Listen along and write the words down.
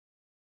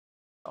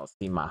I'll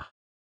see my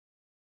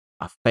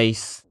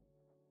face.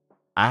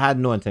 I had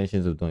no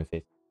intentions of doing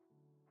face.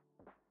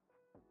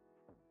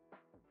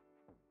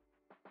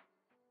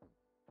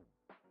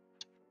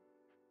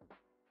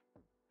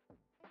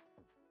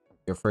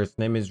 Your first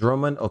name is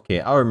Roman?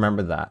 Okay, I'll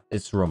remember that.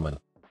 It's Roman.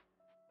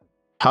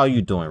 How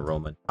you doing,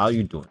 Roman? How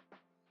you doing?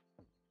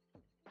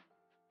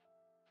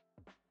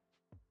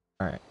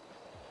 All right.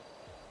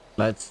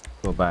 Let's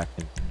go back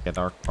and get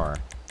our car.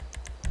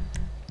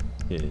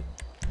 Okay.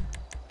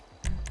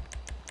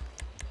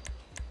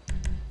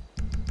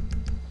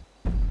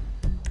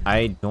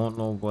 I don't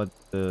know what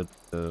the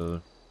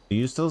do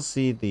you still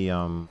see the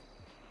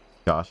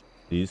Josh?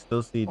 Do you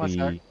still see One the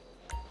sec.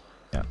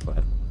 Yeah, go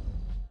ahead.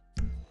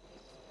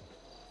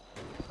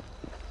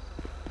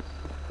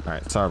 All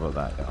right, sorry about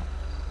that, y'all.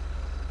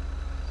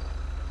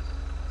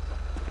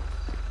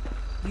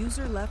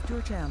 User left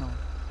your channel.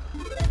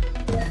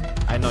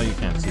 I know you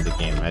can't see the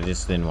game. I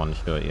just didn't want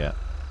to show it yet.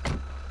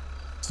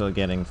 Still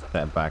getting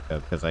set back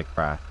up because I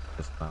crashed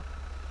just now.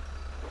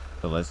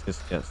 So let's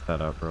just get set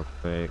up real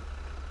quick.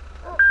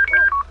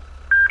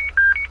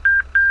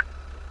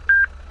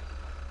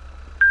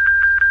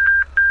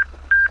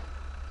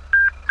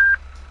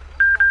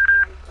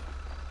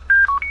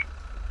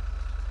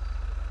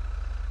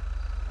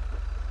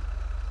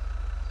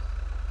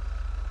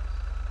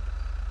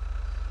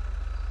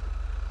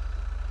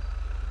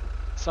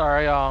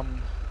 Sorry,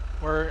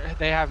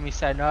 they have me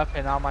setting up,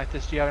 and I'm like,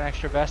 "This, do you have an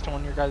extra vest in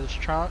one of your guys'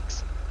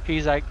 trunks?"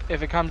 He's like,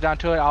 "If it comes down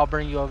to it, I'll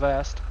bring you a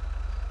vest."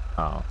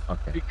 Oh,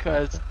 okay.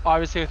 Because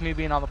obviously, with me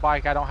being on the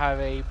bike, I don't have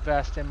a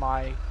vest in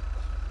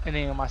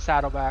any of my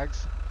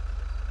saddlebags.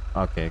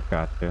 Okay,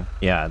 gotcha.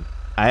 Yeah,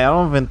 I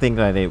don't even think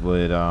that it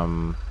would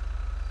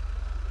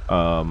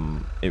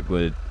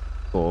go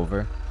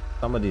over.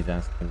 Somebody's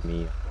asking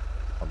me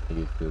on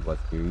YouTube,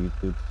 what's your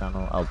YouTube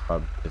channel? I'll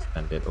probably just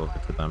send it over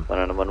to them.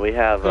 When we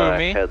have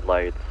me?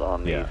 headlights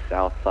on the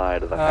south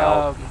side of the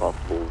house,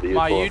 possible vehicle.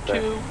 My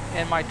YouTube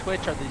and my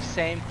Twitch are the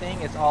same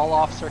thing. It's all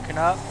Officer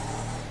Canuck.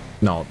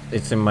 No,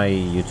 it's in my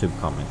YouTube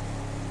comments.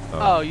 So,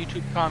 Oh,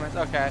 YouTube comments.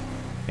 Okay.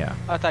 yeah.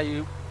 I thought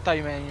you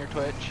meant in your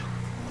Twitch.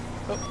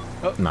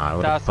 No, I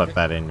would have that's put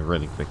that in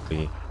really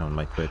quickly on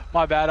my Twitch.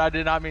 My bad. I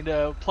did not mean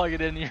to plug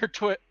it in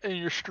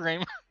your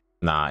stream.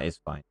 Nah, it's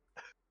fine.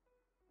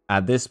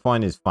 At this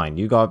point, it's fine.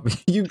 You got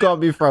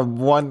me from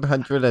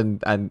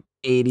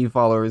 180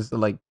 followers to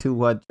like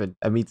 200.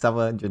 I mean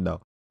 700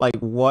 now. Like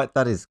what?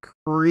 That is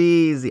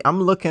crazy.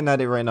 I'm looking at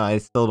it right now. I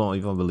still don't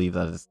even believe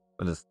that's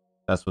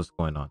what's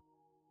going on.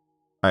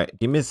 All right,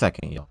 give me a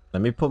second, yo.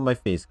 Let me put my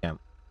face cam.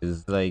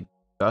 It's like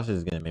Josh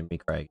is gonna make me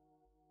cry.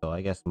 So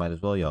I guess might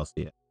as well y'all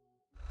see it.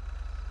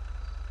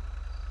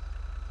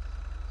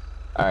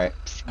 All right.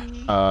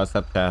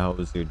 Sup chat, how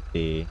was your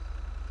day?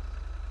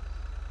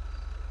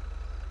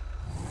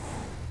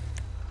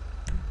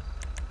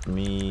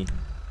 Me,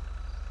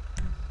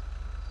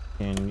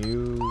 can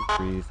you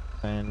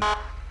resend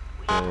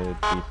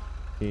the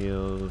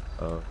details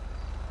of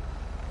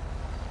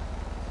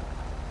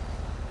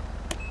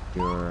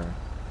your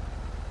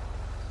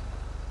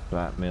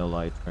blackmail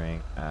light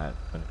ring at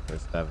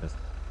 24/7?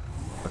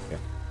 Okay,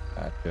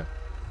 gotcha.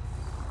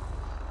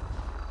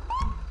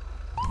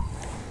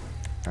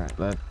 All right,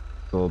 let's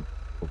go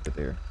over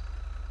there.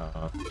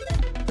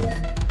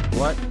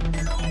 What?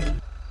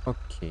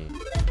 Okay.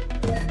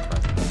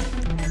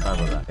 Sorry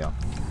about that, yo.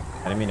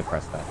 I didn't mean to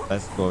press that.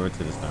 Let's go over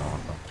to this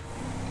 911.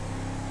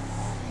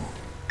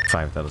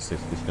 5 out of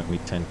 6. We should be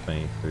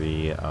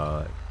 1023.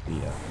 The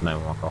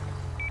 911 call.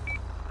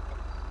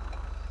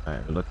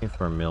 Alright, we're looking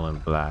for a male in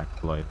black.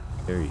 Lloyd,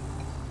 there you.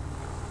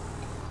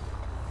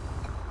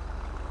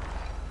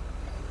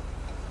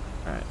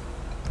 Alright.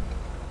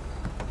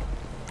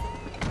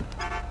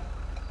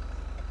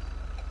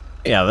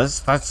 Yeah,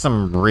 that's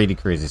some really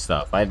crazy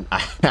stuff.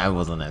 I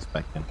wasn't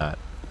expecting that.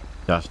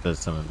 Josh does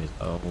some of these.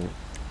 Oh,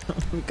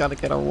 we gotta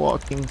get our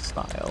walking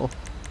style.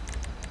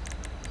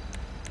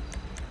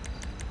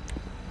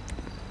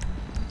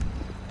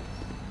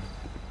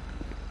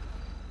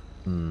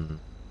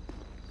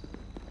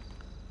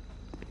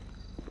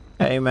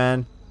 Hey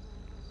man,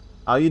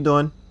 how you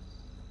doing?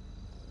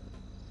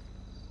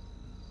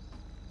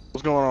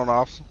 What's going on,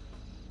 officer?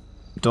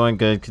 Doing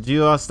good. Could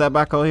you step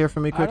back over here for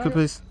me quickly,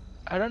 please?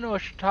 I don't know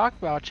what you're talking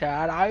about,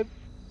 Chad. I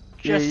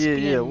just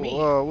Yeah. me.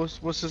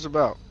 What's this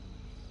about?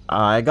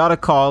 I got a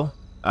call.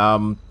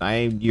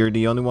 You're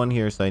the only one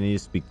here, so I need to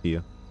speak to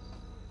you.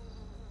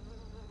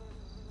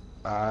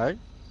 Alright.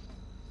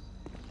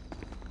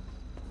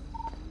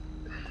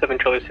 7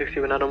 Charlie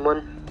 61 Adam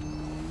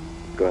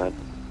 1. Go ahead.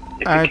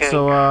 Alright,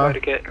 so try to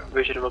get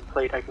vision of a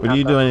plate, I can what are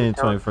you doing in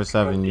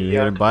 24/7? You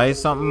here to buy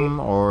something,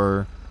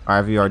 or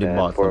have you already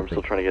bought I'm something?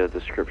 still trying to get a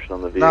description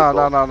on the vehicle.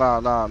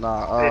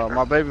 No.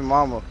 My baby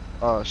mama,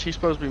 she's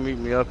supposed to be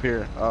meeting me up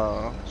here.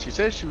 She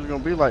said she was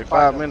gonna be like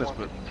 5 minutes,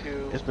 but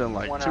it's been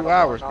like 2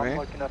 hours, man.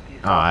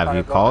 Oh, have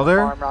you called her?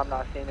 I'm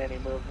not seeing any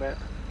movement.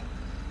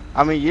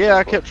 I mean, yeah,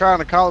 I kept trying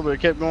to call her, but it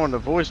kept going to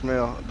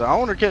voicemail. The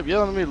owner kept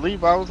yelling at me to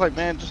leave. I was like,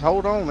 man, just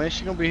hold on, man.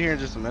 She's gonna be here in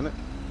just a minute.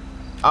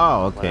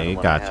 Oh, okay,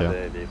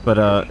 gotcha. But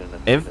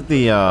if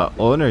the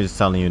owner is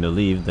telling you to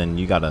leave, then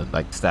you gotta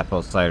like step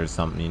outside or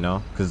something, you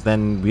know, because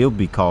then we'll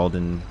be called,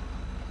 and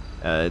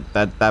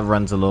that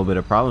runs a little bit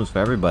of problems for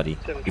everybody.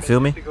 You feel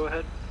me? Go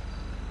ahead.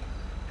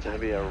 It's gonna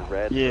be a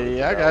red.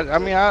 Yeah, I got it. I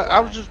mean, I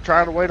was just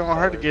trying to wait on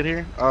her to get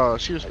here.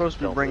 She was supposed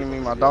to be bringing me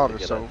my daughter,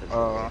 so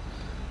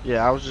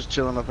yeah, I was just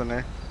chilling up in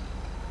there.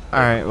 All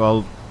right,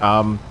 well,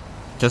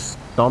 just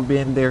don't be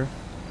in there.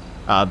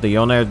 The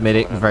owner made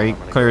it very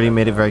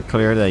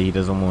clear that he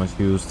doesn't want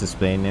you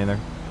displaying in there.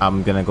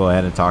 I'm gonna go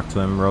ahead and talk to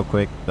him real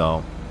quick,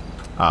 so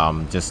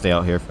just stay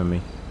out here for me.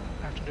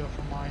 I have to do it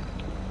for mine.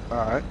 All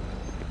right.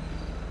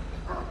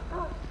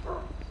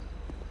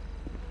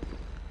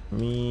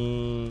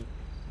 Me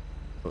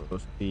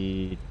supposed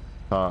to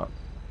talk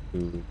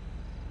to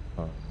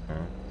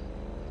owner.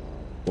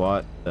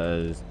 What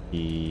does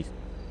he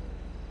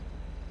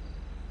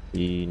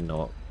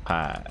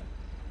notepad?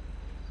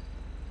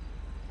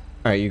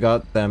 Alright, you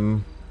got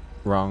them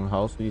wrong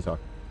house. What are you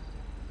talking?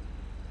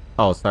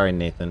 Oh, sorry,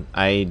 Nathan.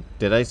 I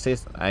was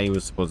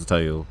supposed to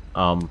tell you.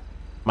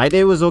 My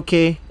day was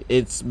okay.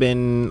 It's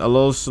been a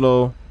little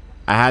slow.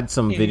 I had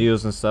some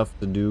videos and stuff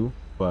to do,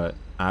 but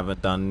I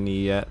haven't done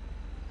any yet.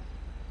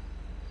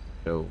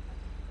 So,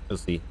 we'll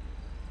see.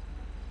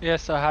 Yeah,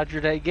 so how'd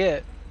your day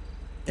get?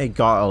 It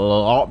got a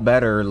lot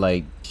better,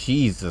 like,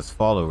 Jesus,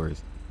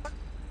 followers.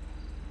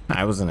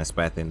 I wasn't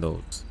expecting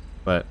those,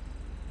 but,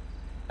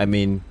 I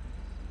mean,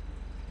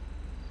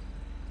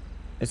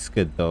 it's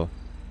good, though.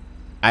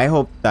 I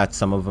hope that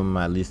some of them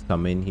at least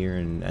come in here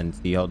and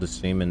see how the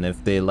stream, and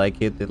if they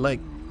like it, they like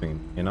the stream,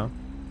 you know?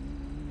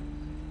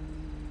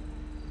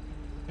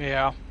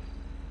 Yeah.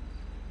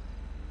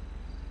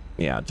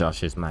 Yeah,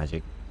 Josh is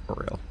magic, for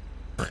real.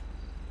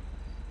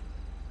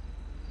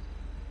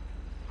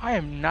 I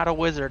am not a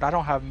wizard. I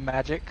don't have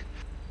magic.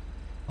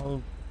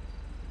 Oh,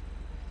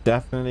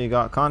 definitely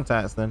got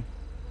contacts then.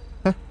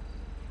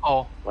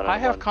 Oh, I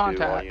have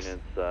contacts. All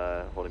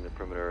units holding the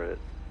perimeter at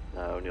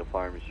O'Neill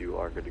Farms, you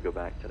are good to go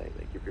back tonight.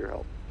 Thank you for your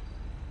help.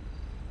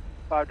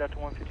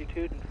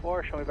 5.152 and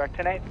 4, show me back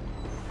 10-8.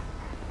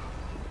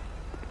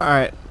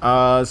 Alright,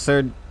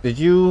 sir, did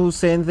you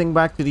say anything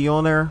back to the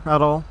owner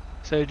at all?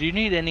 So do you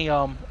need any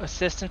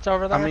assistance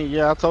over there? I mean,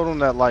 yeah, I told him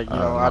that, like, you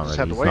know, I just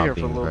had to wait here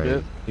for a little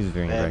bit, He's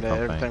very and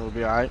everything will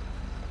be alright.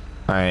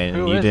 Alright,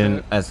 you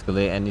didn't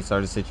escalate any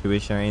sort of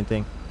situation or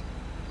anything?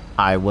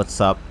 Hi,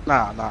 what's up?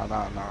 Nah.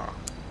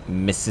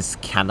 Mrs.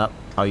 Canup,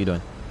 how you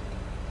doing?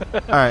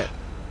 Alright.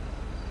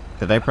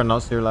 Did I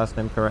pronounce your last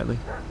name correctly?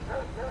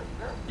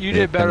 You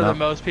did better than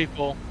most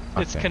people.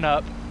 It's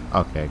Canup.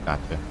 Okay,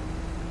 gotcha.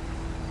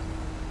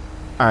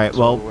 Alright,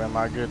 well... So, am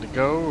I good to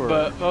go, or...?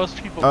 But most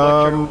people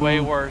butcher way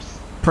worse.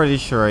 Pretty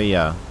sure,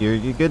 yeah. You're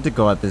good to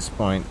go at this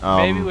point.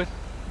 Maybe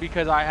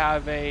because I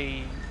have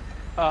a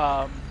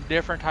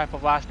different type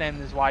of last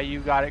name is why you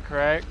got it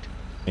correct.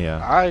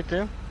 Yeah. Alright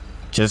then.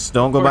 Just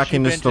don't go back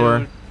in the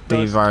store.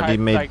 They've already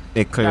made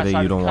it clear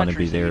that you don't want to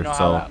be there,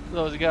 so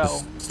those go.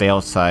 just stay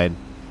outside.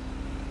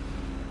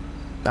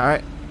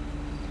 Alright.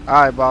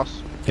 Alright,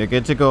 boss. You're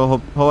good to go.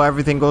 Hope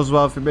everything goes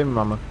well for baby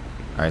mama.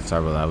 Alright,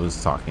 sorry about that. I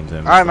was talking to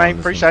him. Alright, man.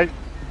 Appreciate it.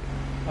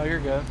 Oh, you're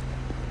good.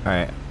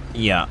 Alright.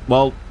 Yeah,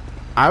 well,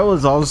 I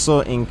was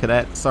also in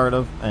cadet, sort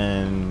of,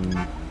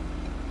 and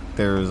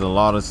there was a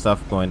lot of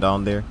stuff going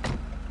down there.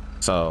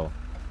 So,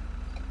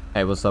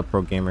 hey, what's up,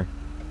 pro gamer?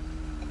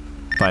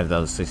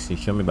 5,060.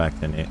 Show me back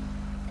to Nate.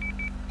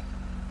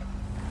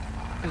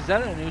 Is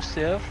that a new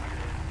Civ?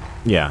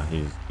 Yeah,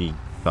 he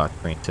got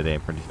trained today,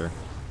 I'm pretty sure.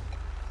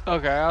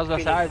 Okay, I was about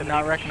to say, I did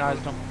not recognize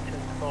him.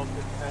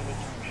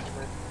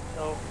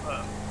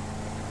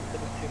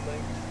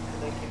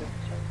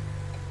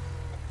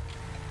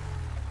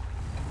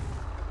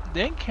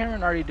 Didn't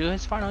Cameron already do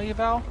his final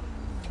eval?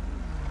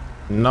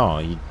 No,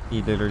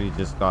 he literally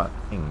just got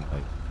pinged,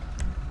 like.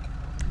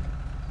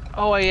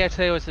 Oh, yeah,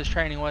 today was his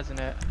training, wasn't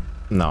it?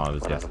 No, it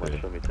was yesterday.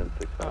 Show me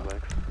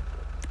 10-6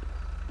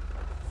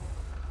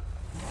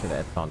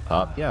 Cadets on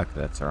top? Yeah,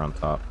 cadets are on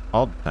top.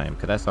 All the time.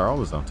 Cadets are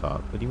always on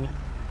top. What do you mean?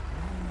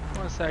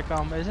 One sec,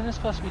 isn't it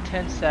supposed to be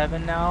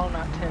 10-7 now,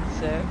 not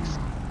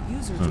 10-6?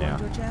 User joined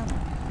your channel.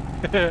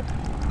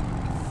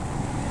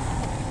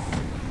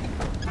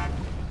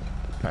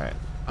 Alright,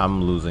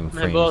 I'm losing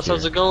frames. Hey boss,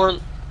 how's it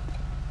going?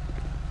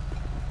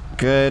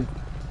 Good.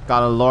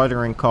 Got a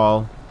loitering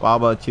call. How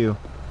about you?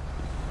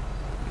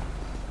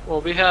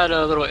 Well, we had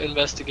a little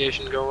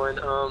investigation going.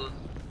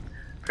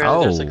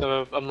 Apparently there's like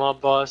a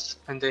mob boss,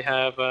 and they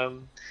have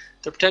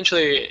they're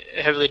potentially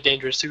heavily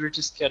dangerous. So we were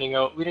just getting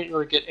out. We didn't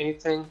really get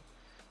anything.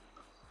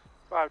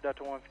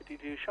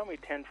 5.152. Show me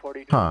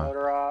 1042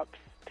 motor ops.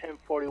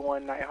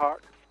 1041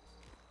 NightHawks.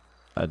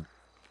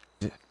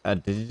 A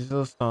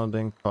digital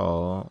sounding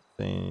call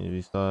saying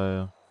we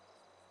saw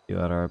you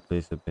at our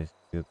place to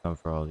basically come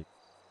for all these.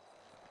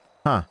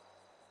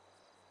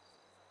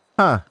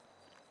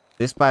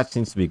 Dispatch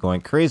seems to be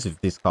going crazy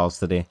with these calls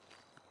today.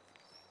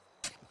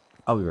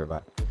 I'll be right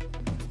back.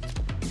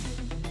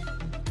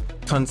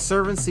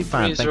 Conservancy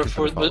fan, thank you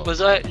for the follow. Was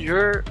that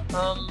your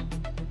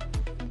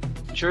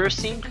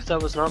scene? Because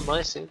that was not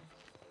my scene.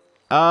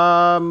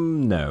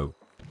 No.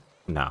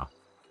 No.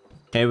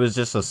 It was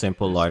just a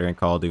simple loitering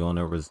call. The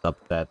owner was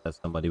upset that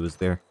somebody was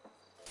there.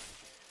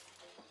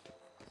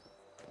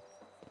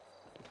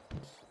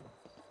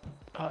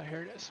 Oh,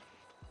 here it is.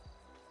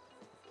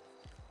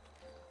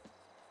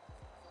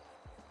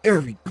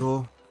 There we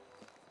go.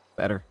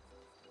 Better.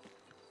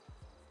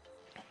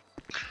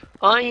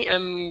 I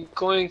am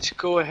going to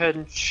go ahead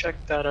and check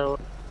that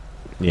out.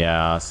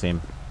 Yeah, same.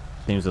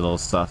 Seems a little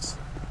sus.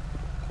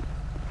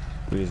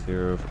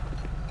 30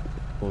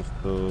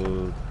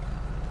 postal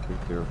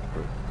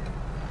 304.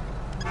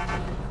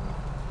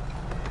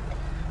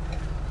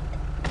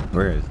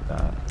 Where is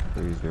that?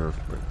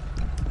 304.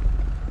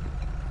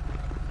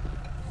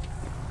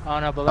 I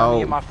don't know, but let me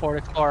get my Ford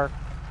Explorer,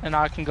 and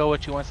I can go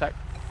with you one sec.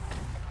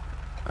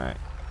 Alright.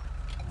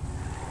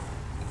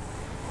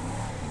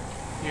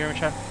 You hear me,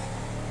 Chad?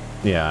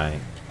 Yeah,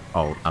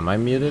 oh, am I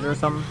muted or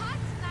something?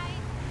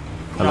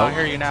 No, I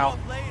hear you now.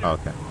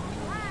 Okay.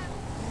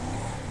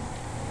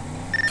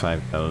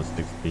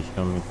 5060,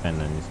 show me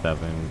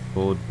 1097,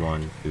 code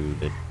 1 to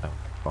this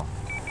call.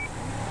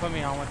 Put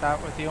me on with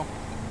that with you. You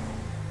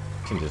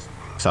can just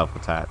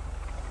self-attack.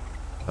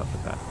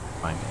 Self-attack,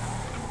 fine.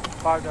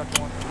 5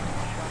 Delta 1.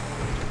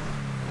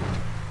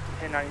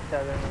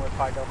 1097 with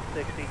 5 Delta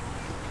 60.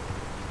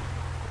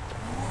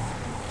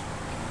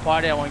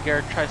 Why did when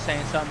Garrett try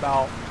saying something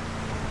about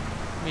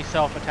me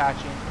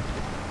self-attaching?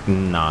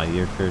 Nah,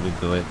 you're free to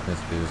do it. This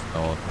is the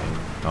whole thing.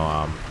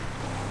 No,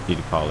 what do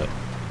you call it?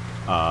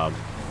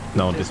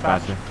 No,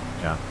 dispatcher.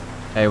 Yeah.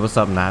 Hey, what's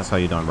up, Nas? How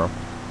you doing, bro?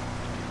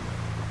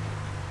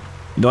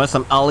 You doing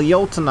some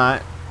LEO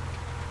tonight?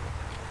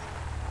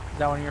 Is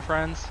that one of your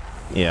friends?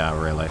 Yeah,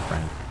 real life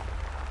friend.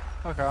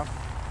 Okay.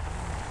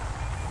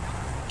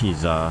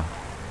 He's a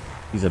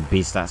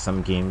beast at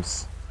some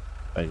games,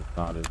 but he's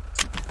not as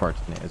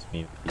fortunate as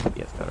me with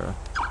PvP, etc.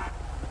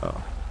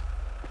 Oh,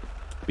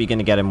 we're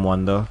gonna get him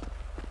one though.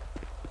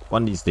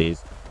 One of these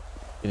days,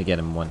 gonna get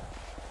him one,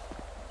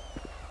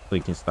 so he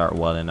can start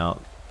welling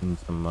out in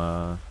some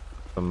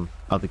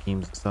other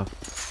games and stuff.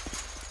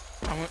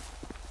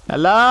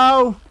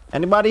 Hello,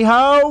 anybody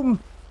home?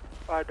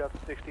 5 Delta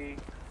 60.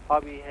 I'll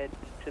be head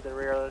to the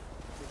rear and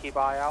keep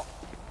eye out.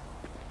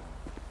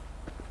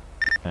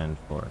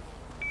 10-4.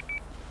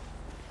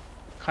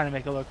 Kind of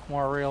make it look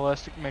more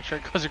realistic. Make sure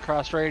it goes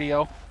across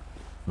radio.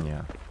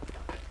 Yeah.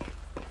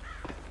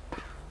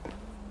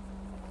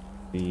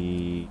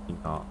 The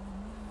no.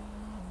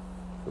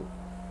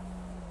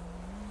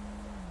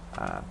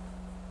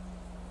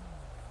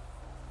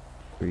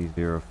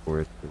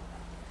 3043.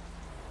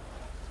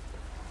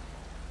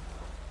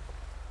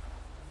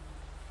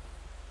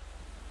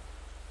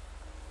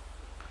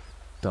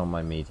 Don't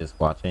mind me just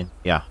watching.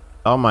 Yeah,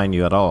 don't mind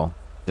you at all.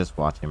 Just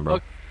watching,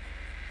 bro.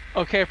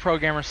 Okay,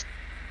 programmers,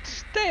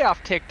 stay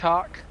off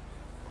TikTok.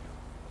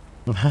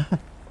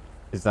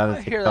 Is that a TikTok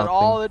I hear that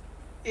all the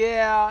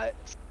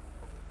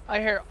I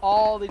hear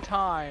all the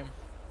time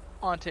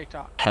on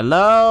TikTok.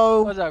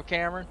 Hello. What's up,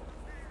 Cameron?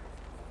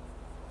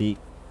 The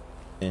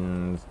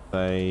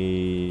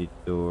inside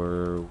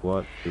door.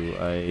 What do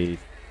I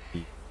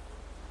see?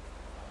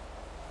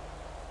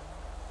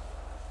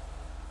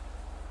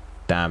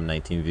 Damn,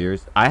 19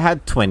 viewers. I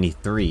had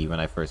 23 when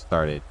I first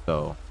started,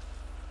 so.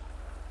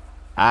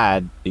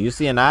 Ad. Do you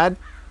see an ad?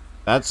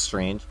 That's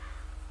strange.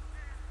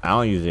 I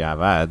don't usually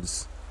have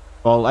ads.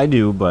 Well, I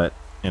do, but,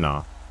 you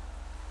know.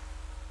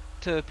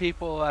 To the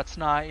people that's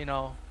not, you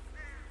know,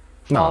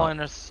 following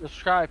or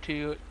subscribe to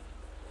you,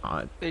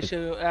 they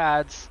show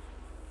ads.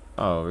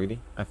 Oh, really?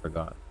 I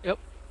forgot. Yep.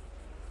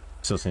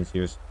 So since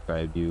you're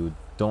subscribed, you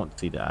don't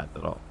see the ads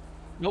at all?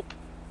 Nope.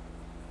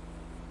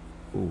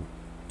 Ooh,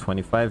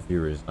 25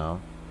 viewers now.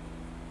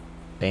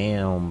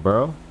 Damn,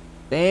 bro.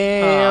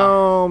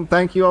 Damn.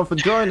 Thank you all for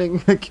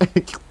joining.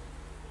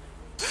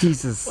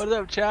 Jesus. What's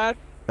up, Chad?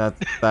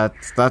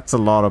 That's a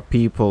lot of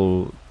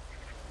people.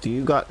 Do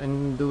you got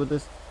anything to do with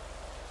this?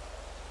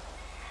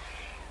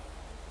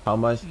 How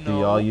much do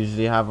y'all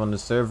usually have on the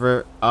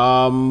server?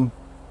 On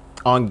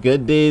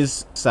good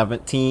days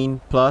 17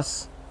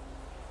 plus.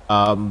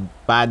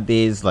 Bad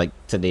days like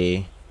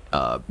today,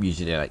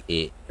 usually like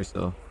 8 or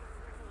so.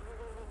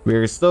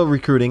 We're still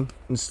recruiting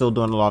and still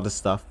doing a lot of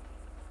stuff,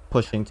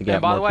 pushing to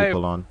get more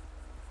people on.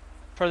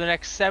 For the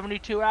next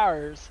 72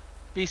 hours,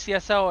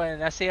 BCSO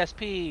and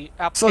SASP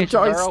applications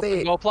are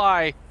open. Go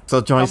apply. So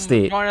join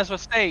state. Join us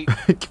with state.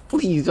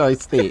 Please join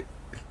state.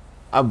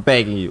 I'm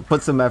begging you.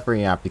 Put some effort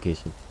in your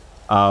application.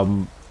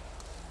 Call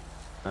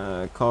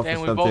for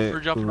and we subject. both were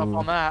jumping up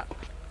on that.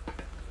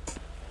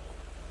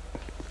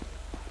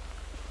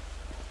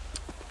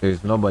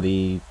 There's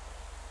nobody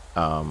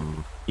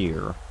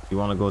here. You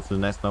want to go to the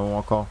next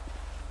 911 call?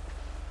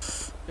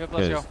 Yep,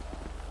 let's go.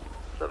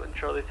 7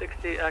 Charlie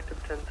 60, active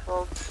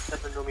 1012,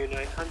 7 Romeo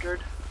 900.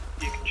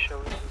 You can show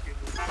us if you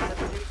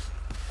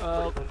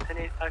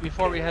need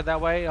before we head that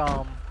way,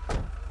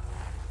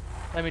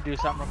 let me do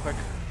something real quick.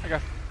 I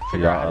gotta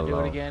figure out how to do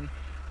it again.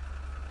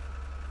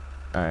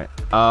 Alright.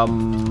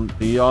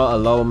 Do y'all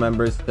allow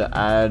members to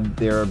add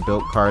their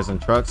built cars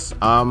and trucks?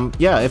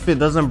 Yeah, if it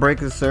doesn't break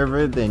the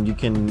server, then you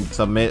can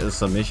submit a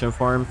submission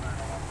form.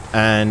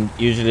 And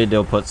usually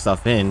they'll put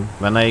stuff in.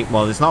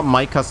 Well, it's not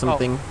my custom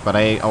thing, but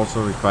I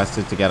also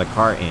requested to get a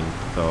car in.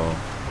 So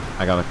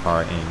I got a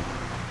car in.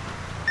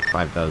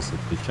 5,000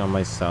 to show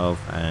myself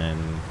and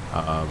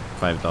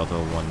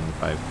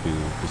 5,152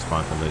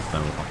 respond to this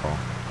then we'll call.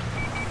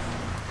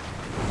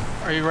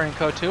 Are you running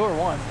code 2 or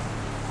 1?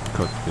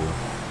 Code 2.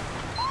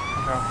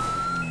 Okay.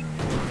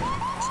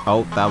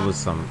 Oh, that was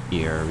some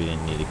gear we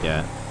didn't need to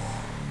get.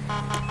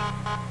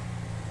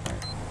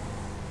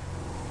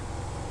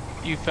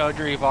 You failed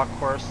your evoc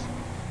course.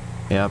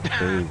 Yep,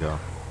 there you go.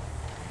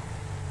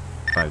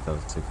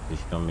 5,060,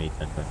 show me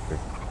 1023.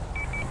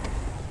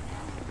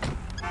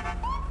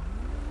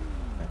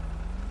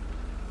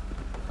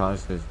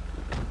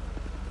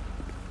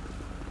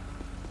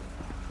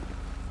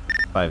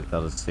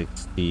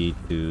 5,060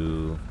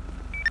 to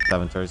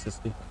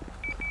 7,360.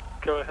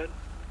 Go ahead.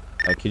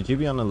 Could you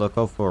be on the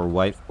lookout for a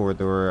white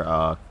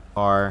four-door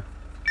car?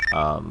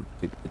 The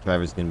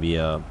driver's gonna be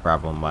a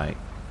Bravo Mike.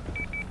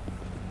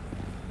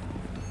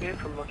 Yeah,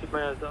 from Lucky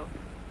my eyes out.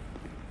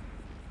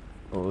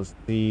 What was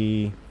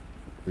the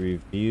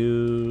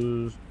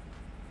reviews?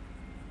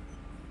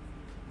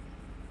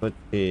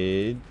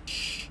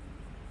 Footage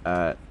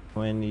at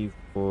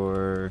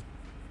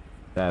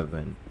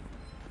 24/7.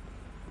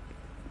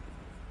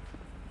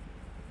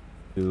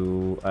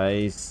 Do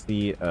I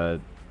see a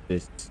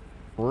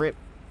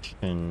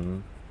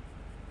description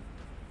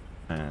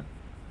and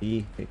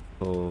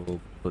vehicle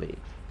plate?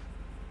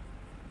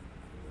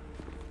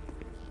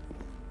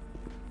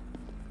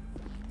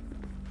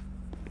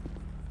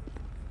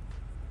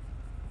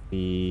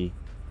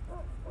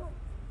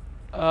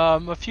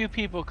 A few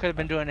people could have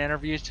been doing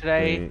interviews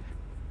today.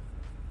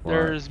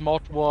 There's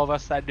multiple of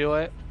us that do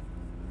it.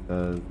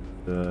 The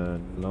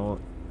note.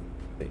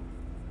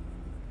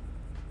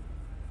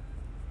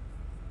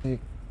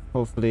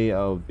 Hopefully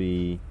I'll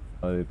be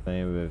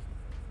playing with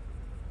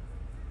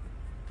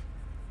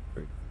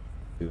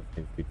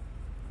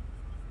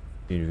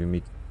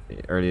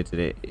earlier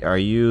today. Are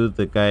you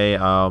the guy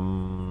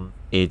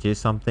AJ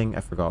something?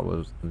 I forgot what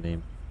was the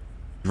name.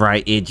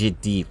 Right, AJ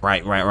D.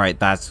 Right.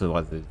 That's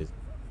what it is.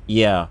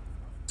 Yeah.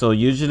 So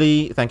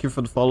usually, thank you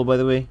for the follow, by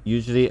the way.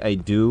 Usually I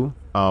do.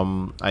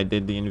 I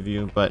did the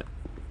interview, but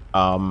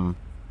I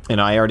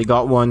already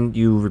got one.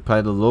 You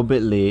replied a little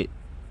bit late.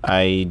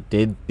 I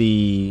did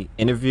the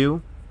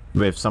interview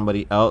with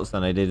somebody else,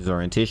 and I did his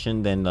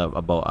orientation. Then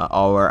about an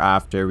hour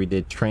after, we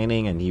did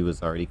training, and he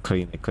was already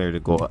clear to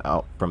go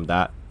out from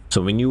that.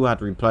 So when you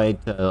had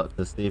replied to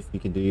see if you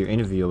could do your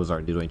interview, I was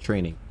already doing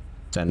training,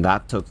 and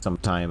that took some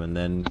time. And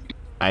then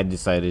I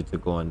decided to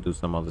go and do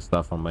some other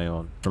stuff on my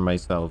own for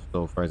myself.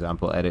 So for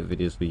example, edit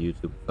videos for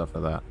YouTube, stuff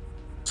like that.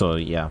 So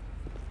yeah.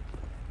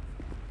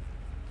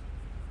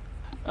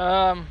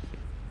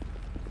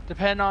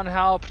 Depending on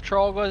how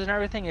patrol goes and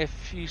everything,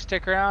 if you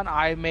stick around,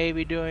 I may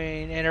be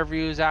doing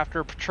interviews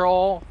after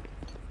patrol.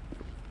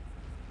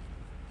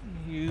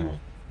 If you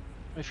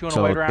want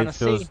to wait around and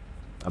see.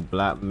 A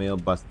black male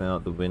busting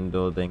out the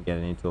window, then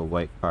getting into a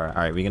white car. All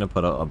right, we're gonna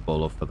put out a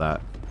bolo for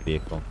that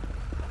vehicle.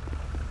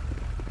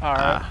 All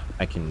right.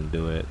 I can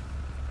do it.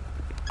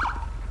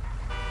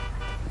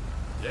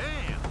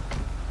 Damn.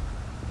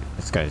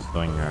 This guy's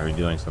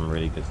doing some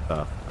really good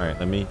stuff. All right,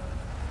 let me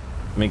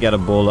get a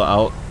bolo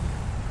out.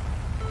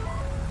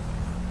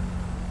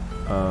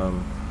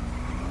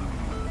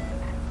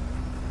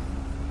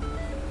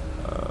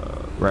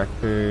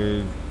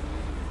 Record.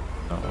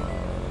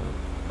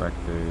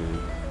 Record.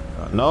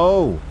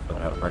 No! Don't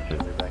have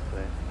record.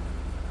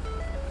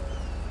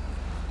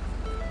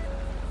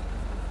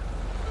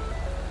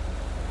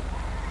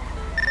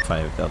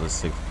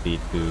 5,060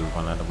 to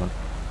one other one.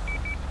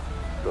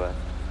 Go ahead.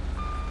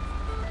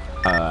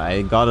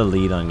 I got a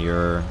lead on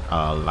your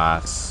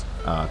last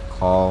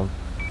call,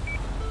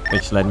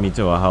 which led me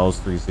to a house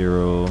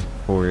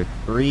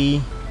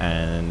 3043,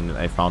 and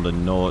I found a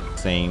note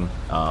saying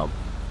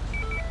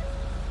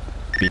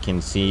we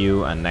can see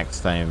you, and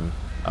next time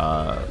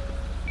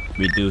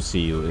we do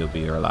see you, it'll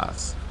be your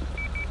last.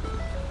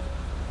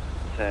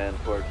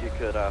 10-4, if you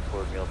could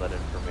forward me all that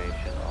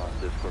information on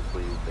Discord,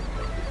 please. Thank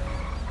you.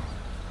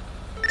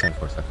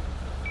 10-4 seconds.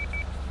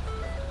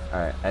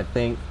 Alright, I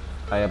think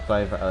I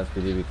applied for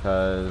LSPD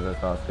because I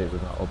thought state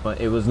was not open.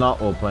 It was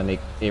not open.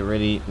 It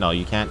really, no,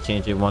 you can't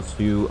change it. Once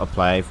you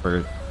apply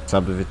for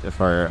subdivision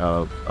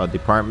for a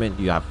department,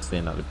 you have to stay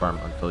in that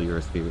department until you're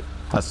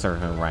a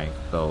certain rank.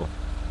 So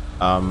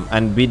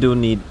and we do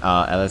need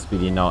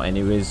LSPD now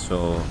anyways,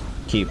 so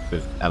keep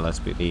with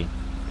LSPD.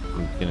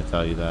 I'm gonna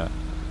tell you that.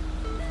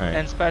 All right.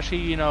 And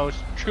especially,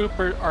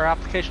 trooper, our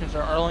applications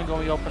are only going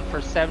to be open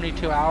for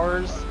 72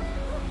 hours.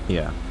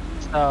 Yeah.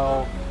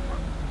 So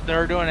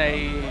they're doing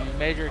a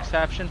major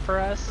exception for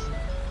us.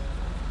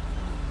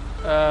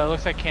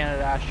 Looks like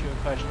Canada asked you a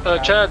question.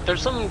 Chad,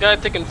 there's some guy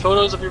taking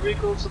photos of your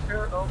vehicles up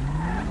here. Oh.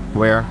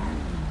 Where?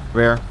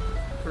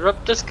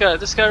 This guy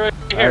right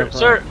here,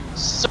 sir.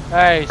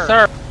 Hey,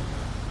 sir.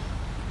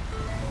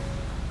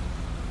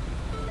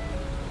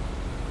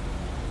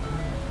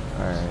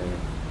 Alright.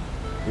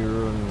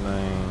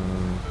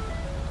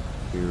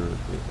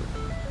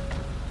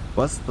 0903.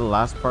 What's the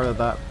last part of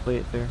that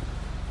plate there?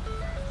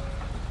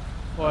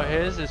 Well,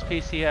 his is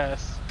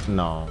PCS.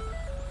 No.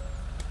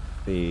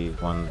 The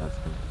one that's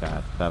in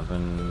chat.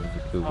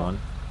 721.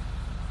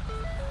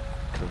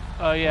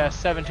 Oh yeah,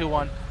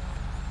 721.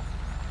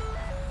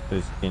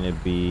 There's gonna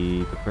be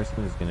the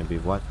person is gonna be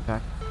what,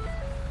 Jack?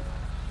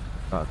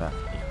 About that.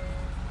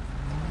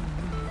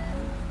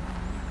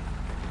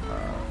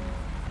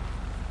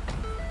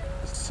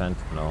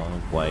 Sentinel,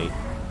 white.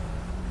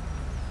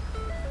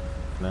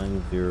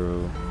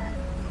 90.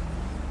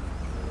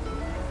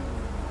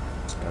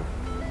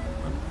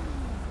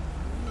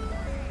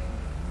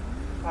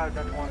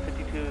 Dr.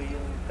 152, Union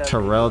 70.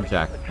 Terrell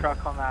Jack. The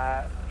truck on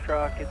that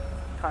truck, it's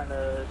kind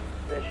of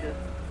vicious.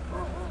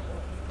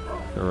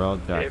 Terrell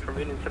Jack. Hey, from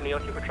Union 70,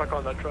 I'll keep a truck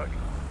on that truck.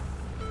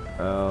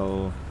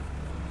 Oh.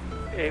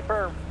 Hey,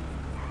 firm.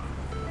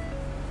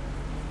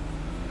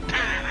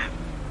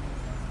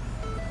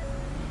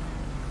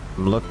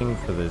 I'm looking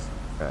for this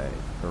guy.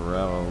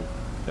 Terrell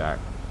Jack.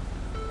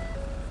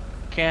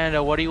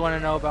 Canada, what do you want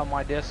to know about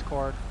my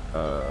Discord?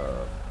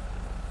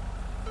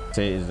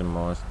 Say is the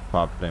most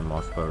popular in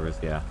most servers.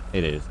 Yeah,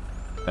 it is.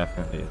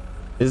 Definitely is.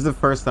 This is the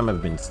first time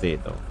I've been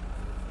state though.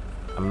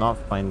 I'm not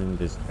finding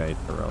this guy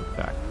Terrell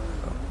Jack.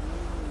 So.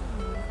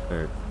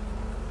 Third.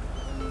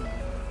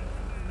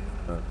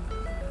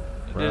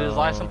 Did his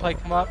license plate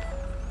come up?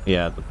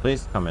 Yeah, the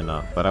plate's coming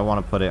up, but I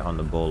want to put it on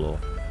the bolo.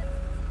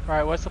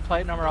 Alright, what's the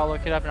plate number? I'll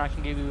look it up and I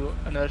can give you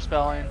another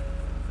spelling.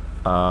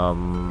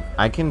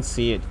 I can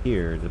see it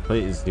here. The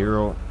plate is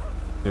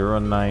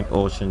 009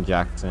 Ocean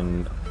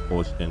Jackson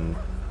Ocean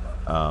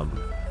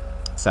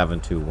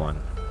 721.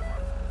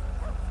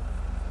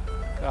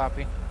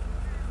 Copy.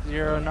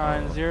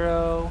 090.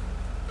 Oh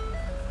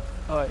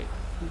wait.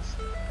 You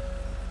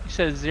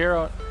said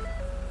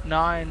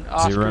 09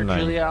 Oscar 09.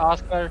 Juliet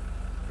Oscar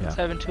Yeah.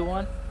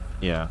 721?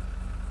 Yeah.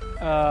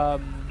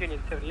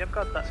 Union 70, I've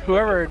got that.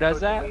 Whoever does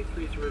that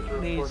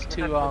needs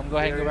to go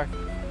ahead and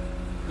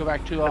go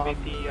back to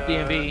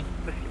DMV.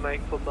 Whiskey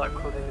Mike, full black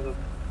clothing is a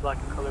black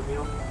and color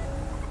meal.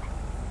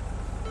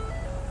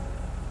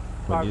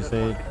 What did you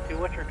say?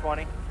 What's your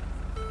 20?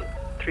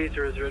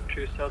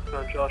 3002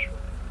 southbound Joshua.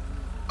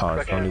 Oh,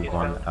 it's Correct, only yeah,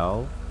 one yeah.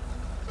 L.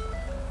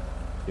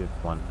 It's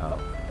one L.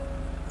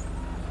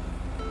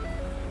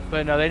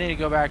 But no, they need to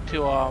go back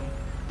to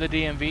the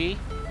DMV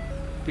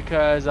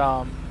because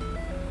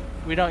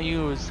we don't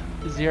use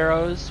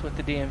zeros with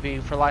the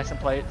DMV for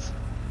license plates.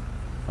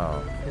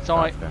 Oh. It's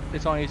gotcha.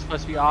 only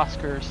supposed to be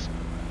Oscars.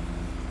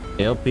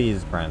 ALP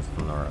is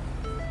Branson, Laura.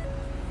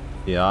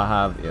 Do y'all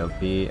have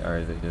ALP or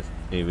is it just?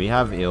 Hey, we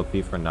have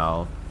ALP for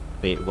now.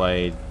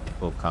 Statewide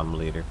will come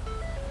later.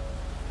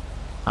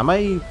 Am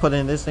I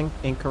putting this in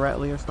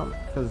incorrectly or something?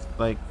 Because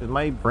like, is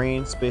my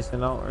brain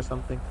spacing out or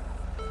something?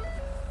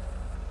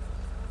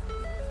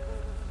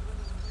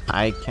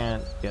 I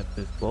can't get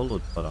this bolo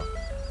put on.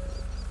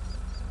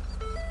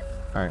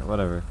 Alright,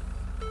 whatever.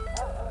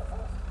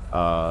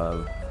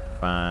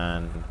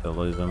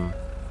 Vandalism.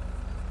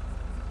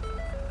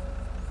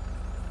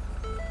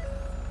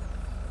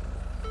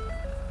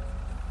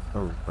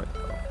 Oh, right.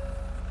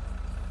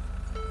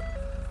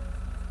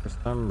 For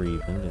some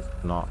reason, it's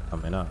not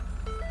coming up.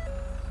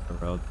 The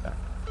road back.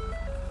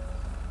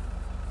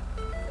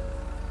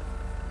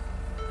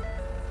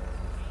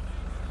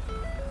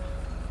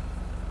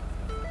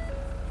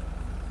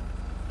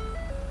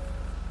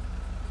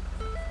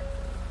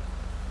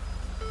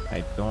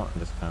 I don't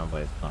understand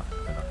why it's not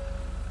coming up.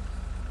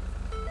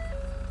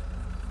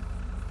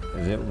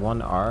 Is it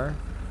 1R?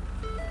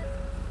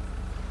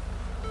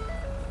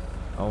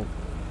 Oh.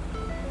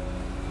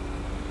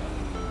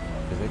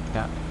 Is it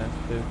cap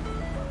sensitive?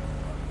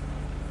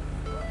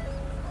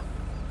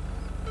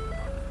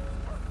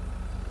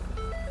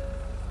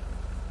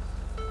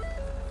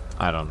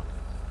 I don't know.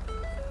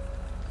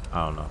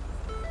 I don't know.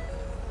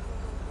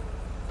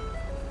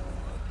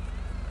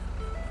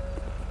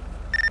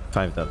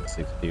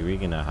 $5,060. We're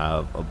gonna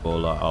have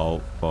Ebola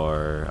out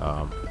for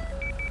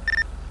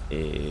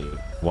a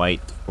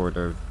white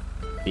Ford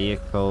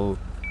vehicle.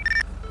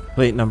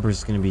 Plate number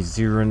is gonna be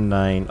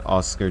 09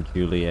 Oscar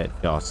Juliet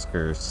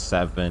Oscar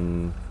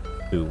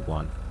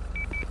 721.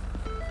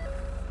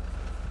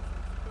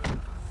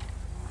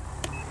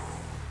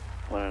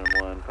 One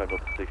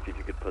 560. If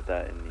you could put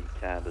that in the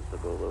cab as the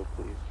bolo,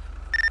 please.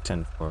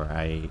 10-4.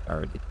 I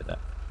already did that.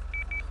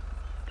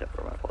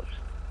 10-4. My apologies.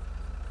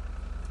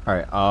 All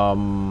right.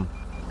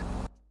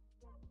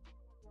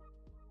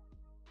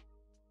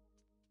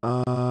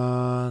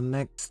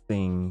 Next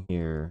thing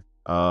here.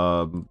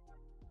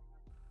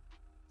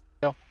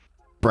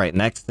 Right.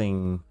 Next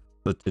thing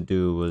to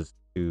do was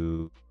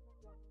to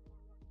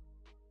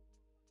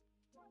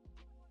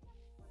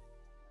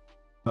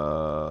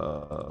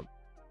no.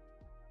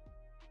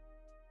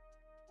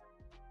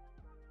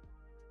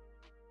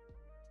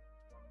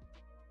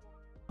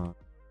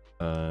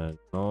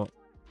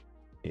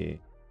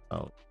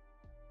 Oh.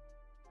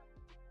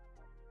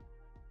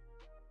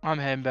 I'm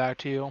heading back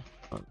to you.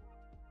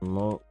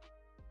 Remote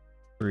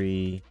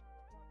 3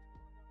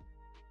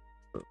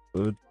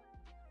 food.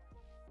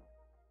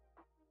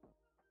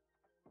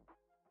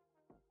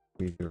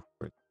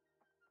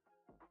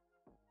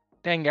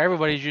 Dang,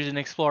 everybody's using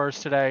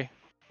Explorers today.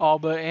 All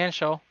but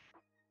Anshel.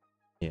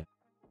 Yeah.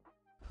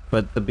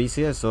 But the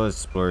BCSO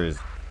Explorer is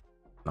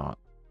not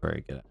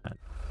very good at that.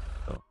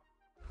 So.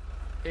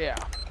 Yeah.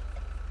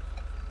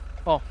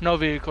 Well, no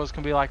vehicles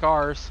can be like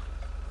ours.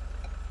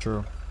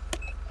 True.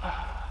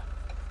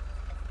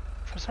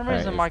 For some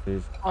reason,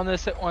 on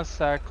this, one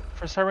sec.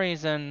 For some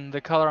reason,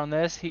 the color on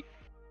this,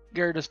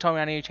 Gary just told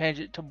me I need to change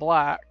it to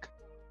black.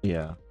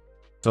 Yeah.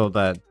 So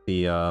that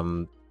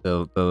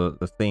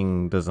the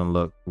thing doesn't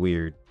look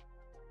weird.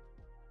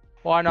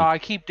 Well, I know I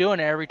keep doing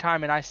it every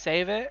time, and I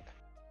save it.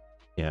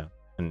 Yeah,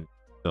 and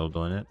still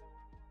doing it.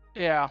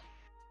 Yeah.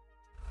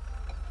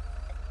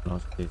 No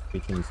space.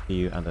 We can see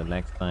you, and the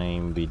next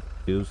time we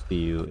do see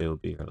you, it will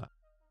be her last.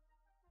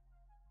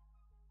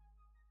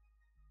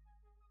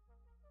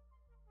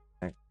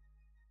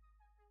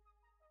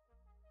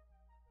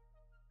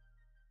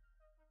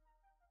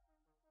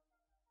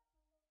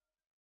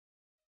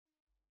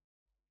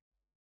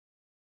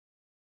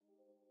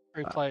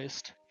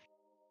 Replaced.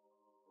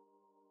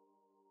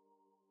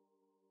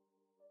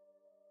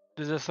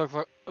 Does this look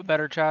like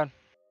better, Chad?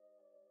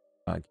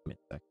 Give me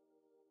a sec.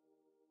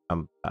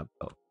 I'm bad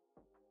though.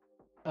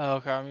 Oh,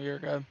 okay, you're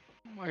good.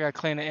 I gotta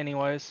clean it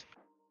anyways.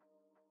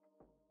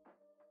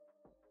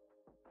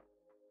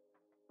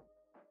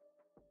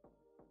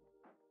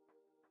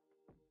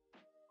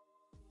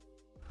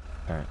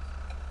 Alright.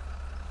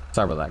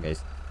 Sorry about that,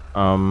 guys.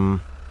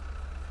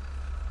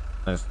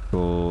 Let's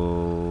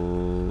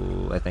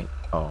go. I think.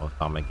 Oh, I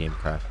thought my game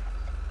crashed.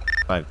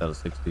 5 out of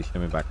 60. Show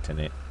me back to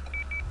Nate.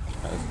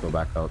 Right, let's go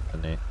back out to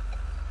Nate.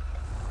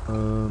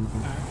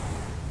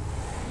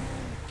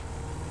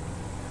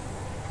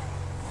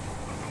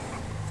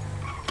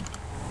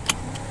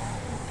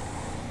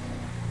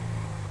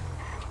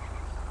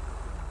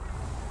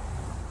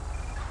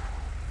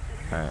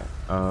 Alright.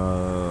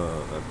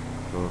 Let's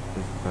go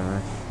this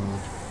direction.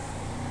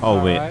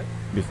 Oh, wait.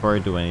 Before I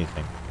do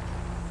anything,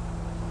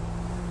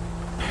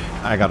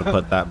 I gotta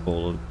put that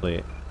bullet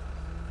plate.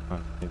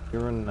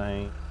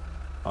 09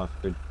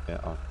 Oscar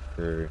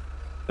Oscar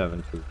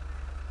 72.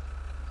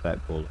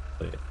 That bullet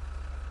plate.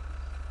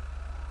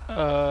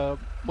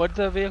 What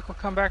did the vehicle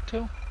come back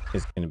to?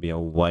 It's gonna be a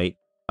white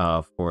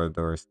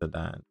 4-door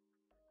sedan.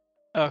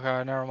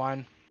 Okay, never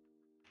mind.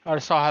 I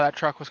just saw how that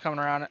truck was coming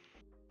around it.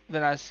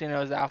 Then I seen it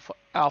was Alpha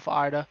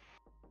Ida.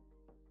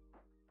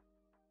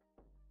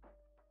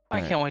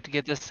 I can't wait to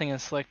get this thing in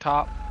slick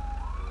top.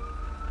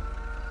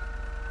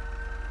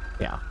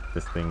 Yeah,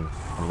 this thing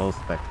a low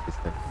spec is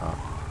slick top.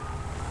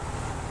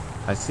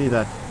 I see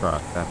that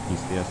truck, that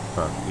PCS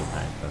truck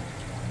behind us.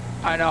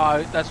 I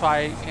know. That's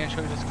why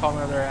Andrew just called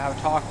me over there to have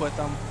a talk with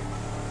him.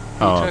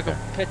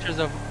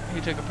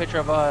 He took a picture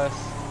of us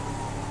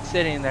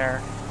sitting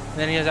there. And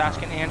then he was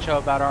asking Ancho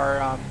about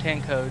our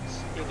 10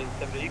 codes.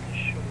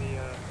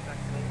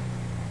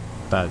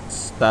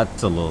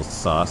 That's a little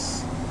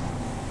sus.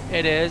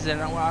 It is, and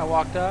when I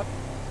walked up,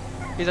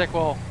 he's like,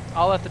 "Well,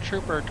 I'll let the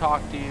trooper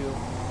talk to you."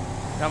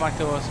 And I'm like,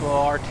 "Well,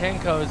 our 10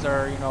 codes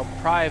are,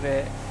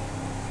 private,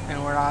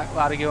 and we're not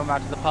allowed to give them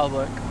out to the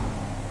public."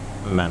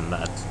 Man,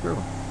 that's true.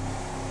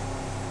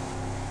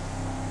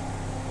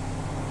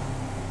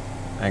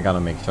 I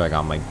gotta make sure I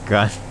got my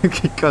gun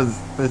because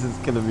this is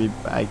gonna be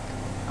like,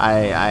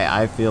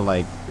 I feel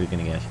like we're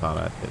gonna get shot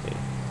at today.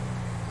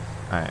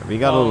 All right, we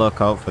gotta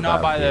look out for that.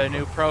 Not by the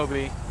new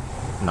Proby.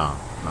 No.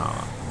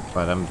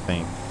 But I'm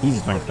saying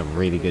he's doing some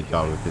really good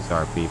job with this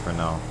RP for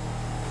now.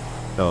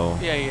 So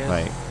yeah, he is.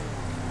 Like,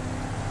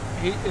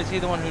 is he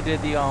the one who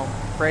did the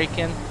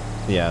break-in?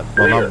 Yeah,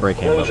 well, not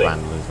break-in, but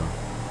vandalism.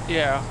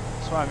 Yeah,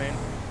 that's what I mean.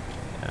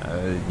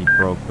 He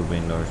broke the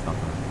window or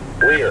something.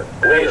 Rear,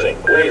 closing,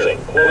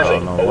 I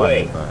don't know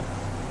away. What,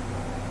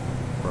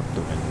 but broke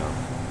the window.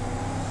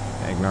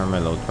 Ignore my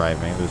low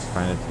driving. I was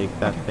trying to take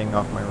that thing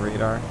off my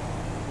radar.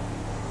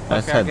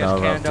 Let's okay, I head guess down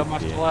Canada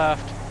must have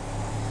left.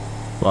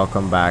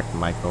 Welcome back,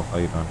 Michael. How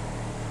you doing?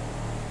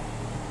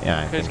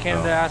 Yeah, because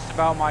Canada asked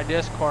about my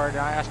Discord, and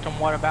I asked him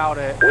what about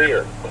it.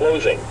 Rear,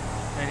 closing.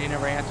 And he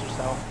never answered,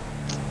 so.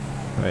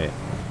 Wait.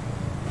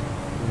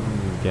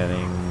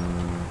 Getting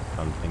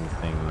something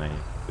saying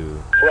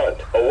 92.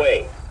 Front,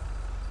 away.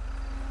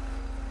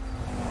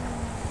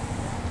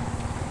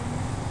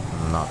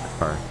 Not the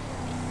car.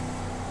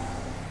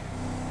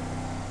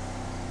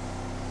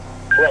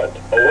 Front,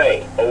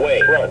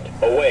 away, front,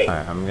 away.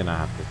 Alright, I'm gonna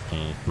have to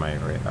change my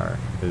radar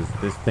because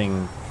this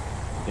thing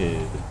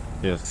is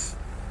just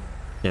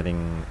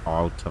getting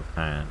out of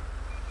hand.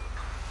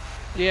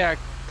 Yeah,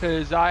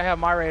 because I have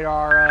my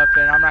radar up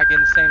and I'm not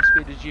getting the same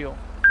speed as you.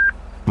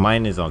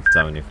 Mine is on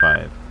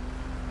 75.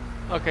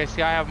 Okay,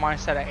 see, I have mine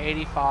set at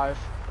 85.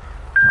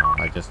 Oh,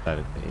 I just set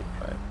it to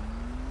 85.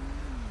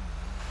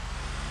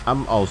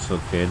 I'm also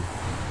good.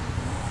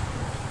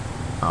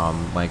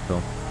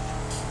 Michael,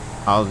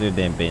 how's your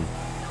day been?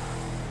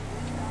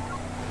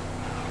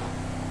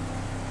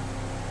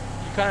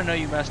 You kind of know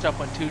you messed up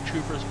when 2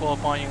 troopers pull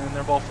up on you and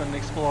they're both in the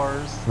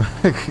Explorers.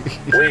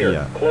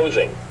 Rear,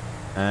 closing.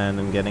 And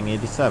I'm getting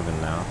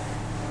 87 now.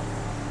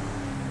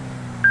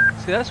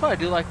 See, that's what I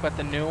do like about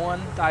the new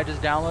one that I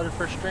just downloaded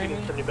for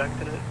streaming. Send you back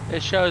to it.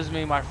 It shows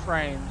me my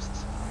frames.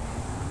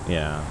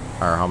 Yeah,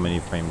 or how many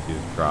frames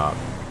you've dropped.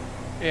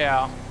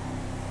 Yeah.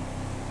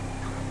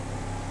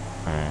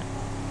 Alright.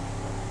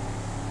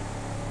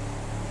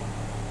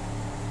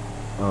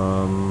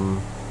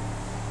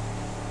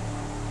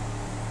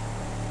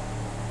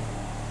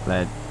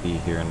 Let's be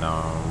here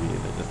now. Really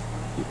just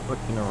keep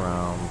looking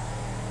around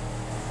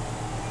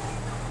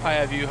I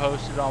have you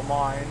hosted on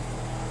mine.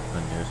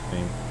 on your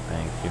stream.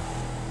 Thank you.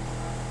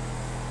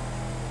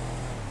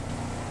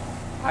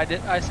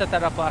 I set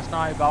that up last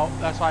night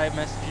that's why I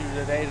messaged you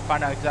today to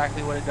find out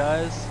exactly what it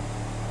does.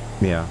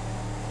 Yeah.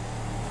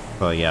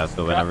 Well, yeah,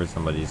 so whenever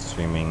somebody's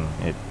streaming,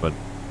 it would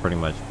pretty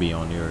much be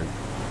on yours.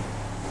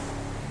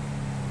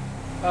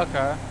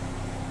 Okay.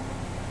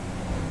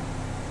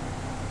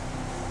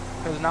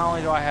 Because not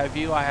only do I have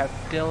you, I have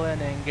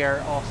Dylan and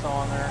Garrett also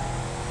on there.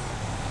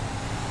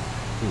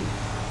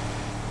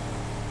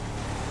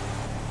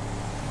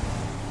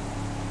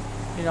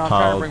 You know, I'm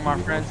trying to bring my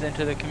friends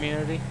into the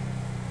community.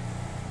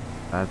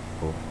 That's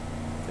cool.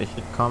 They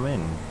should come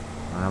in.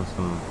 I have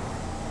some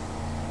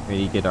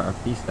really good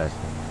RP sessions.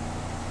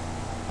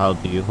 How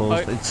do you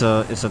host? It's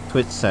a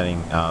Twitch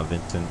setting,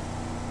 Vincent.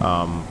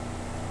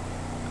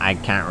 I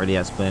can't really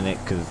explain it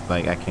because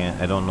like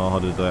I don't know how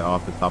to do it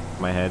off the top of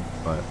my head,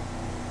 but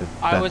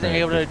I wasn't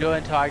able to do it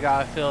until I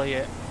got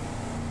affiliate.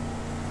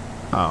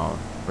 Oh,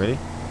 really?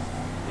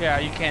 Yeah,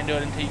 you can't do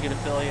it until you get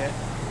affiliate.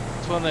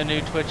 It's one of the new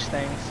Twitch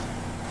things.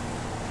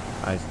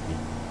 I see.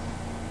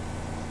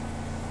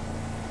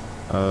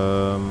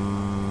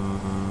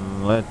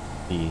 Let's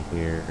see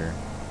here.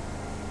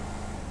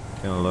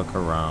 Gonna look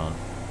around.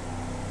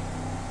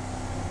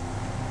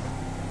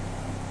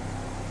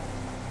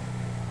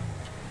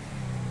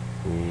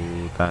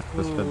 Ooh, that's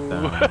the step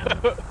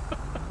down.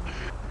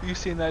 You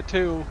seen that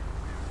too?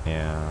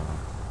 Yeah.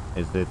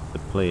 Is it the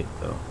plate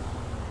though?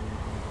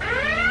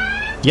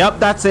 Yep,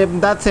 that's him.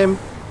 That's him.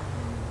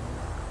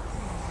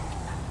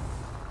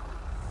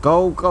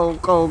 Go, go,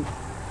 go.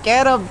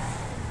 Get him.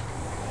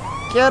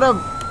 Get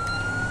him.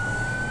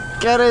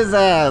 Get his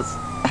ass.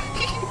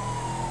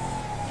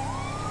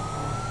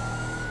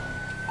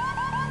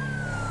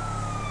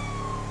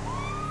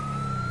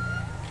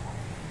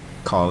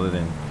 Call it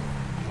in.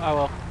 I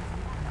will.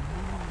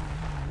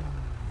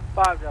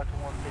 5 Delta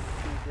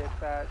 152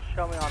 dispatch.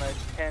 Show me on a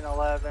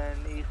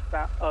 1011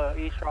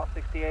 East Route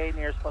 68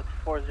 near Spokes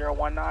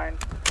 4019.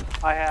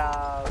 I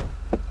have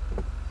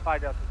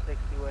 5 Delta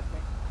 60 with me.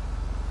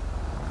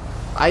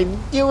 I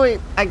knew it.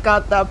 I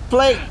got that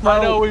plate, bro.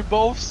 I know we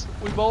both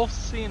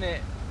seen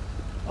it.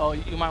 Oh,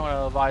 you might want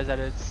to advise that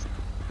it's.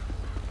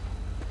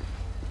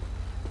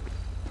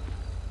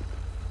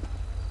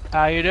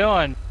 How you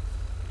doing?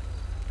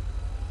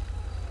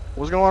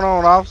 What's going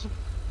on, officer?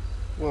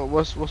 Well,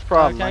 what's the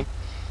problem, man?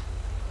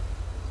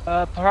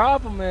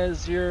 Problem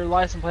is your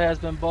license plate has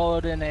been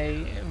bullied in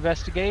a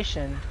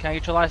investigation. Can I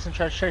get your license,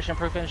 registration,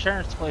 proof of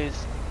insurance,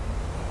 please?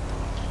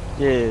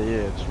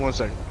 Yeah. Just 1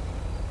 second.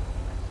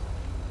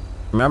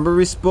 Remember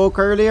we spoke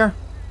earlier?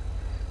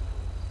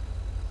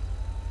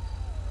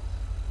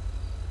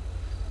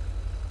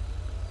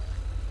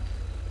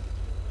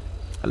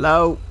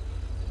 Hello?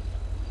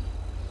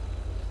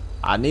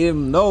 I need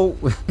him to know.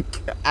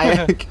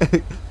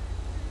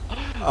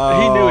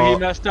 He knew he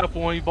messed up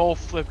when we both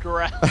flipped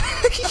around.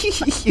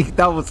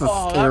 That was a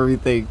scary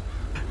thing.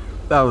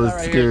 That was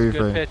right, scary. Here's a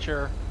good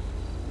picture.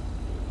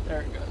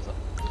 There it goes.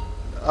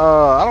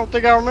 I don't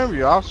think I remember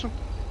you, officer.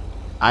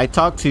 I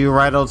talked to you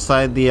right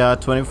outside the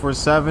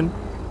 24/7.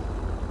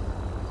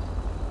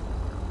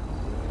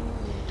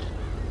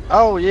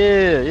 Oh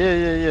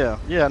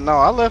yeah. No,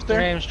 I left there.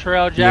 Your name's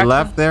Terrell Jackson. You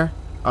left there?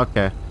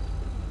 Okay.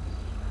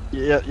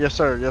 Yeah, yes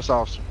sir, yes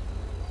officer.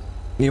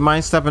 You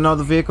mind stepping out of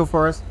the vehicle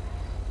for us?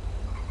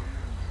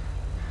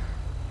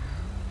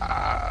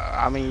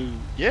 I mean,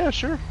 yeah,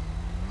 sure.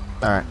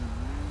 All right.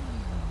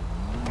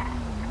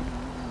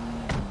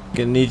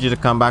 Gonna need you to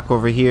come back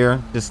over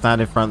here. Just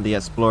stand in front of the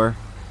Explorer.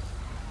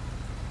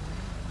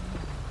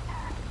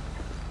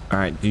 All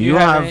right. Do you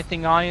have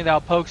anything on you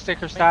that'll poke,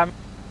 stick, or stab me?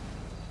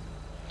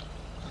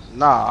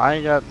 Nah, I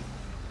ain't got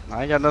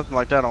nothing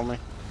like that on me.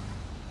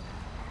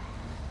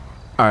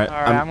 All right.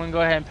 I'm gonna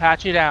go ahead and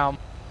pat you down.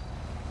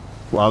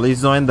 While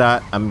he's doing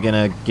that, I'm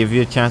gonna give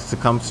you a chance to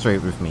come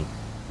straight with me.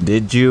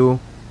 Did you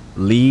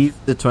leave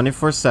the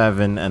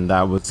 24/7 and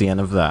that was the end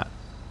of that?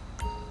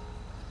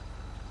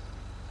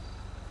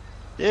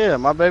 Yeah,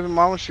 my baby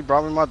mama, she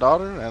brought me my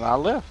daughter and I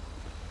left.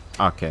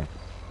 Okay.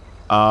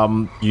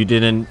 You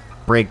didn't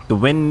break the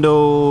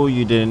window,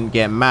 you didn't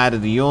get mad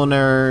at the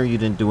owner, you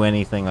didn't do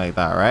anything like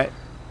that, right?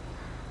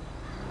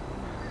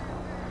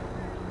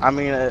 I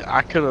mean,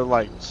 I could have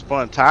like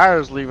spun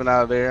tires leaving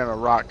out of there and a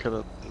rock could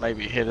have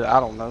maybe hit it. I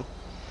don't know.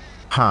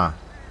 Huh.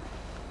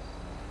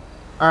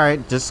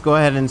 Alright, just go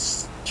ahead and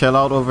chill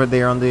out over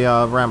there on the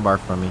ram bar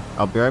for me.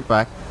 I'll be right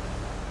back.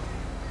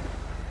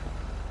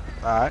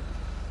 Alright.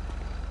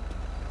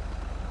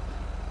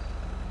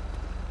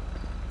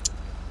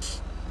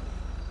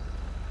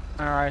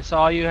 Alright, so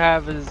all you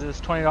have is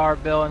this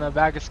 $20 bill and a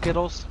bag of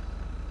Skittles?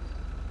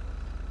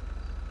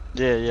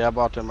 Yeah, I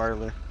bought them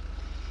earlier.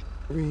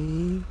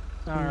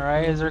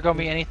 Alright, is there gonna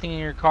be anything in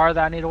your car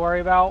that I need to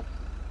worry about?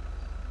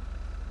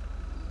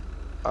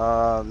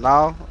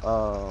 No.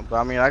 But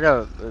I mean,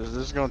 is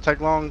this gonna take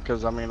long?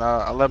 Cause I mean,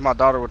 I left my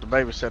daughter with the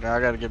babysitter.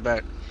 I gotta get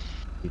back.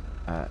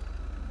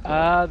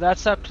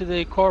 That's up to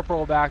the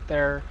corporal back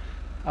there.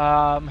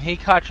 He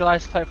caught your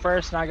license plate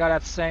first, and I got it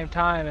at the same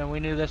time, and we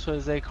knew this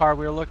was a car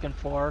we were looking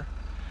for.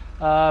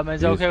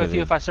 Is it okay with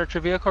you if I search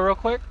your vehicle real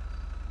quick?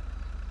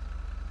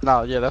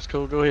 No, yeah, that's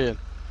cool. Go ahead.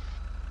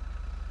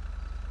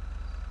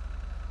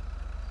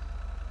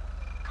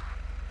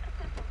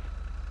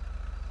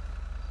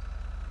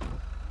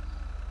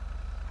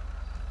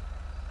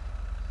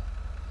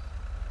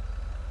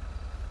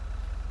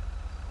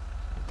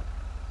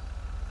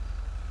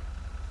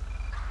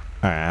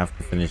 Alright, I have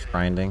to finish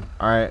grinding.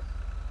 Alright.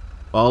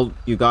 Well,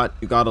 you got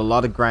a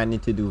lot of grinding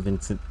to do,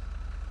 Vincent.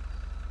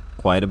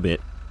 Quite a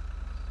bit.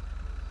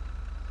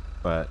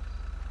 But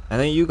I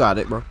think you got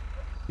it, bro.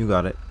 You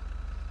got it.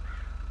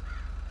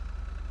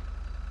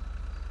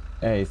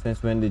 Hey,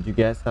 since when did you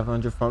get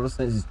 700 photos?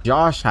 Since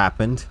Josh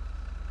happened.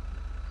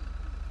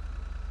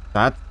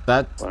 That's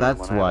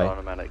why.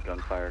 Automatic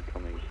gunfire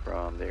coming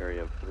from the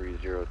area of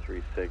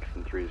 3036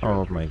 and 3037.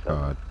 Oh my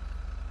god.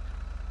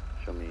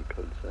 Show me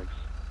code 6.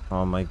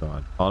 Oh my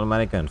god.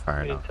 Automatic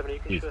gunfire now.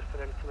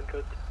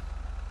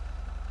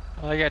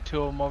 Well, I got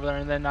 2 of them over there,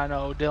 and then I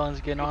know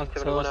Dylan's getting on,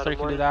 so those 3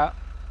 can do that.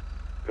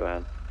 Go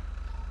ahead.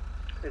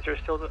 Is there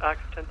still the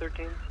active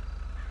 1013s?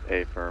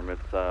 A firm,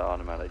 it's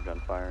automatic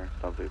gunfire.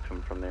 Sounds like it's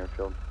coming from the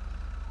airfield.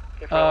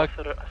 If I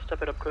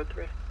step it up code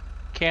 3.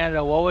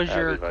 Canada, what was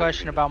your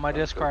question about my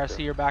disc car? I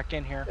see you're back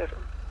in here.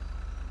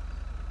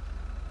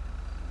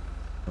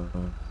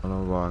 I'm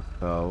gonna walk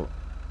out.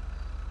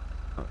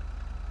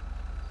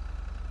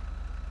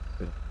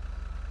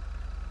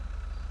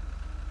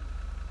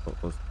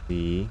 What was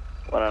the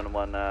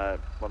 1-on-1,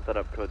 one set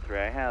up code 3.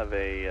 I have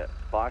a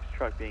box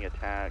truck being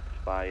attacked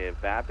by a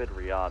vapid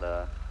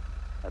Riata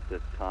at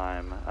this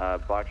time.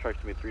 Box truck's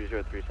gonna be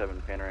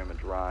 3037 Panorama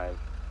Drive.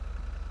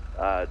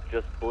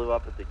 Just blew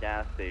up at the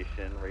gas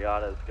station.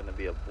 Riata is gonna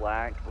be a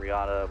black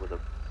Riata with a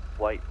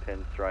white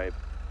pinstripe.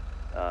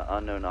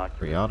 Unknown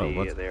occupancy. Riata,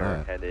 what's they that?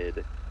 are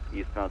headed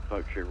eastbound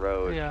Smoke Tree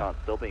Road. Yeah. Shots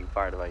still being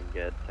fired if I can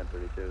get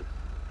 1032.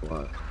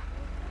 what?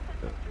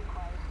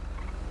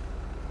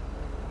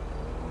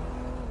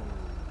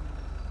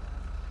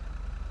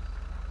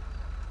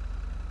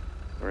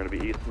 We're gonna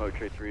be east Smoke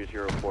Tree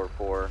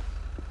 3044.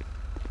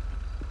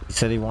 He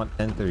said he want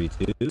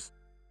 1032s.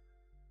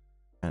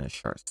 Kind of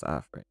short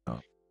staff right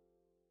now.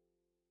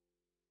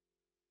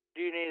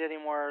 Do you need any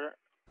more?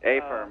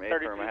 A firm.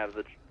 I have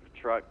the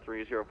truck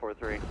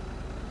 3043. Hey,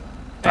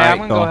 Alright, I'm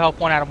gonna go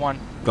help 1 out of 1.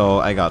 Go,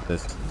 I got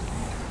this.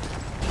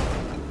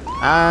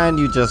 And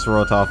you just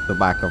wrote off the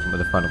back of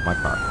the front of my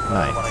car.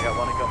 Nice. I got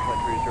one at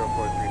gunpoint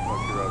 3043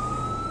 Smoke Tree Road.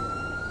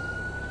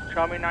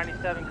 Show me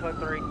 97 code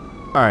 3.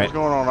 Alright. What's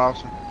going on,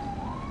 officer?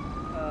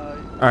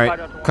 Alright,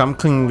 come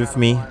clean with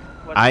me.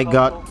 I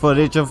got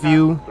footage of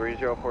you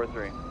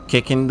 3043.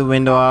 kicking the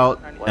window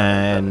out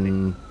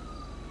and,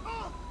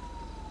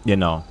 you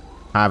know,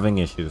 having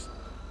issues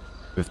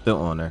with the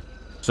owner.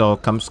 So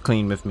come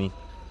clean with me.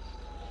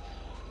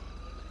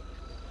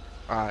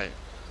 Alright.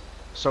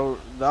 So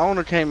the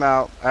owner came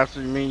out after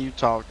me and you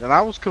talked, and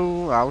I was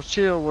cool, I was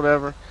chill,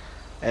 whatever.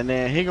 And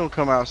then he gonna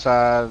come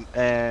outside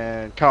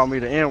and call me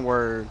the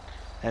N-word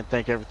and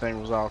think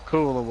everything was all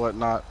cool and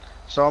whatnot.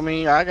 So I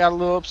mean, I got a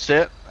little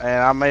upset,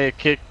 and I may have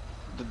kicked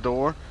the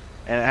door,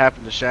 and it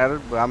happened to shatter.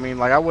 But I mean,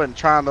 like, I wasn't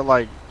trying to,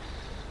 like,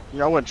 you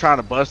know, I wasn't trying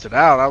to bust it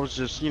out. I was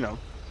just, you know.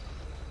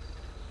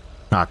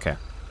 Okay.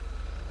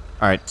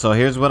 Alright, so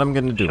here's what I'm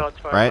gonna do,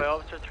 right?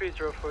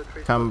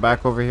 Come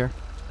back over here.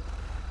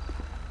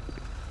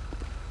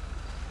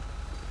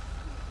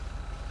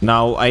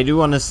 Now, I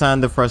do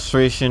understand the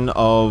frustration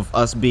of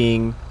us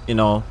being, you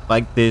know,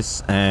 like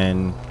this,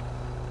 and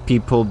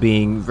people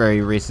being very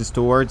racist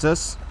towards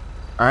us.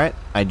 Alright,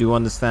 I do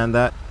understand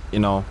that. You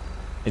know,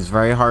 it's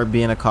very hard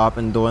being a cop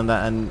and doing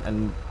that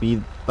and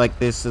be like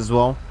this as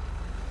well.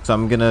 So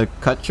I'm gonna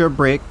cut your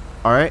break,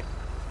 alright?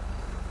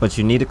 But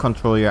you need to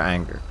control your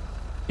anger.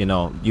 You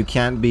know, you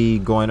can't be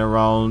going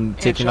around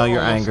taking out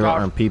your anger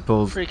on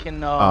people's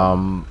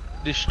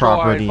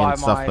property and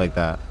stuff like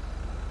that.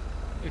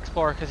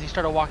 Explorer, because he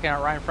started walking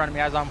out right in front of me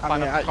as I'm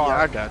climbing up the car.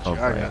 Yeah, I got you.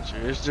 I got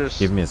you. It's just,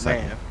 give me a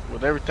second. Man,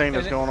 with everything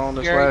that's going on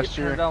this Gary last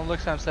year,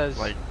 looks at him and says,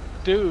 like,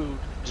 dude,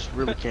 just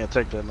really can't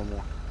take that no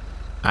more.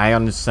 I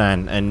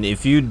understand, and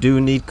if you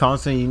do need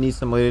counseling, you need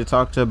somebody to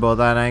talk to about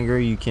that anger,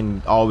 you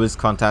can always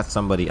contact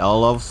somebody.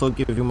 I'll also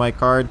give you my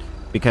card,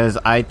 because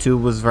I too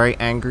was very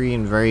angry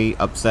and very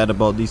upset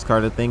about these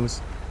kind of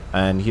things.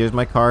 And here's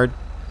my card.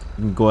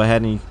 You can go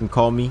ahead and you can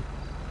call me,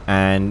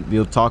 and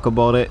we'll talk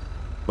about it.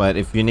 But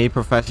if you need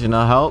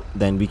professional help,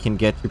 then we can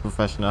get you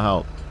professional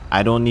help.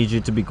 I don't need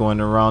you to be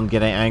going around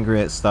getting angry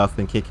at stuff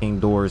and kicking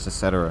doors,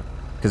 etc.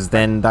 Because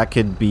then that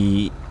could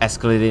be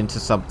escalated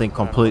into something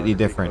completely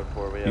different.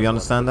 We yeah, Do you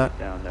understand that?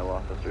 Down, no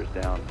officers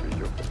down,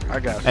 3043. I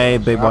got you. Hey,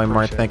 big I boy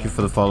Mark, appreciate thank it. you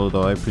for the follow,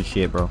 though. I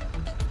appreciate it, bro.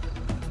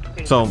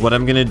 So what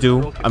I'm gonna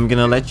do, I'm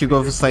gonna let you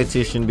go for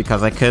citation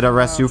because I could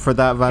arrest you for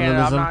that And I'm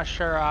vandalism. not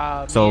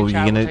sure. So me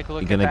and Chad will take a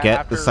look you're gonna at that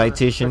get the after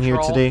citation here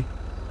patrol. today,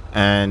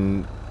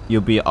 and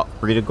you'll be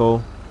free to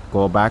go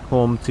back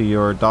home to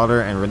your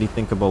daughter and really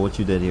think about what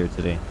you did here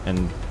today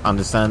and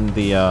understand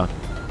the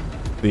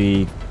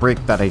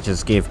break that I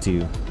just gave to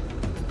you.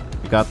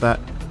 You got that?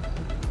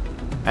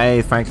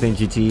 Hey, Franklin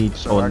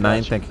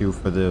GT09, thank you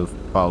for the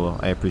follow.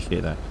 I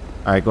appreciate that.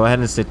 All right, go ahead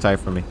and sit tight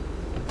for me.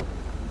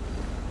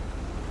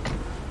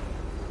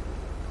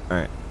 All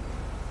right,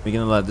 we're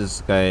gonna let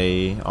this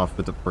guy off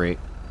with a break.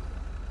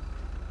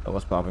 Oh,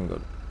 what's popping?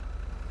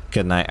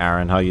 Good night,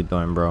 Aaron. How you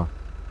doing, bro? All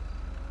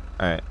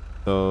right,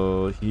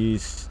 so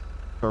he's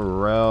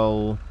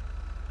Terrell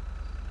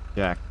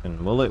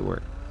Jackson. Will it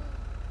work?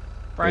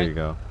 There you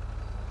go.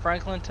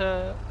 Franklin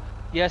to...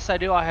 Yes, I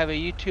do. I have a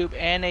YouTube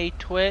and a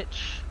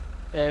Twitch.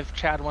 If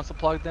Chad wants to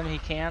plug them, he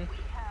can.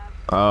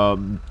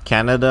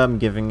 Canada, I'm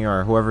giving you,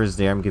 or whoever is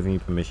there, I'm giving you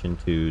permission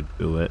to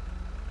do it.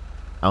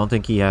 I don't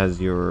think he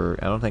has your...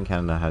 I don't think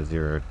Canada has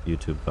your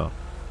YouTube, though.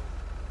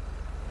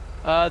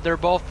 They're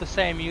both the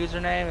same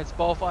username. It's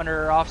both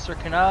under Officer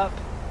Canup.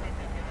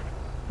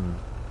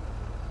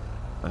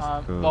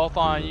 Both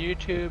on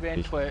YouTube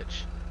and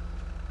Twitch.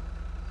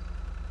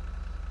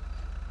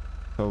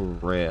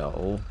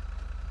 Terrell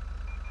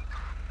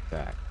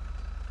Jack.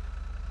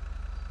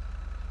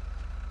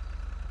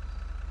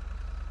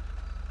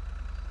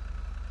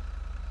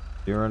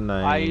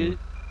 I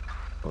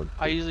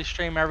usually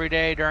stream every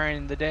day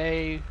during the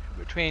day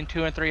between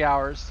 2 and 3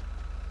 hours.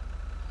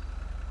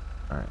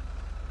 Alright,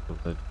 so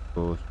let's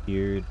go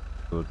here,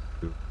 go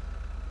to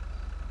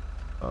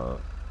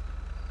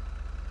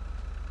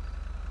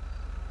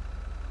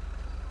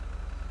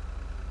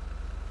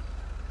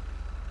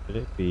should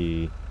it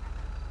be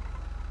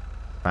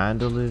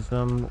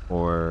vandalism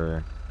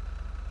or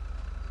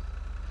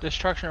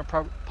destruction of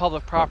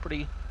public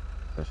property?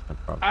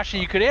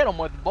 Actually, you property. could hit them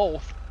with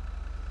both.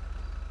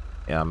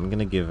 Yeah, I'm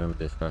gonna give him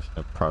destruction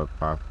of private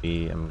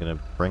property. I'm gonna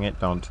bring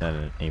it down to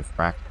an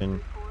infraction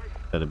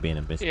instead of being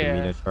a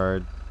misdemeanor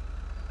charge.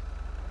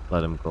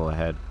 Let him go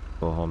ahead,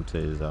 go home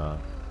to his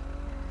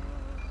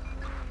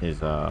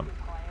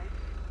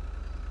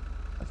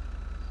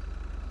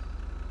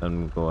let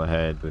him go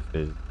ahead with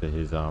his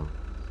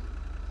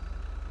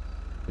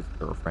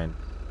girlfriend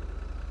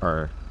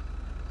or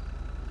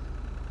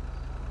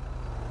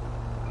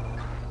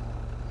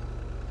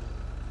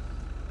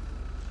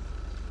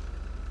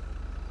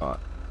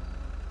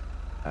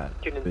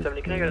Unit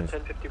 70, can I get a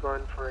 1050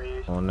 barn for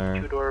a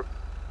two-door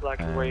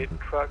black and white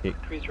truck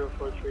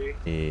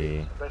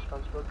 3043?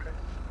 Westbound smoke train.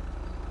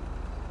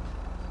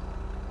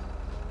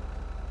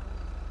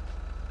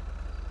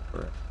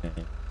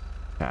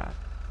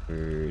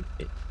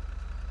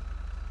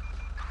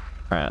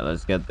 Alright,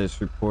 let's get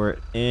this report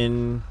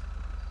in.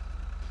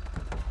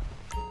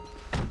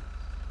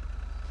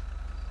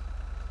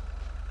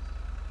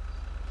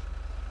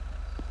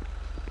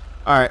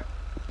 Alright.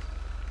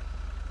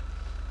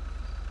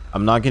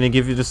 I'm not gonna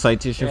give you the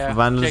citation for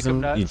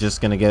vandalism. You're just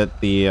gonna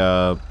get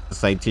the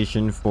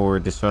citation for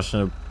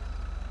destruction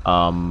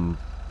of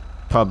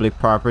public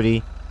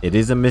property. It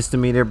is a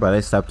misdemeanor, but I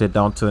stepped it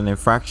down to an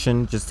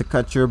infraction just to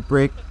cut your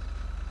break.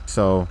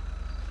 So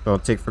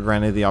don't take for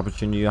granted the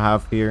opportunity you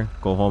have here.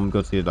 Go home,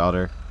 go to your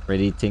daughter,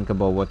 really think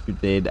about what you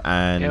did,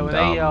 and when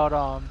they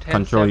yelled,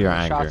 control your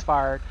anger. Shots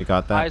fired. You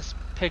got that? I just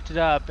picked it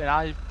up, and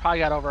I probably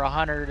got over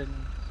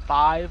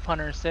 105,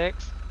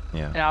 106.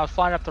 Yeah. And I was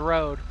flying up the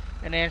road,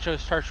 and Angelo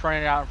starts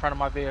running out in front of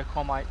my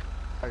vehicle. I'm like,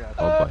 I got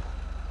oh boy.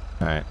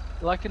 All right.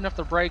 Lucky enough,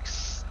 the brakes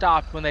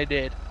stopped when they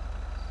did.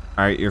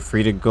 All right, you're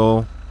free to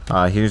go.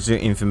 Here's your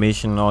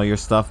information, all your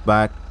stuff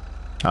back.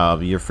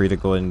 You're free to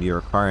go into your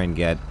car and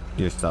get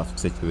your stuff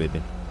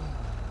situated.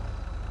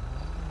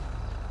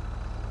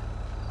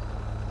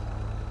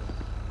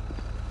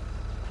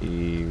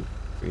 The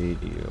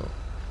radio.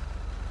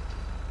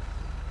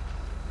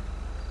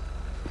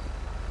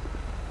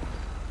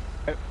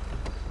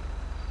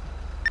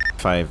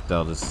 Five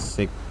Delta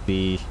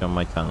 60. Show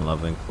my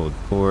 1011 code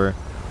 4.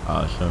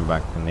 Show me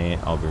back to Nate.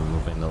 I'll be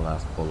removing the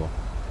last polo.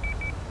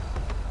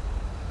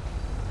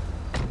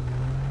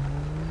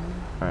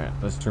 Alright,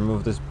 let's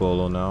remove this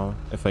bolo now,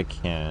 if I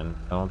can.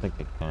 I don't think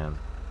I can.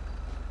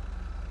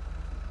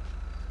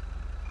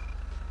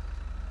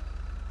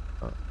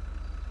 Oh.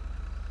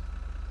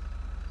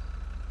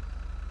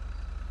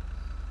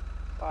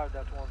 5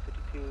 Delta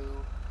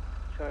 152,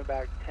 showing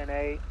back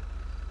 10-8.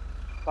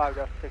 5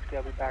 Delta 60,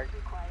 I'll be back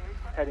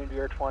heading to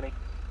your 20.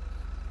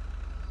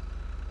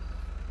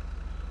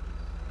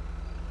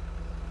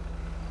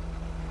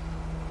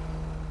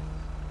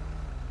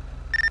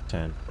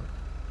 Ten.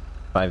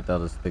 5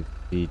 Delta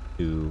 60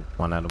 to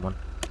 1 out of 1.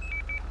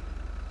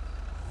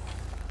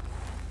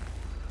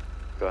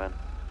 Go ahead.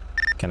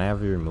 Can I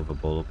have you remove a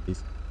bolo,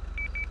 please?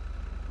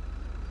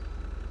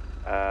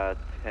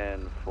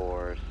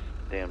 10-4,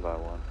 stand by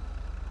 1.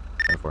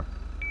 10-4.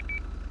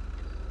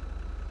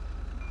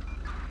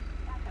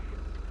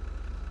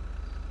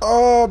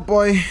 Oh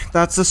boy,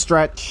 that's a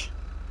stretch.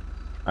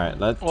 All right,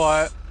 let's.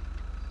 What?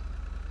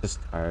 Just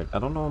tired. I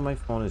don't know why my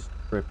phone is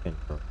tripping,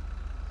 bro.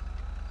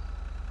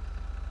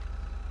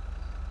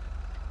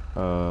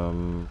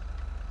 Oh,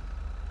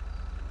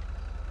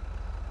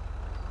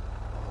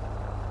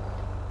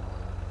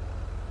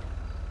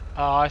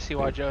 I see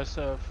why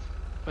Joseph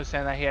was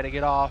saying that he had to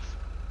get off.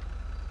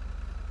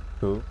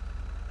 Who?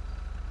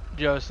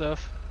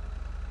 Joseph.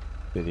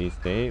 Did he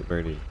stay?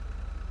 Where did he?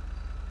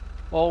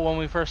 Well, when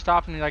we first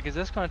stopped, and he's like, "Is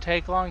this gonna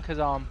take long? Cause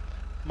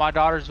my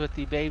daughter's with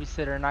the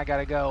babysitter, and I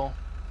gotta go."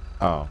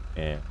 Oh,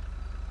 yeah.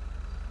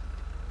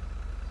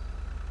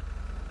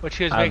 Which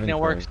he was making it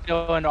work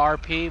still into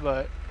RP,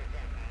 but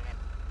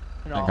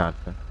you know. I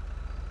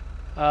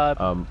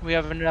gotcha. We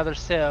have another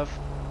Civ.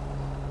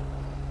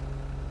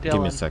 Dylan.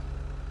 Give me a sec.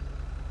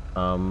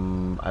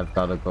 I've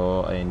gotta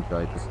go. I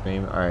enjoyed the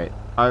stream. Alright,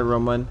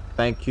 Roman,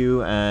 thank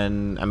you,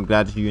 and I'm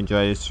glad that you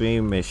enjoyed the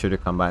stream. Make sure to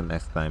come back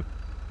next time.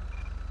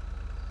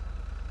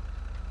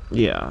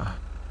 Yeah,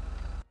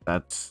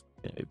 that's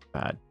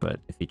bad,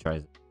 but if he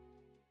tries it.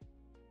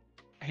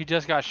 He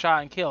just got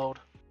shot and killed.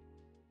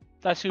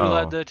 That's who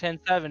led the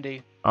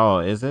 1070. Oh,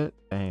 is it?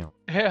 Damn.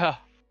 Yeah.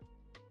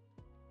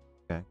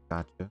 Okay,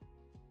 gotcha.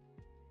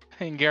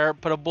 And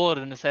Garrett put a bullet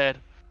in his head.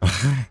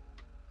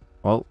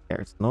 Well,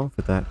 Garrett's known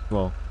for that.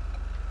 Well,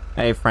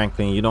 hey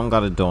Franklin, you don't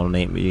gotta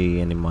donate me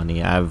any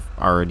money. I've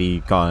already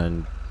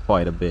gotten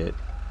quite a bit,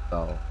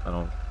 so I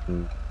don't,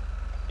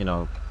 you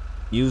know,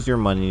 use your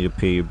money to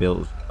pay your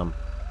bills.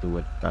 Do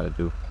what you gotta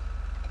do.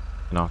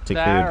 You know, take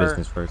care of your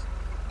business first.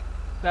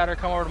 That or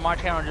come over to my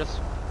channel and just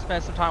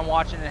spend some time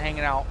watching and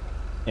hanging out.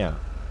 Yeah,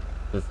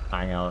 just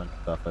hang out and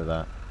stuff like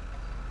that.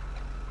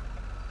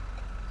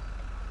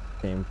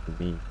 Same to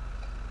me.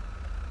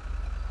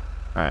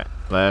 Alright,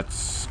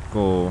 let's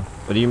go.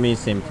 What do you mean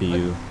same to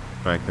you,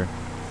 Striker?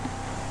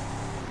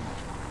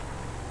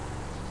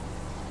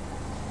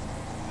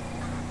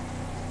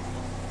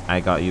 I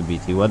got you,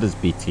 BT. What does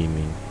BT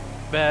mean?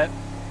 Bet.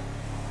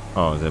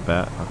 Oh, is it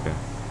bet? Okay.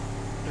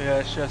 Yeah,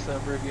 it's just an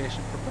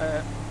abbreviation for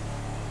bet.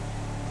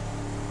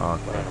 Oh,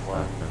 okay.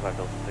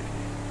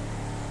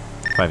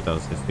 5,060.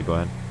 5,060, go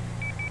ahead.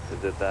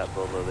 Is it that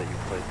Bolo that you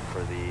placed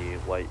for the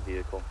white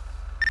vehicle?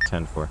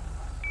 10-4. 10-4,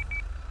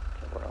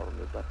 I'll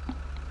remove that.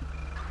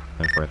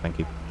 10-4, thank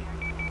you.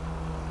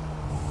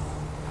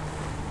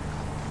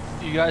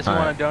 You guys who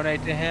want to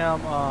donate to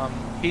him,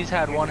 he's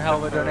had one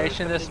hell of a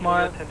donation this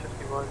month.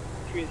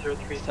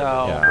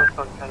 So yeah.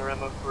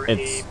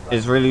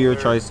 It's really your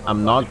choice.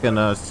 I'm not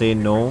gonna say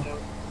no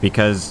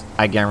because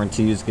I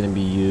guarantee you it's gonna be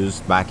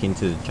used back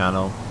into the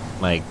channel.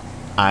 Like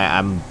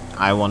I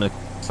want to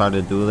start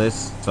to do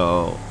this,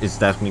 so it's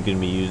definitely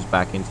gonna be used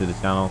back into the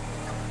channel.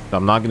 So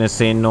I'm not gonna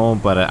say no,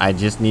 but I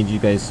just need you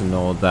guys to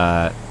know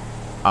that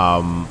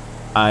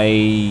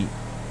I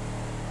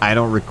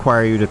don't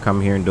require you to come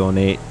here and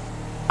donate.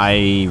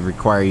 I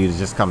require you to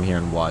just come here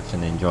and watch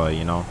and enjoy,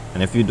 you know.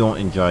 And if you don't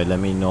enjoy, let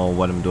me know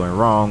what I'm doing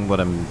wrong, what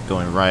I'm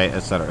doing right,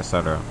 etc.,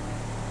 etc.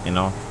 You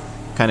know,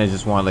 kind of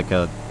just want like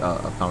a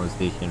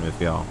conversation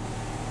with y'all.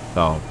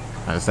 So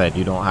as I said,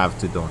 you don't have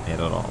to donate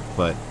at all,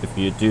 but if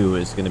you do,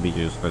 it's gonna be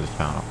used for the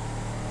channel.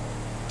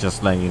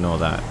 Just letting you know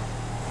that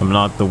I'm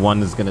not the one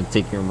that's gonna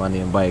take your money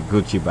and buy a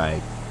Gucci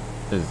bag,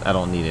 because I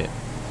don't need it.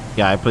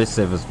 Yeah, I play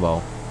Civ as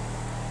well.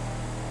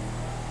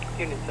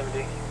 Unit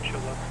 70.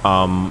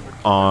 On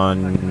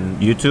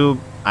YouTube,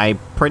 I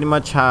pretty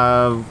much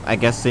have, I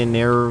guess, say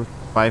near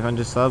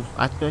 500 subs.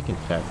 Actually, I can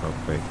check real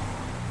quick.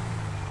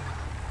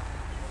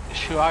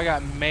 Shoot, I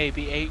got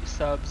maybe 8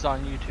 subs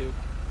on YouTube.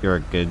 You're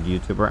a good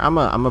YouTuber. I'm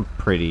a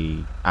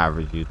pretty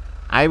average YouTuber.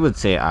 I would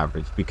say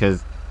average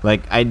because,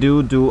 like, I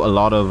do a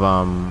lot of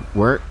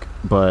work,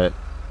 but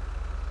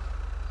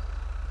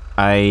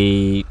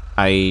I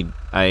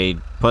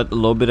put a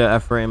little bit of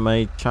effort in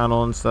my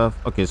channel and stuff.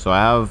 Okay, so I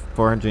have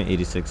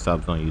 486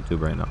 subs on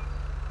YouTube right now,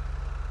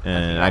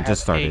 and I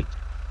just started. 8.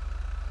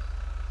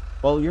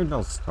 Well, you're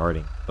not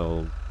starting,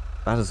 so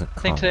that doesn't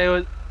count.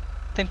 I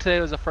think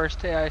today was the first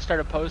day I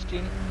started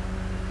posting.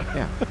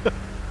 Yeah.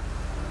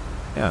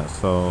 Yeah.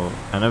 So,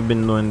 and I've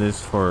been doing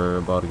this for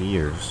about a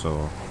year.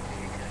 So,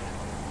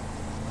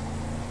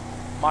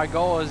 my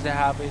goal is to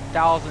have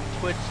 1,000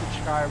 Twitch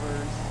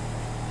subscribers,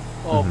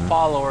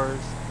 followers,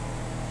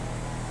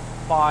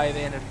 by the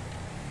end of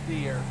the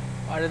year.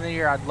 By the end of the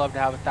year, I'd love to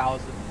have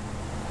 1,000.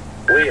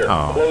 Clear.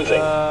 Closing.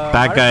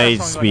 That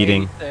guy's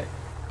speeding.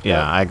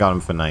 Yeah, I got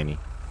him for 90.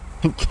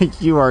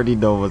 You already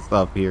know what's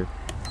up here.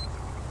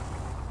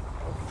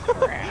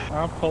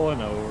 I'm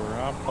pulling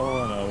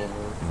over.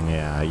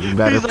 Yeah, you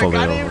better He's pull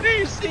like, it I over. didn't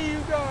even see you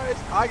guys.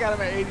 I got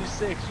him at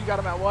 86. You got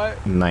him at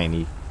what?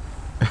 90.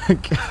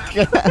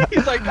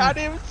 He's like, I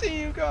didn't even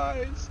see you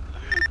guys.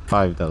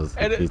 5,000.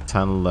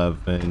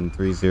 1011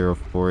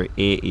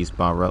 3048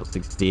 eastbound Route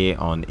 68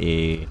 on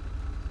a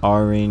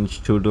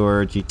orange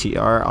 2-door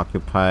GTR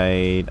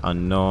occupied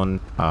unknown.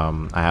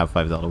 I have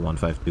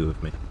 5,152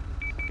 with me.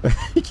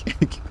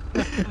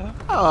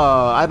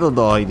 Oh, I don't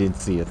know how you didn't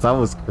see it. That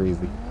was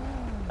crazy.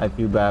 I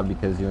feel bad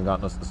because you ain't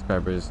got no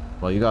subscribers.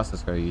 Well, you got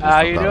subscribers. You just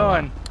How you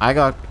doing? I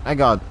got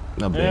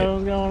A bit. Yeah,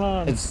 what's going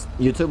on? It's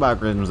YouTube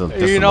algorithms are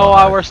just You a know little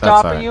why hard. we're That's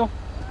stopping alright. you?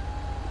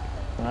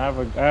 I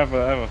have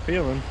a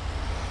feeling.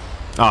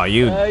 Oh,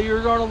 you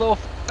You're going a little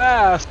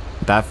fast.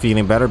 that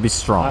feeling better be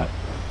strong.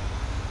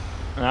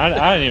 I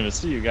didn't even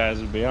see you guys,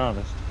 to be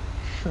honest.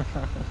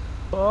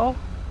 Well,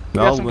 you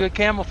No, got some good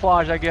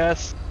camouflage, I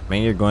guess.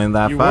 Man, you're going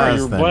that You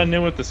fast. were then. blending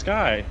in with the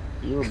sky.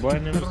 You were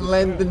blending in with the sky.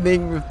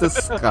 Blending with the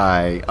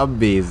sky.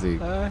 Amazing.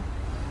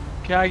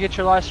 Can I get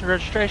your license and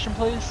registration,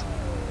 please?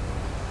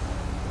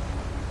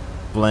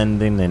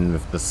 Blending in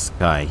with the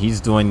sky.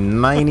 He's doing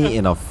 90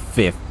 in a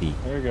 50.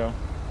 There you go.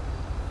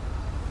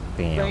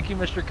 Damn. Thank you,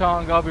 Mr.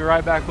 Kong. I'll be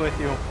right back with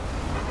you.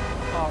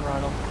 All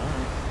right.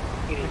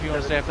 If you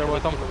want to stay up there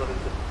with them.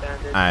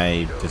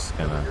 I just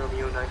gonna.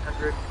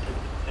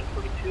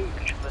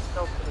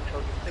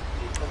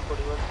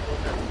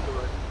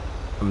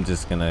 I'm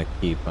just gonna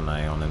keep an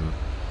eye on him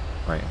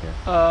right here.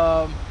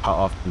 How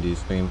often do you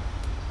stream?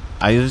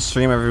 I usually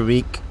stream every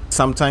week.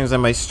 Sometimes I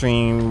might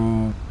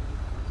stream.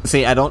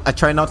 See, I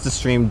try not to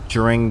stream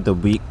during the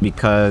week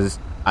because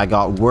I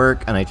got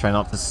work and I try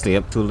not to stay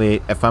up too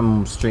late. If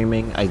I'm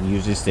streaming, I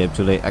usually stay up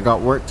too late. I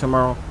got work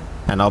tomorrow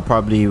and I'll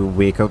probably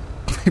wake up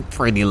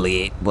pretty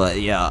late, but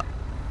yeah.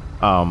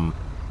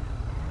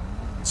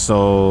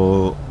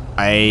 So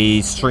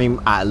I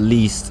stream at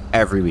least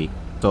every week.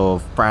 So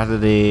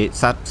Friday,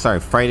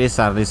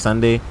 Saturday,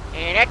 Sunday.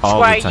 And that's all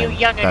why the time. you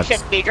youngins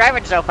shouldn't be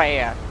driving so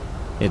fast.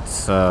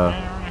 It's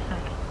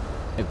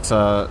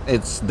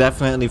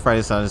definitely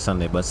Friday, Saturday,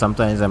 Sunday, but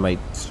sometimes I might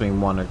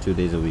stream 1 or 2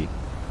 days a week.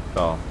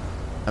 So,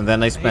 and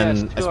then I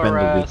spend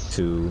the week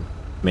to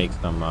make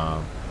some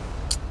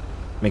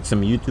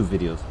YouTube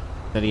videos.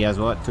 That he has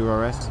what? 2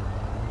 arrests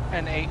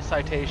and 8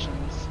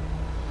 citations.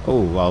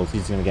 Oh well,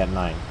 he's gonna get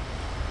 9.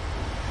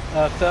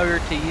 Failure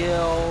to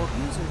yield.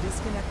 User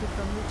disconnected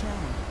from your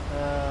channel.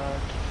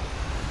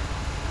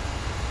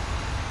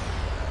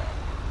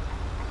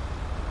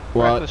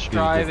 Reckless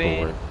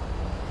driving.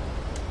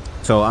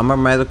 So I'm a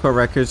medical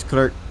records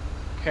clerk.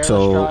 Careless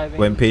so driving.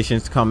 when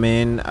patients come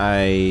in,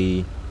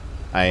 I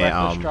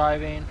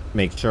driving.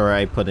 make sure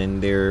I put in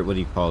their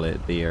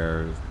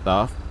their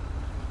stuff.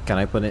 Can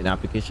I put in an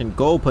application?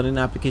 Go put in an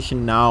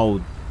application now.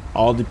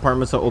 All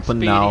departments are open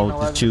Speeding, now.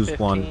 11, Just choose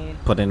 15. one.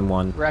 Put in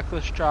one.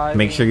 Reckless driving.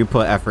 Make sure you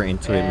put effort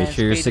into it. Make and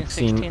sure you're speeding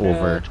 16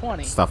 over.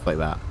 20. Stuff like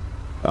that.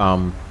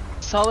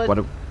 Solid. What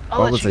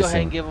I'll let was you I go ahead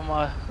saying? and give him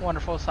a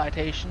wonderful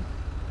citation.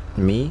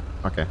 Me?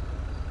 Okay.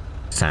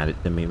 Just hand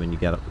it to me when you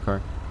get out the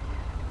car.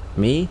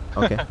 Me?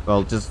 Okay.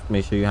 Well, just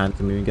make sure you hand it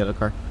to me when you get out the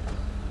car.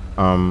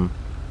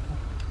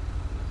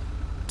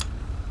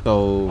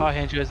 So I'll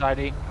hand you his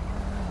ID.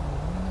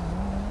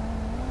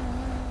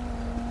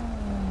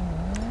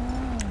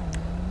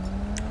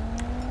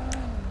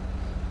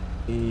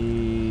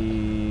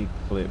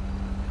 clip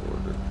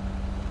order.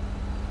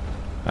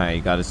 Alright,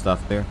 you got his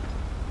stuff there?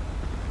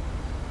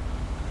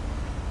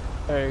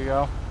 There you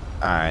go.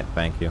 Alright,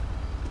 thank you.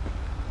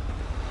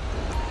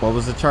 What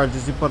was the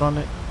charges you put on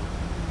it?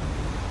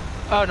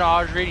 Oh no,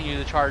 I was reading you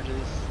the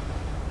charges.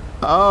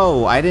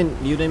 Oh, you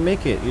didn't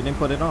make it. You didn't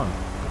put it on.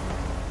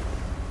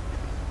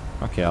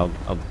 Okay, I'll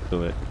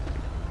do it.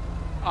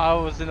 I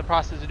was in the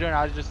process of doing it.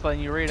 I was just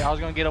letting you read it. I was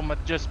gonna get him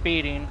with just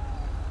speeding.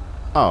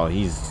 Oh,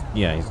 he's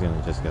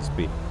gonna just get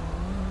speed.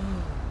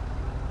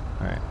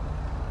 Alright.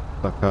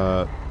 Look,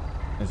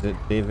 is it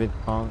David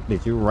Kong?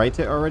 Did you write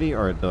it already,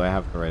 or do I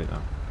have to write it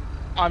down?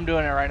 I'm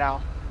doing it right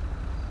now.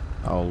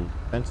 Oh,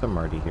 since I'm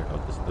already here,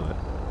 I'll just do it.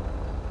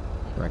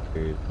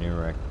 Record, new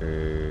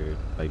record,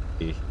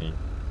 citation.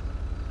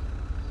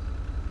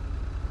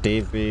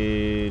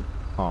 David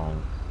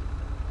Kong.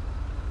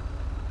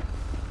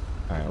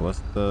 Alright, what's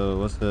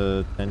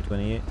the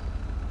 1028?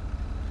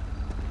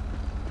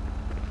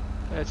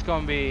 It's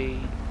gonna be.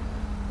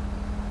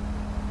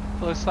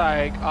 Looks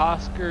like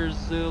Oscar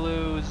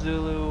Zulu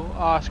Zulu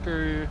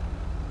Oscar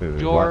Wait,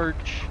 George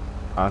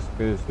what?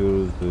 Oscar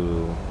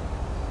Zulu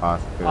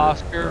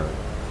Oscar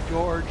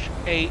George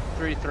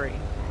 833.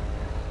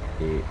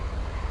 8.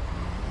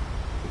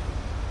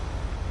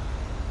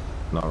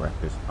 No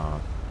records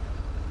found.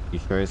 You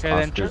sure it's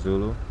Okay, Oscar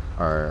Zulu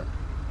or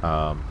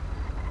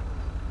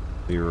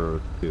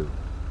 02?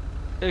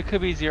 It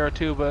could be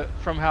 02, but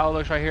from how it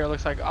looks right here, it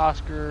looks like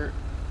Oscar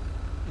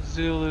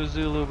Zulu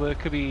Zulu, but it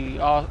could be 02.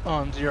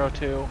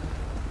 Alright,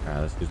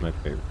 let's use my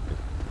favorite.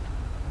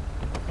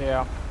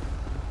 Yeah.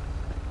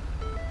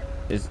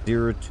 It's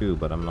 02,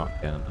 but I'm not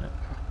getting it.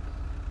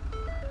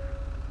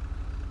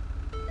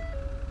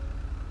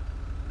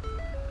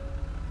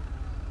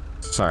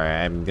 Sorry,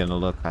 I'm gonna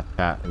look at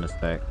that in a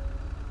sec.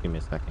 Give me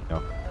a second,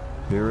 yo.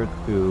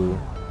 02.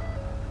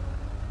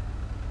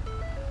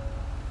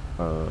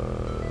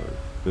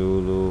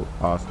 Zulu,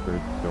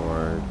 Oscar,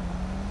 George.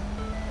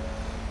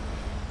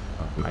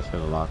 I should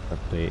have locked up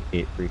the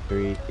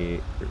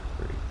 833.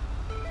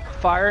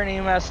 Fire and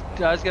EMS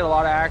does get a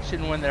lot of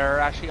action when they're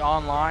actually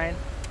online,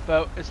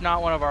 but it's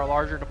not one of our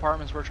larger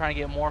departments. We're trying to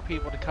get more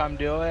people to come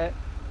do it.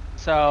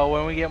 So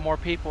when we get more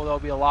people, they'll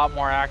be a lot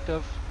more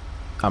active.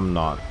 I'm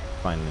not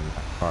finding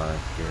that car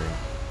here.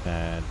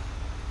 Bad.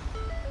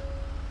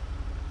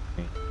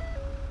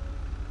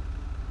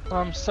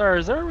 Sir,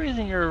 is there a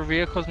reason your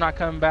vehicle's not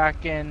coming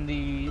back in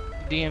the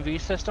DMV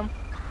system?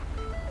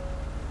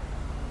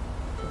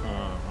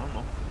 I don't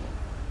know.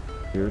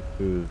 Here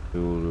to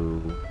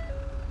Zulu.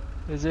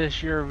 Is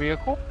this your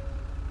vehicle?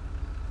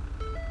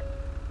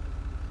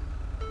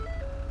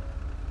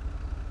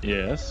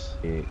 Yes.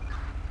 Yeah.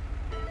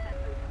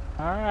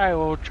 Alright,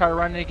 we'll try to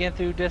run it again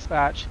through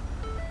dispatch.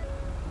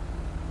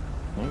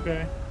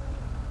 Okay.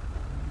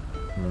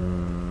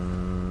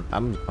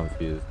 I'm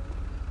confused.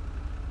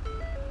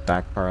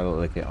 Back car look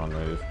like it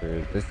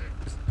unregistered. This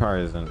car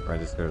isn't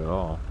registered at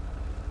all.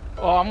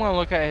 Oh, I'm gonna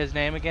look at his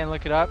name again,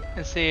 look it up,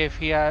 and see if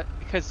he had,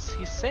 because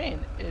he's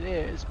saying it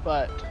is,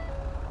 but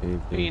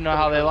you know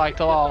how they like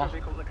to law.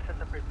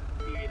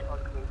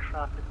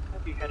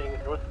 Be heading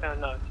northbound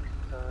now.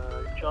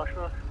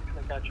 Joshua, can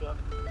I catch you up?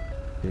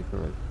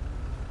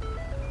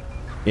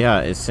 Yeah,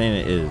 it's saying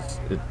it is.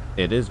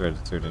 It is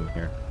registered in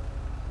here,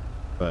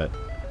 but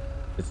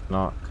it's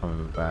not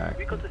coming back.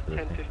 Vehicle is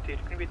 1050.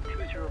 It's gonna be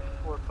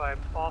 2045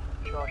 off.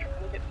 Josh, can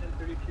you get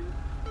 1032?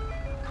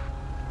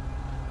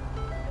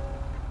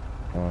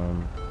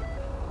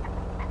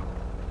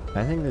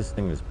 I think this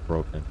thing is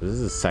broken. This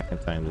is the second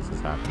time this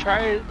has happened.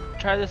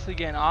 Try this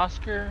again.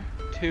 Oscar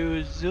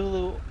to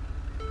Zulu.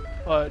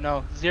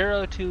 No,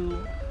 0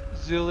 to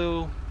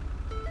Zulu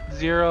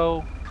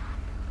 0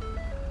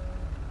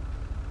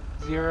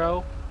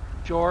 0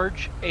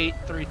 George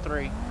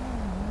 833.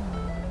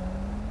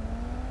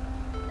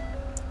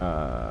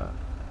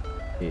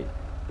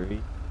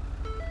 83.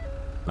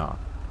 No.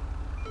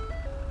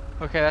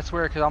 Okay, that's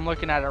weird because I'm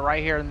looking at it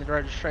right here in the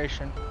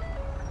registration.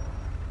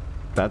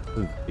 That's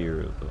the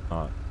 0, though,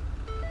 not.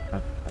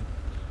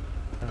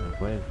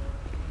 Wait.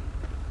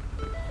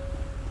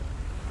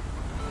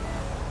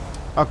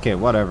 Okay,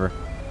 whatever.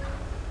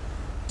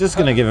 Just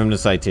gonna give him the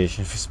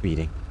citation for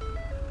speeding.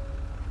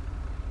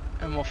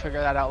 And we'll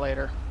figure that out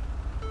later.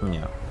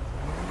 Yeah.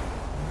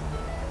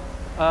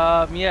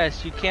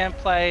 Yes, you can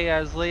play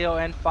as Leo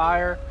and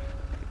Fire,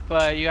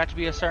 but you have to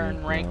be a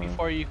certain rank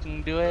before you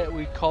can do it.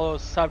 We call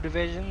those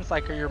subdivisions.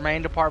 Like your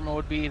main department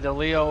would be the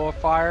Leo or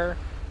Fire,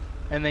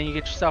 and then you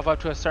get yourself up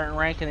to a certain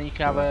rank, and then you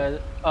can have a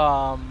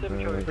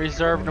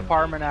reserve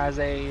department as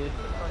a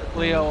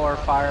Leo or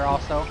Fire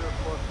also.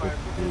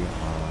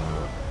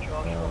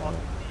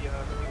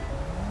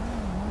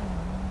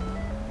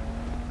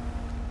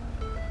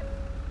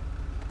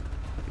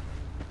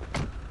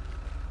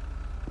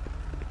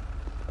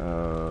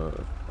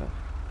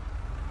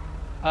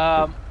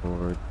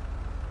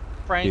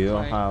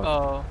 Franklin.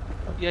 Oh,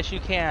 yes, you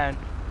can.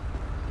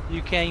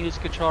 You can use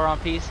controller on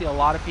PC. A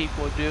lot of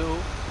people do.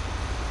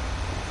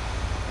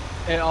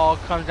 It all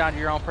comes down to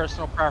your own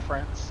personal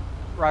preference.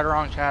 Right or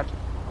wrong, Chad?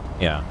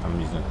 Yeah,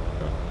 I'm using it.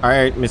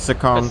 Alright, Mr.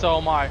 Kong. So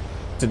am I.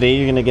 Today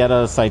you're gonna get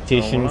a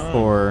citation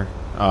for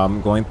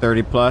going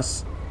 30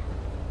 plus.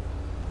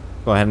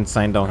 Go ahead and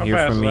sign down here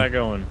for me. How fast is that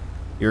going?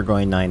 You're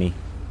going 90.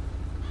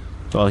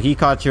 Well, he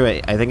caught you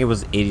at, I think it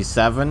was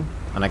 87,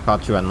 and I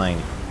caught you at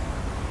 90.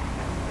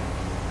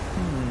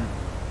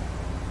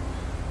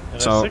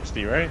 And So, that's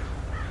 60, right?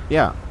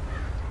 Yeah.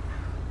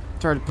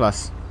 30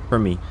 plus for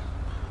me.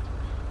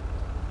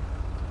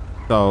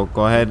 So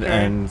go ahead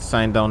and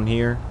sign down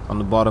here on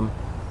the bottom.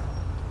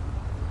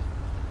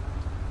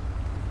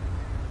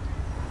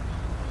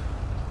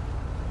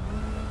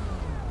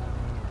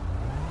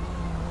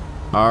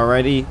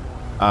 Alrighty.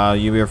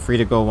 You are free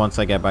to go once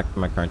I get back to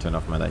my car and turn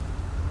off my light.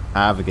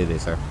 Have a good day,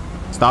 sir.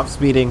 Stop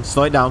speeding.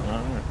 Slow it down.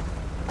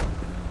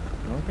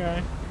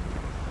 Okay.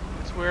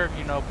 It's weird,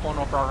 you know, pulling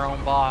over our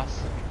own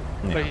boss.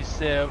 Yeah. But he's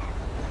Civ.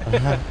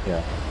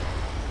 Yeah.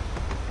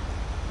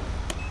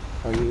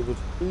 Are you able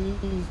to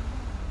please?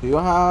 Do you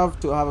have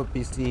to have a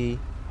PC?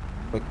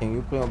 But can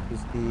you play on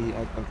PC?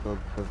 I control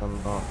because I'm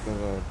not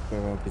gonna play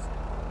on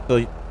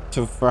PC.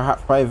 So for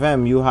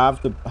 5M, you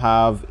have to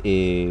have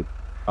a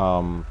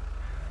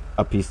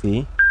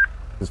PC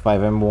because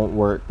 5M won't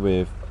work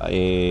with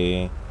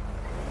a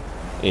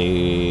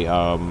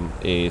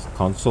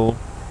console,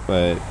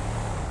 but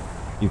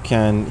you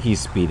can.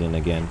 He's speeding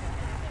again.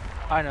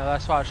 I know,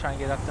 that's why I was trying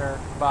to get up there,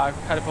 but I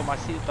had to put my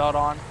seatbelt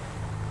on.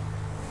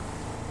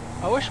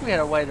 I wish we had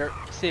a way to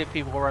see if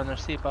people were wearing their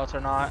seatbelts or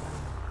not.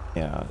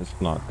 Yeah, it's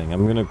not a thing.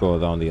 I'm gonna go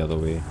down the other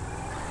way.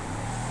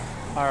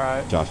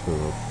 Alright. Joshua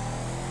Road.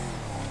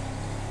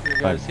 You're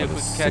going to see if we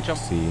can catch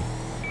them.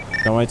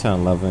 Runway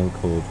 1011,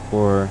 code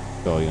 4,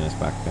 all units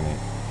back to me.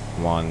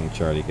 1,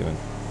 Charlie given.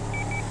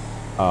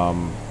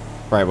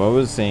 Right, what I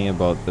was saying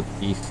about the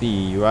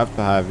PC, you have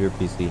to have your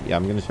PC. Yeah,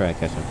 I'm gonna try to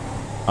catch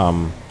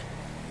him.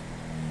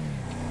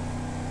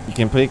 You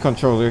can play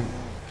controller.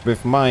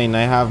 With mine,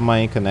 I have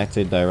mine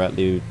connected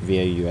directly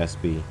via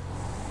USB.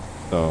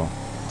 So.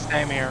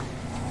 Same here.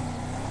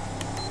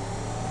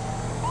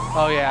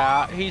 Oh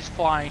yeah, he's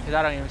flying because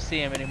I don't even see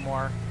him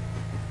anymore.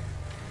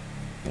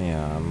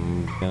 Yeah,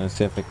 I'm gonna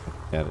see if I can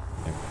get it.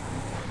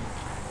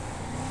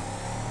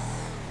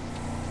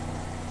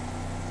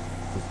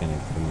 Just gonna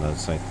give him another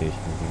citation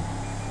here.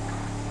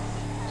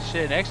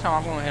 Shit, next time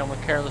I'm gonna hit him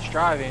with careless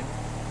driving.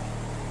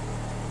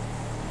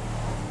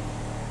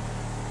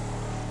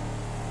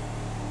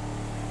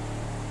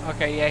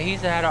 Okay, yeah,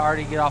 he's had to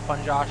already get off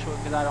on Joshua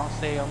because I don't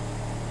see him.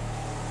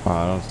 Oh,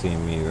 I don't see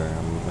him either.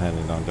 I'm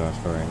heading down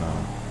Joshua right now.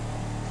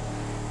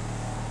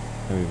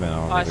 We've been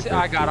all I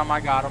got him. I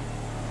got him.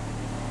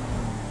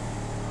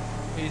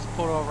 He's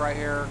pulled over right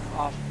here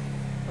off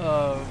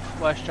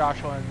of West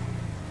Joshua. And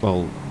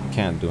well, you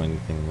can't do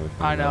anything with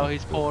him. I know,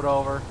 he's pulled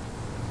over.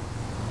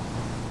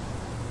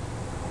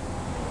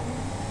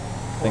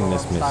 I think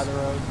this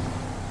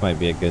might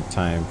be a good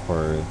time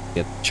for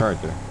get the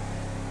charger.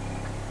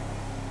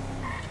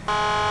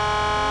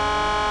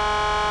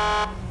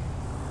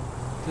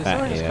 Did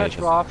someone just cut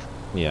you off?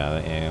 Yeah,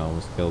 the AI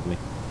almost killed me.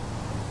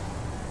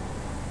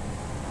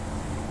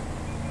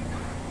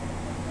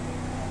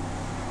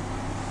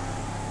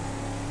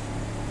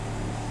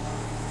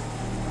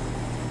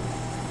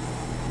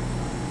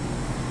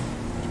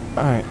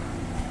 Alright.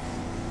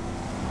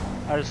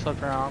 I just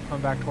flipped around,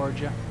 coming back towards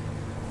you.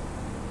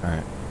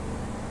 Alright.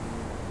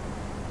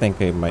 I think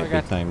it might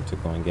be time to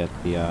go and get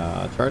the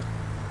chart.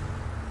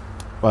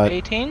 But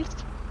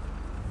 18s?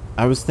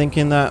 I was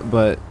thinking that,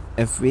 but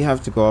if we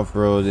have to go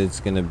off-road,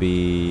 it's gonna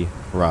be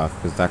rough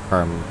because that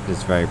car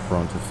is very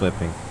prone to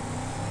flipping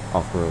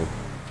off-road.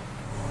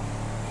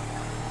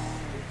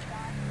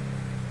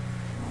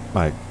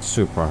 Like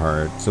super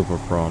hard, super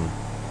prone.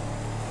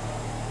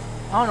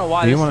 I don't know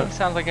why this thing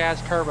sounds like it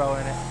has turbo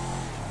in it.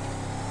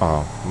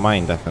 Oh,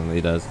 mine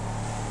definitely does.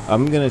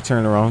 I'm gonna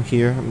turn around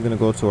here. I'm gonna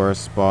go to our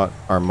spot,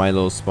 my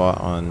little spot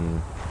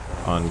on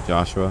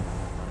Joshua.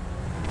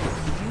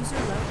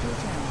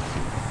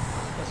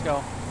 Let's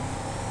go.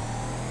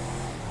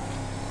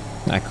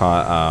 I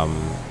caught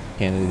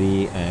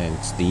Kennedy and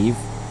Steve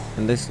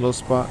in this little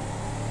spot.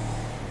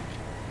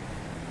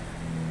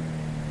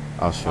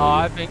 I'll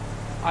show you.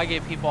 I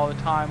get people all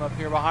the time up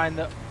here behind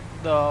the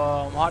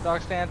hot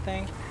dog stand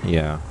thing.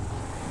 Yeah.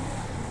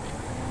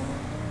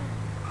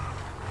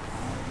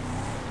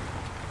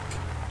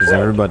 Is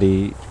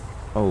everybody?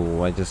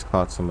 Oh, I just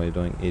caught somebody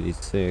doing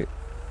 86.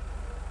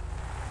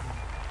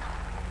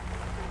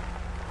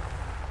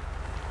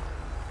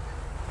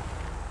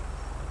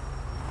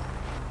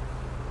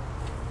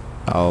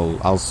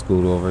 I'll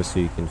scoot over so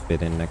you can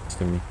fit in next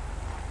to me.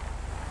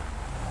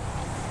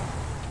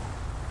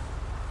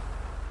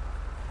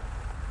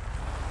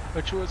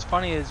 Which what's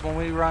funny is when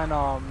we run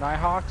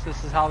NightHawks,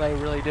 this is how they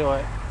really do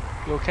it.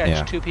 You'll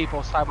catch two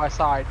people side by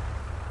side.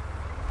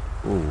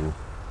 Ooh.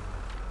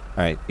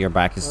 Alright, your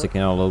back is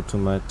sticking out a little too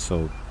much,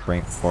 so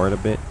bring it forward a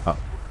bit. Oh,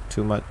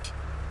 too much.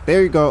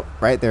 There you go.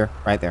 Right there.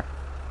 Right there.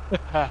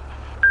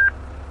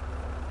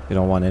 You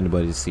don't want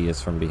anybody to see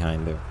us from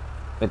behind there.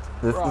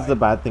 This is the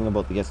bad thing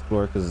about the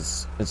Explorer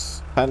because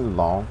it's kind of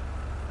long.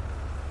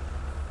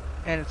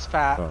 And it's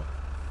fat. So,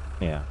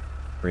 yeah,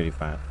 pretty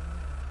fat.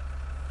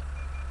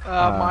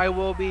 Mine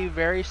will be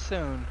very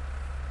soon.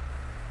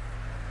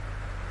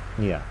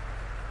 Yeah,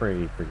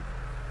 pretty.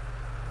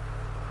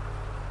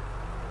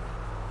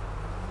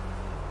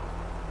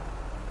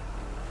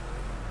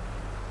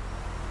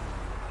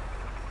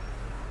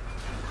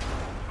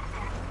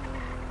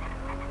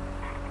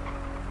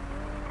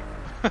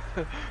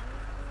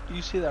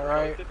 You see that,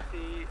 right?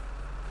 50,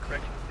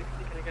 correction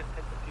 60, can I get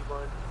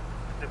 1051?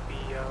 It's gonna be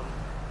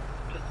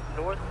just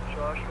north of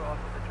Joshua off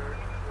of the dirt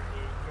where the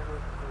yellow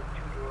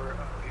two-door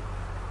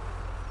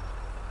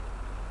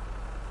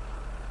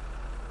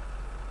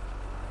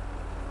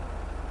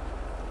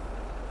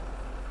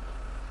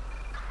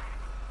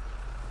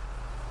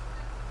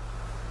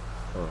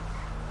vehicle.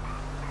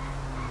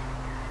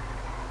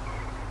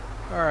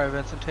 Alright,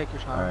 Vincent, take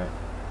your time. Alright.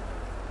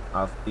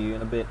 I'll see you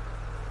in a bit.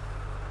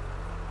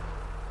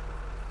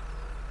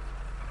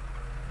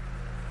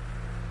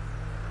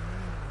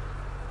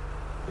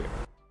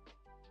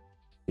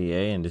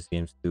 CA and this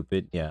game's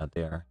stupid. Yeah,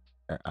 they are.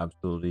 They're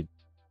absolutely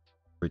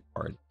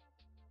retarded.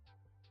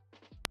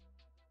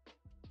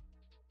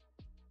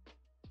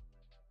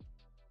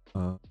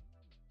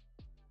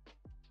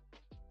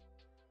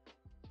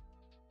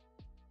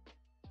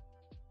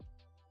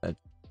 That's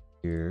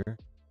here.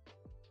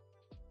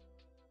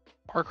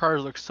 Our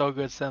cars look so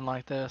good sitting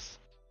like this.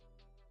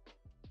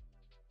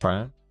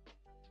 Brian?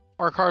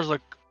 Our cars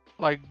look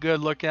like good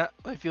looking at,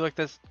 if you look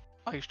this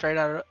like straight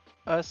at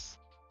us.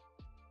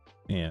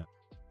 Yeah.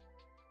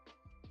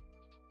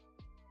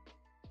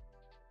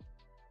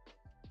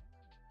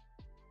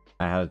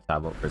 I had a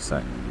tab up for a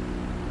sec.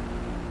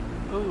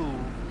 Ooh.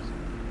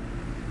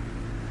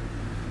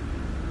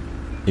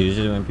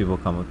 Usually when people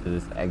come up to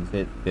this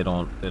exit, they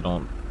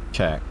don't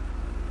check.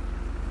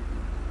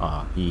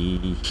 Ah,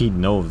 he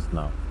knows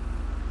now.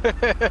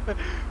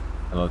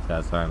 Hello,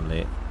 Chad. Sorry I'm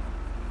late.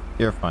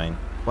 You're fine.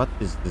 What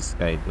does this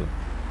guy do?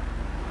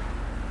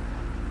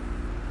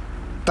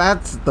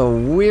 That's the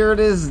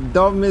weirdest,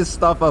 dumbest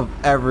stuff I've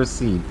ever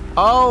seen.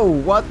 Oh,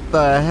 what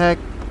the heck?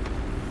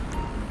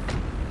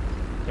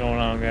 What's going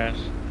on, guys?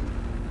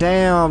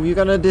 Damn, you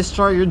gonna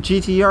destroy your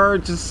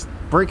GTR just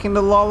breaking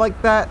the law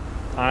like that?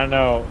 I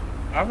know.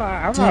 I'm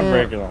not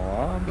breaking the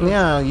law.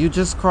 Yeah, you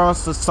just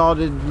crossed a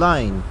solid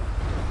line.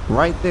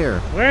 Right there.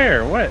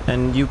 Where? What?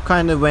 And you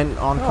kind of went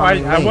on. No,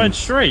 I went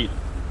straight.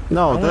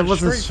 No, that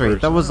wasn't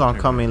straight. That was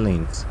oncoming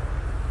lanes.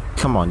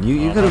 Come on,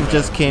 you could have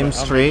just came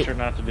straight.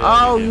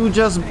 Oh, you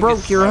just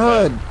broke your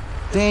hood.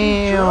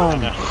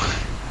 Damn.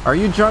 Are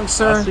you drunk,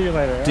 sir? See you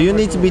later. Do you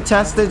need to be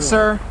tested,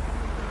 sir?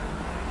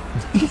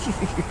 He's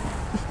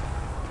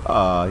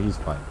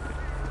fine.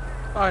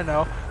 I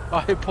know.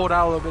 I pulled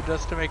out a little bit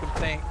just to make him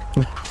think.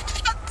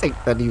 Think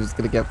that he was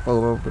gonna get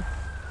pulled over.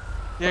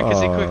 Yeah,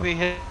 because he quickly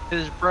hit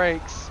his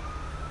brakes.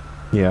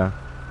 Yeah.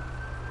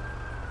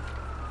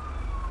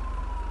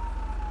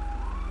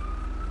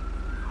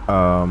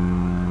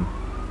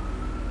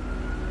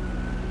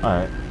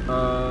 Alright.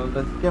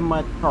 Let's get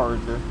my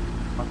charger.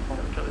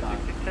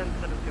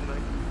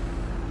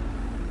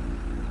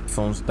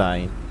 Phone's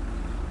dying.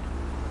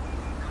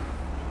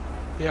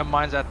 Yeah,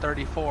 mine's at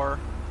 34.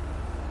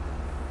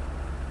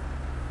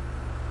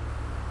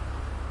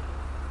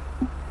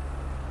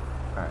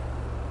 Alright.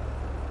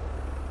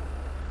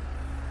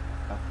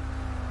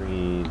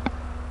 Breathe.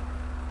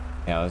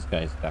 Yeah, this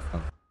guy's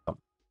definitely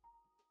something.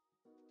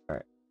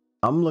 Alright.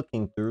 I'm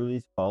looking through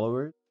these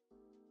followers.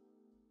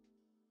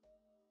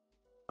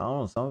 I don't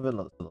know, some of it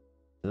looks,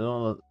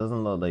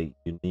 doesn't look like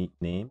unique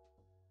name.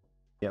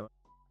 Yeah.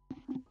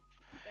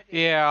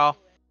 Yeah.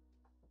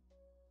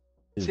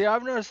 See,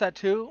 I've noticed that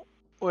too,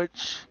 but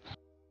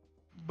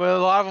a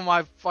lot of them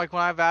like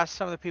when I've asked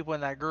some of the people in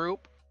that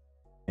group.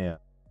 Yeah.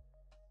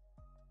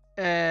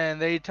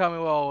 And they tell me,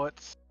 well,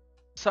 it's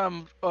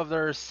some of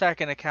their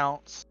second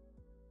accounts.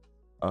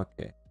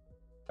 Okay.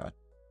 Gotcha.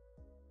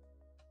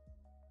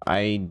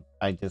 I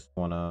just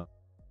wanna,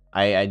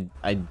 I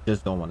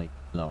just don't wanna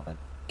know that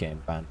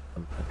game banned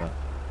something like that.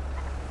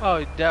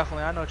 Oh,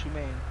 definitely. I know what you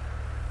mean.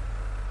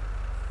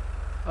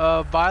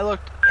 But I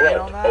looked in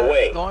on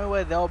that. The only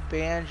way they'll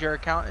ban your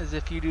account is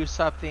if you do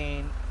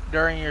something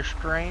during your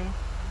stream.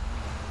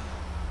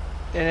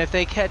 And if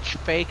they catch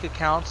fake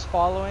accounts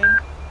following,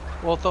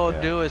 what they'll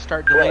do is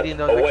start deleting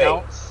those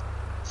accounts.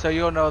 So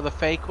you'll know the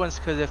fake ones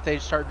because if they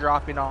start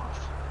dropping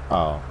off.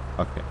 Oh,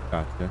 okay.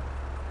 Gotcha.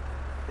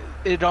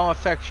 It don't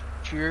affect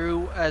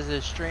you as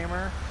a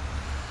streamer.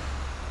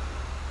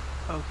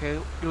 Okay,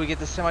 do we get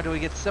the semi? Do we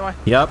get the semi?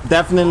 Yep,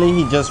 definitely.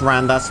 He just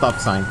ran that stop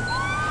sign.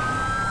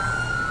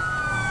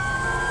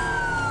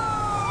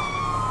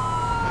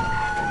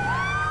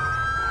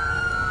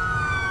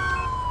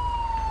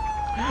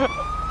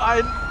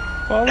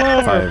 Fall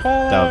over,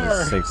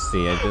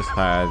 5,060. I just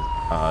had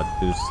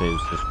two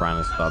saves, just ran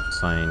a stop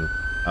sign.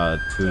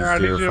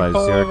 2050.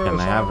 Can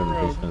I have an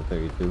additional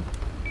 32?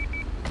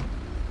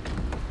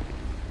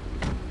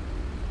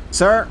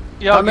 Sir,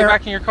 yo, get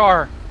back in your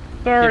car.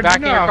 Sir, do you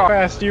know how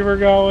fast you were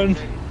going?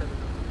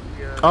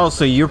 Oh,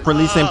 so you're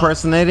police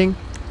impersonating?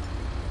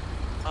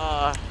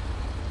 No,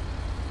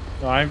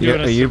 I'm doing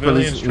a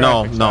civilian traffic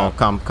No,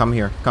 stop. come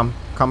here. Come.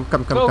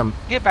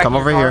 Get back come in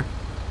over your car here.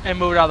 and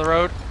move it out of the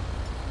road.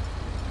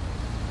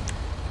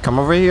 Come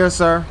over here,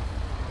 sir.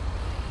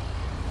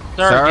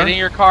 Sir, get in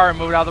your car and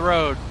move it out of the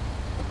road.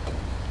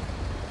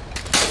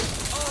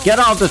 Get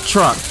out of the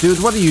truck, dude.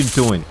 What are you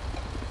doing?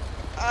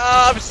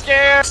 I'm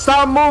scared.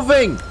 Stop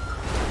moving.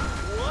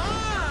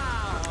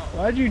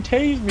 Why'd you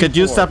tase me? Could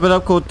you step it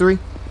up, code 3?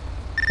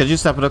 Could you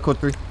step it up, code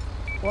 3?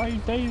 Why are you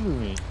tasing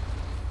me?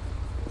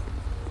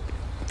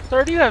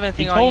 Sir, do you have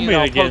anything on you?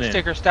 Poke,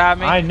 stick, or stab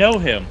me? I know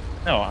him.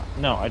 No,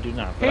 I do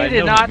not. He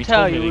did not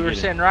tell you. We were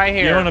sitting right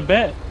here. You want to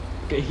bet?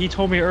 He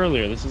told me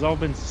earlier. This has all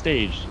been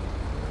staged.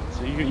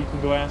 So you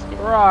can go ask him.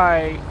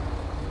 Right.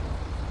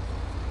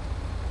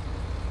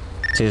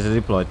 Taser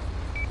deployed.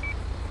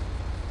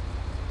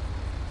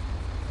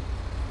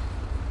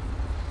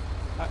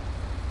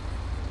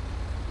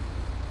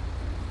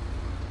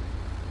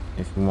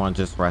 If you want,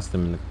 just rest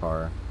him in the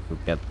car. We'll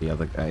get the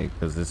other guy,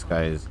 because this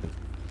guy is...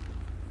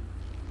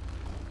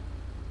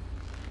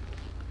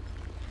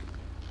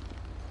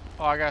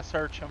 Oh, I gotta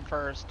search him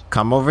first.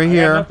 Come over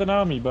here. I got nothing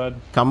on me, bud.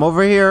 Come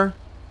over here.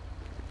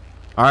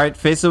 Alright,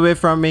 face away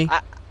from me.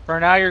 For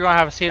now, you're gonna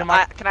have a seat in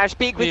my... Can I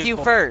speak with you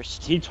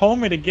first? He told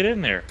me to get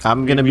in there.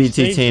 I'm gonna be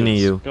detaining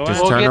you.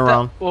 Just turn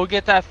around. We'll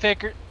get that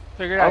figured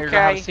out. You're gonna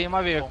have a seat in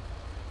my vehicle.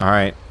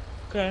 Alright.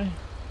 Okay.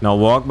 Now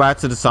walk back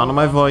to the sound of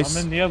my voice.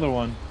 I'm in the other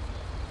one.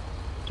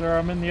 Sir,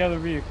 I'm in the other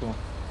vehicle.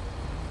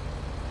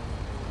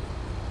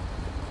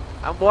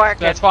 I'm working.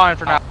 That's fine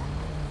for now.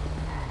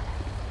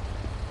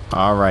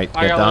 Alright,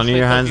 get down on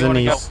your hands and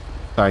knees.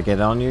 Sorry, get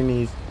down on your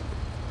knees.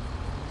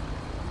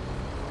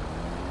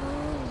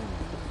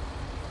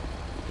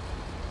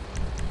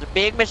 It's a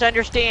big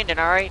misunderstanding,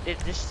 alright?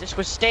 This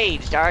was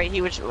staged, alright?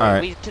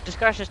 We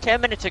discussed this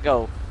 10 minutes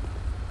ago.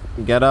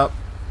 Get up.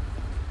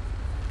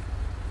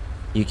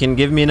 You can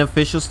give me an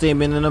official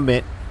statement in a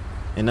bit.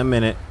 In a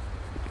minute.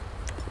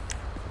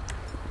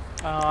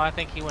 Oh, I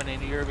think he went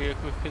into your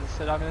vehicle because he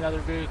said I'm in another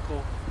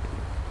vehicle.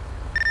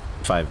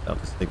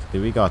 5,060.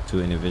 We got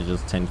 2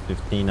 individuals,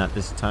 10-15 at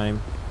this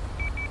time.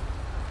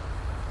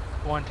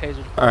 One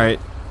taser. Alright.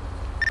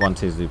 One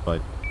taser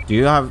deployed. Do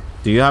you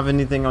have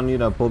anything on you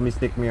that pull me,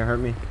 stick me, or hurt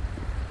me?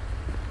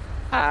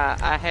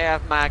 I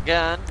have my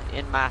gun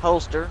in my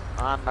holster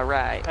on my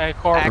right. Hey,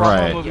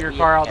 Corporal, move your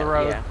car out the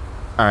road. Yeah.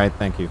 Alright,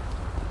 thank you.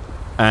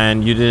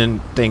 And you didn't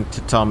think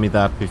to tell me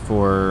that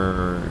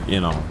before, you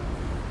know,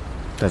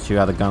 that you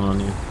had a gun on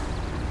you?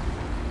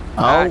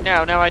 Oh.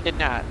 No, I did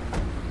not.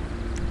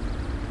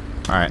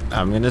 Alright,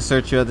 I'm gonna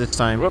search you at this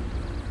time. Whoop.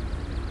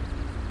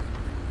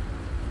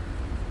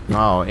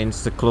 Oh,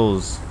 insta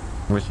close.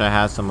 Wish I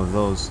had some of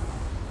those.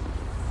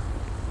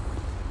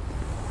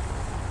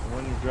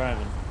 When you're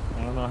driving.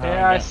 I don't know how.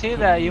 Yeah, I see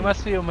that. You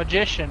must be a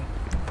magician.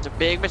 It's a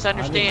big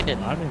misunderstanding.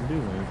 I didn't do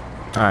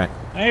it. Alright.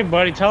 Hey,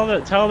 buddy, tell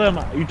them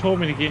you told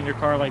me to get in your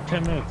car like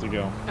 10 minutes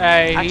ago.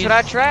 Hey, that's what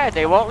I tried.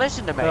 They won't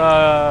listen to me.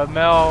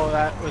 Mel,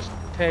 that was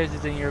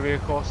tased in your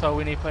vehicle, so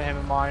we need to put him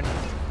in mind.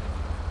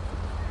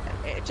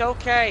 It's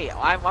okay.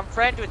 I'm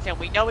friends with him.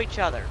 We know each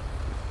other.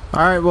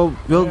 Alright, well,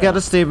 we'll get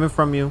a statement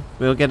from you.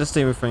 We'll get a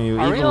statement from you.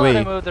 Are we Either allowed way.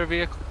 to move their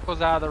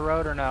vehicles out of the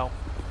road or no?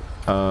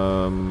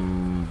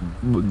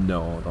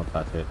 No, don't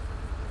touch it.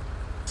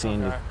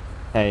 Seeing Okay.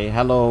 Hey,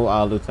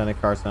 hello, Lieutenant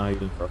Carson. How you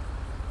doing, bro?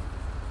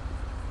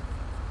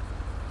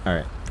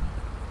 Alright.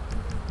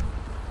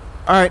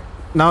 Alright,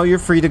 now you're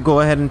free to go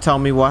ahead and tell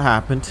me what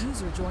happened.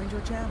 User joined your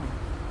channel.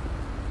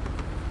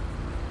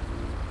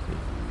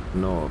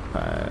 No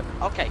pad.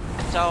 Okay,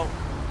 so...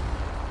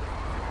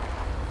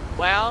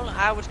 Well,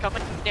 I was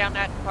coming down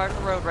that part of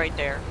the road right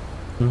there.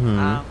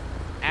 Mm-hmm.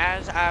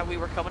 As we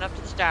were coming up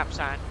to the stop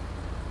sign,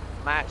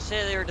 my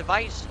cellular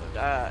device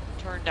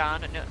turned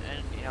on and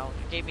you know,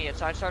 it gave me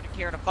so I started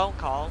hearing a phone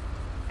call,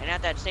 and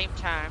at that same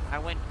time I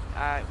went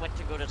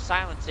to go to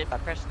silence it by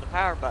pressing the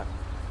power button.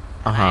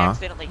 And I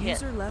accidentally hit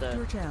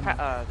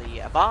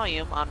the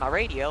volume on my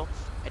radio.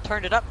 It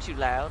turned it up too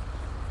loud,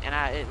 and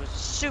it was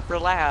super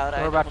loud.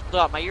 I almost blew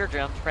out my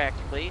eardrums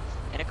practically,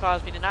 and it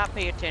caused me to not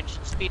pay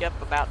attention, speed up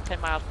about 10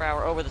 miles per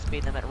hour over the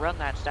speed limit, run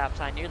that stop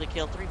sign, nearly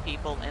kill 3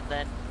 people, and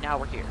then now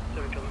we're here.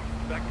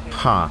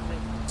 Huh.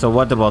 So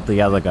what about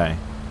the other guy?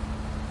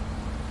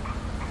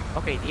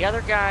 Okay, the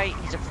other guy,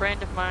 he's a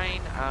friend of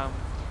mine.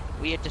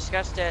 We had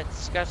discussed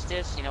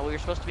this. You know, we were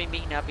supposed to be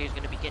meeting up. He was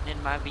going to be getting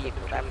in my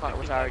vehicle. That part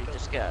was already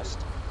discussed.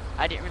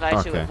 I didn't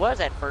realize who it was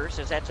at first,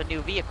 as that's a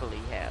new vehicle he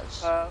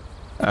has.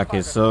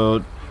 Okay,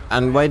 so,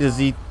 and why does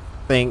he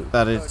think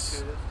that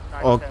it's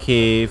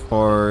okay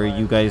for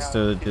you guys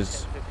to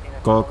just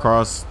go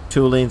across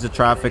 2 lanes of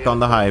traffic on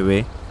the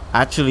highway?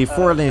 Actually,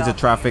 4 lanes of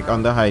traffic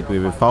on the highway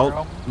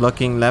without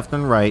looking left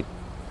and right,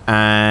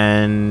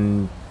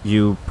 and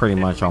you pretty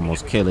much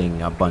almost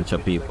killing a bunch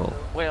of people.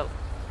 Well,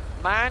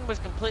 mine was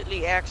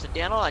completely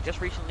accidental. I just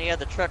recently had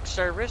the truck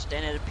serviced,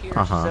 and it appears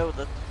as though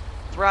the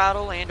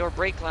throttle and or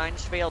brake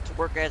lines failed to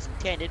work as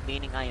intended,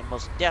 meaning I am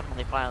most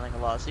definitely filing a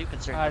lawsuit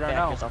concerning the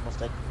fact there's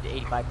almost an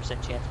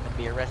 85% chance I'm going to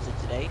be arrested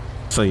today.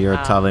 So you're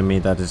telling me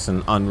that it's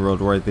an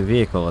unroadworthy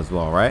vehicle as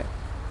well, right?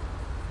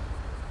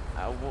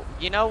 Well,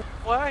 you know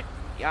what?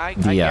 I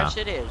guess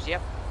it is,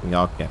 yep.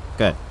 Okay,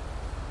 good.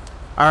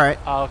 Alright,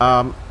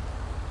 alright,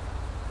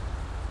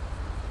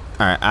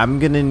 I'm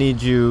gonna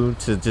need you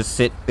to just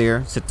sit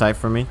tight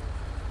for me.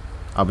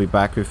 I'll be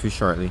back with you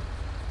shortly.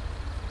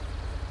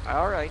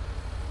 Alright.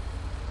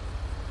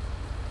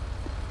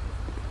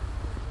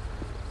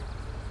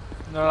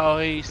 No,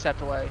 he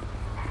stepped away.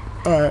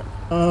 Alright,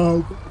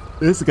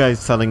 this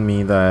guy's telling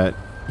me that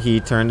he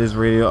turned his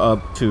radio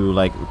up to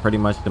like pretty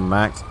much the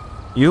max.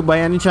 You by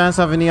any chance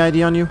have any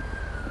ID on you?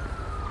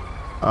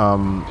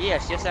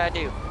 Yes, I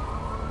do.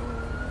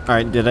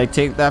 Alright, did I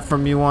take that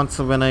from you once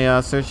when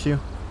I searched you?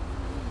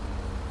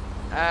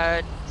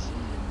 I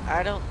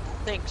don't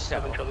think so.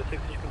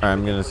 Alright,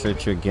 I'm gonna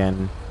search you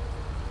again.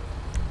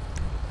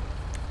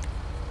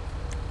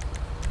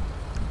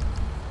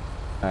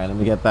 Alright, let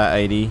me get that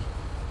ID.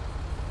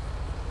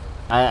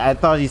 I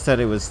thought he said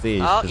it was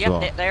staged as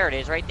well. Yep, there it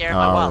is, right there in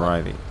my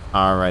wallet.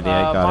 Alrighty,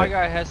 I got my it.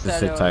 guy has Just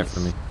sit tight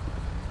for me.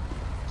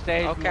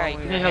 Staged. Okay.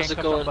 How's it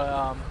going?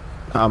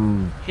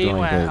 I'm doing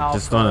good.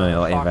 Just doing a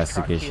little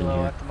investigation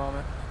here. At the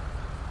moment.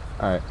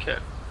 Alright. Okay.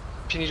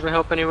 Do you need my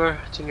help anywhere?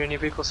 Do you need any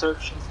vehicle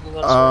search?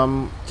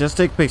 Just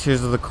take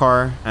pictures of the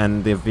car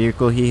and the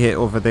vehicle he hit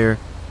over there.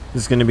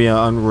 This is going to be an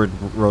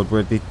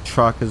unroadworthy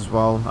truck as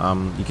well.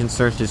 You can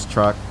search this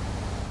truck.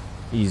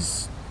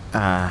 He's do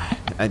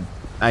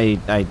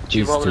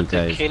you roll into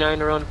K9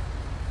 around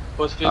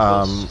both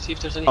vehicles? See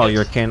if there's any hits?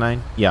 You're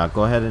K9? Yeah,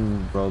 go ahead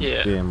and roll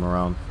him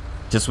around.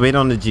 Just wait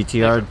on the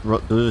GTR.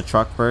 Do the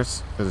truck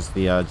first, because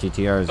the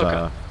GTR is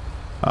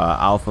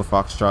Alpha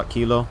Foxtrot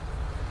Kilo.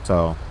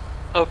 So.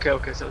 Okay,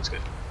 sounds good.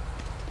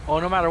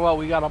 Well, no matter what,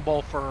 we got them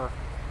both for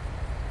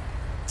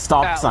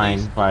stop sign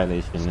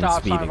violation and speeding.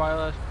 Stop sign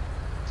violation,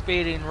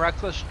 speeding,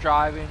 reckless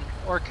driving,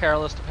 or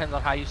careless, depends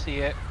on how you see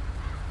it.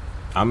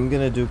 I'm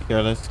gonna do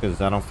careless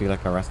because I don't feel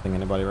like arresting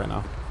anybody right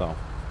now. So, I'm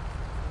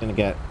gonna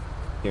get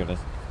careless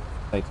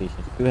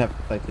citation. You have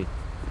to citation,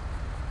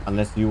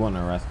 unless you want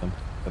to arrest him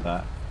for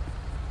that.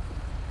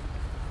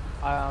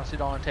 I honestly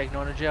don't want to take no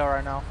one to jail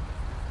right now.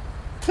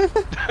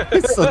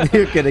 So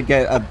you're gonna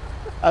get a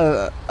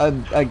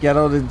get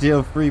out of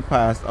jail free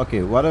pass.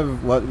 Okay, what we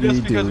do?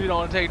 Just because we don't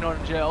want to take no one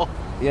to jail.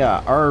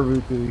 Yeah, or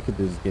we could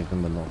just give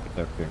them a note if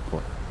they're in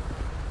court.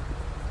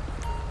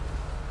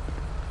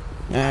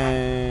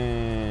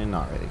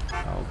 Not really.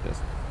 I'll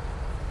just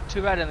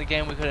Too bad in the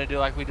game we couldn't do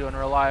like we do in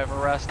real life,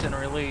 arrest and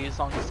release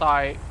on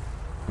site.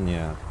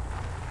 Yeah.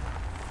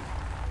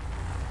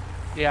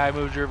 Yeah, I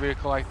moved your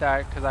vehicle like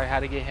that because I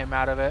had to get him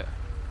out of it.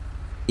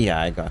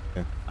 Yeah, I got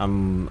you.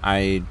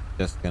 I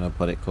just gonna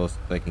put it close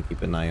so I can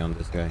keep an eye on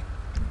this guy.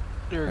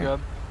 You're good.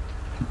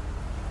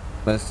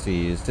 Let's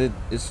see,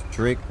 it's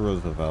Drake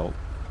Roosevelt.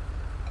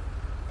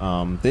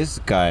 This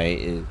guy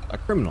is a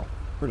criminal,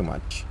 pretty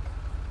much.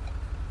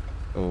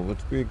 So what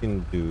we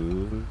can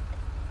do,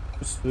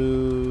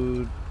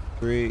 pursue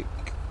Drake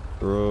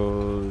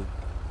Roosevelt.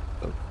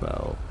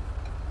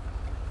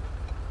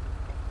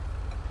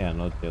 Yeah,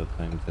 no jail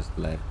time, just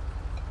let.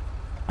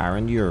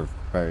 Aaron, you're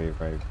very,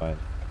 very bad.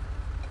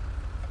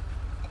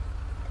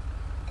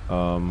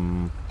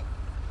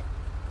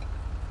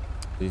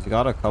 He's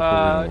got a couple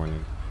in the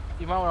morning.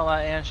 You might want to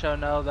let Ansho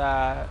know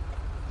that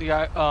the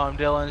guy,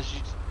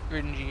 Dylan's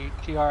ridden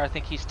GTR. I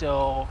think he's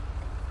still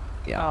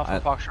for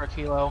Foxtrot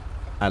Kilo.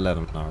 I let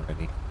him know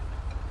already.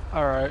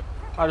 All right.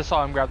 I just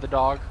saw him grab the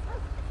dog.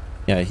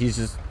 Yeah, he's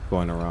just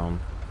going around.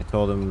 I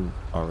told him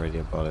already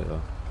about it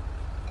though.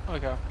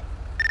 Okay.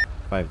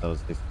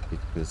 5,060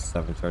 to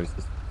 7 Charlie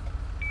 60.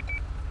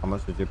 How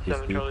much was your PC?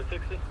 7 Charlie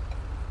 60.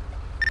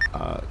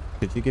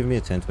 Could you give me a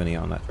 1020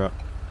 on that truck?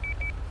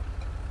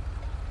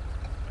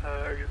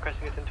 Are you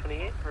requesting a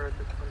 1028 or a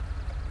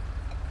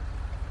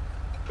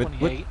 1020?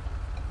 28.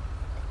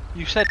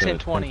 You said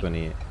 1020.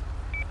 1028.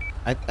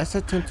 I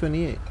said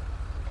 1028.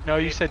 No,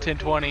 you said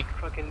 1020.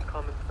 Fucking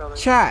common spelling.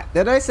 Chat,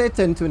 did I say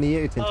 1028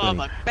 or 1020? Oh,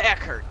 my back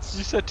hurts.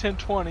 You said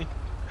 1020.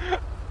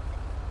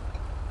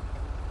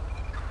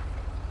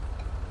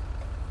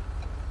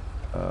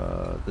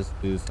 Let's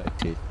do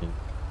citation.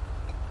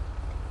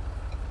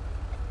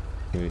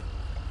 Here.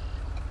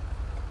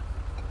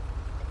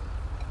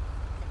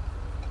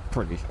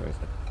 Pretty sure I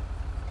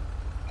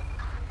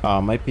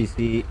said. My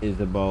PC is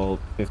about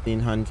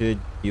 $1,500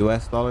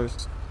 US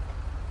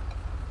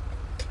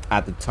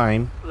at the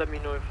time. Let me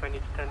know if I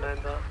need to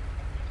 10-9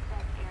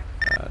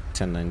 that.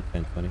 10-9,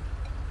 10-20,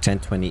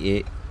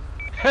 10-28.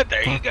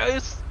 There you go.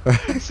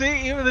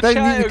 See, even the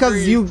chat because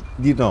agrees.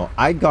 you know,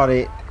 I got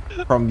it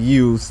from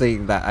you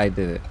saying that I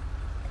did it.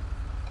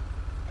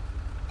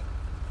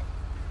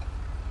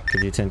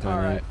 Could you 10-20?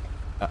 Right.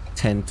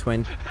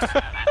 10-20,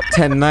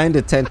 10-9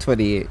 to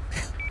 10-28.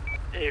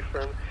 A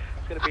firm.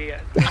 It's gonna be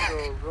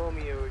Tango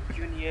Romeo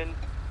Union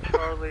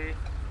Charlie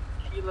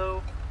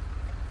Kilo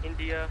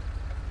India.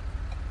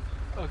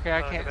 Okay,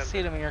 I can't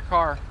see them in your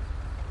car.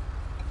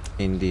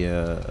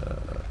 India.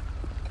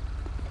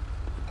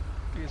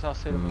 I guess I'll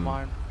see them in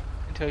mine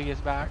until he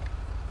gets back.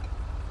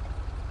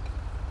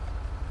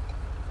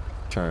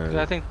 Charlie.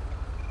 I think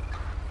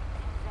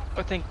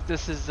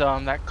this is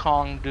that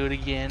Kong dude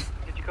again.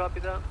 Did you copy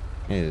that?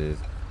 It is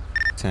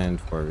 10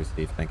 for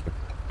received. Thank you.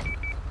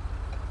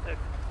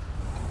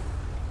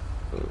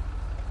 So,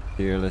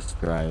 fearless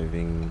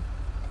driving.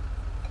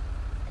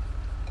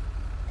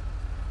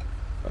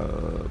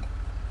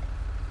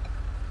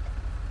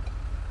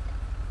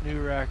 New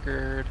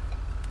record.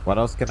 What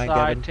else can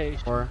I get him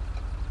for?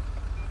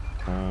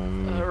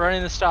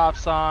 Running the stop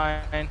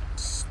sign.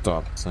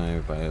 Stop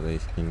sign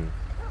violation.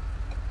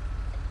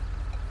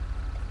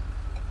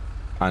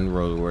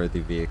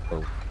 Unroadworthy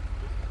vehicle.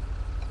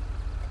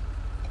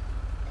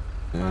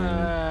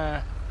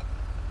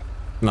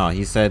 No,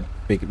 he said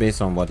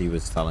based on what he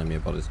was telling me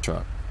about his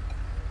truck.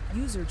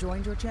 User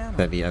joined your channel.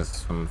 That he has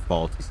some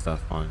faulty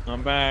stuff on it.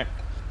 I'm back.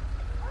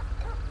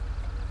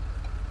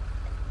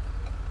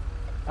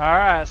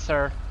 Alright,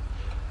 sir.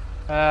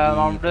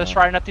 I'm just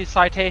writing up these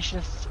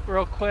citations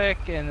real quick,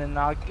 and then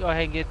I'll go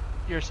ahead and get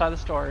your side of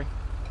the story.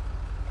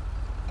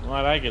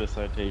 Why'd I get a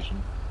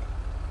citation?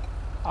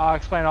 I'll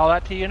explain all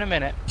that to you in a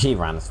minute. He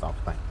ran a stop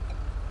sign.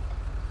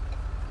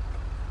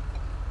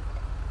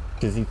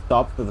 Because he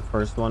stopped for the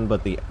first one,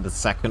 but the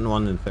second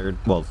one and third,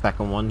 well,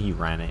 second one, he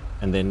ran it.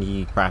 And then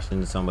he crashed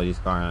into somebody's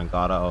car and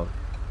got out.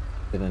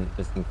 Didn't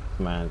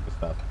manage the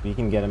stuff. We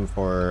can get him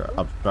for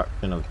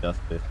obstruction of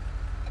justice.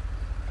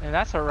 And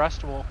that's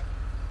arrestable.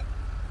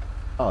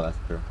 Oh, that's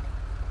true.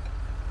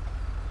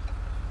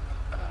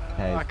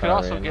 I could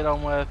also get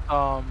him with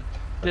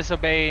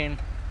disobeying.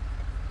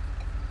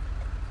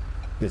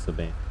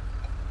 Disobeying.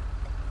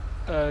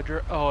 Oh,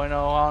 I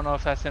know. I don't know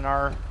if that's in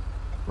our.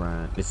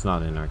 Right. It's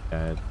not in our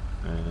CAD.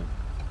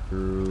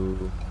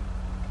 Through.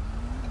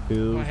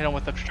 I'm gonna hit him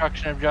with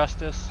obstruction of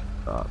justice.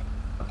 Stop.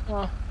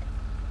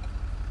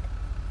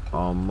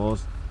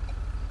 Almost.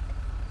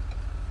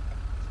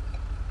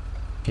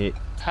 Hit.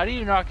 How do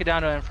you knock it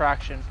down to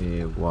infraction?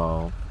 Okay,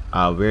 well,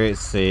 where it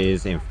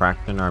says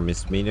infraction or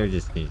misdemeanor,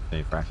 just change the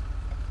infraction.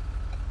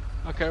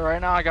 Okay,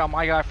 right now I got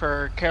my guy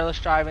for careless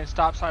driving,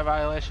 stop sign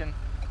violation,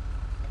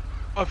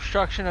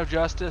 obstruction of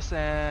justice,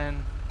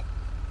 and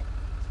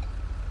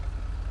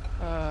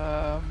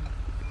I'm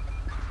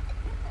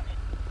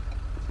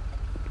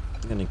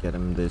gonna get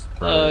him this.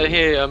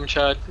 Hey, I'm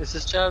Chad. Is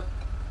this Chad?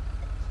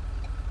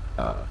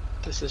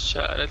 This is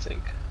Chad, I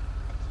think.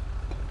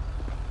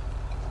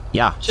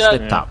 Yeah, Chad.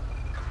 slip top.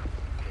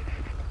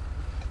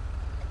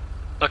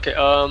 Okay,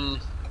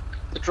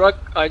 the truck,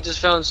 I just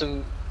found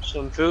some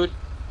some food,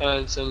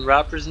 and some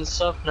wrappers and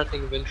stuff.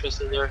 Nothing of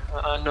interest in there.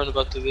 Unknown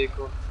about the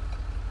vehicle.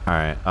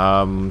 Alright,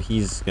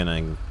 he's gonna...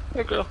 Here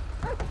you go.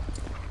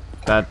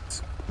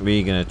 That's...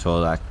 We're gonna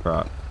tow that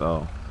truck,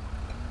 so...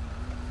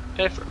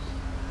 Pay for it.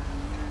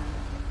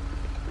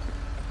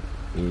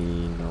 You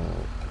know...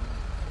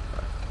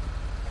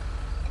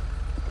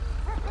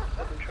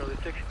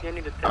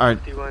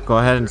 Alright, go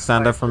ahead and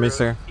stand up for me,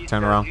 sir.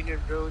 Turn around. Union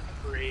Road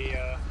for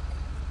a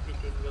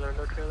 18-wheeler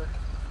no trailer.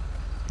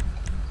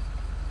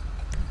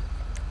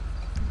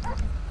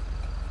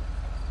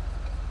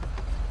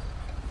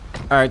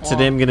 Alright,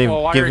 today I'm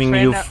gonna giving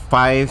you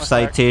 5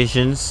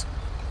 citations.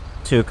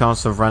 2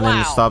 accounts of running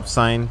the stop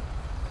sign.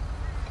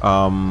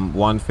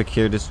 1 for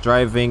careless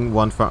driving,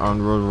 1 for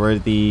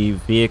unroadworthy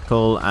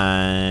vehicle,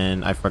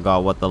 and I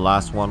forgot what the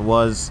last one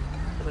was.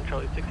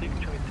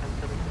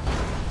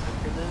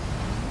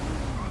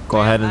 Go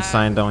ahead and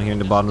sign down here in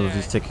the bottom of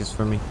these tickets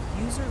for me.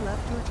 User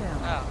left your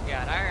channel. Oh,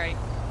 God, alright.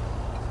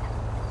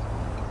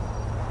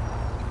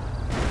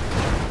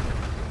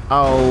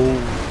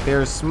 Oh,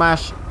 there's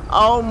smash.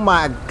 Oh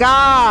my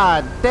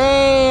god!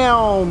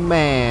 Damn,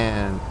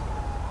 man!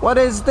 What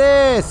is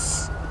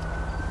this?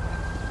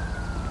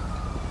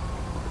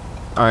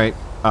 Alright,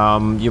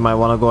 you might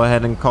want to go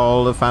ahead and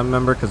call a family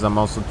member because I'm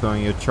also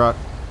towing your truck.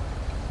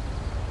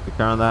 You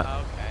care on that?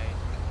 Okay.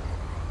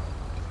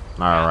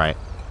 Alright.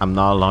 I'm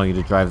not allowing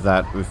you to drive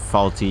that with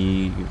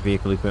faulty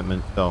vehicle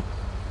equipment, so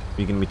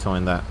you're going to be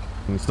towing that.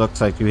 And it looks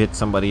like you hit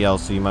somebody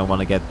else, so you might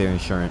want to get their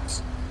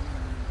insurance.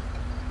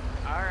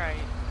 Alright.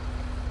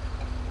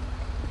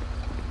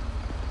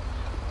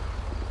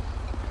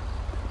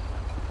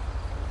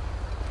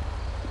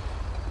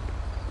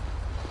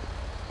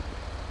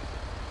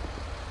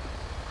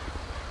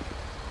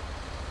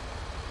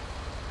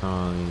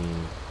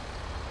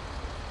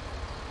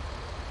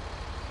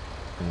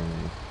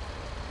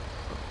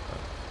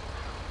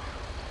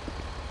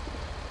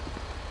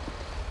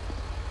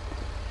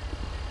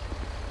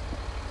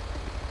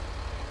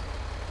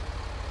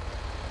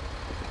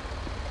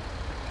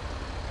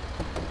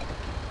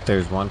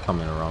 There's one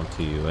coming around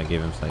to you. I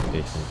gave him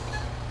citation.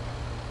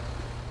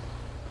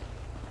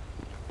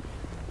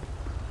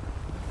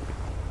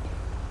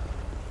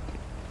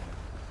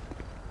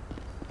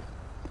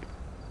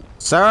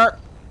 Sir!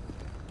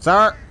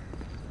 Sir!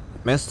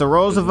 Mr.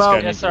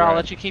 Roosevelt! Yes, sir. I'll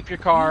let you keep your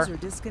car.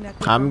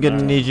 I'm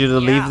gonna need you to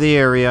leave the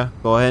area.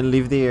 Go ahead and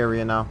leave the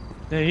area now.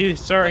 Hey,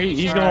 sir,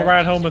 he's gonna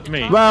ride home with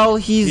me. Well,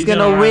 he's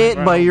gonna wait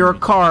by your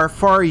car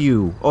for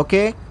you,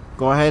 okay?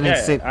 Go ahead and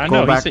sit. I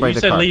know. Go back by you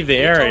the said car. leave the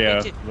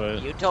area.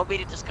 But... You told me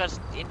to discuss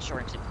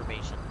insurance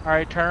information. All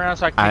right, turn around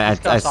so I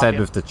can I said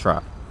with the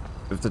truck.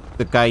 With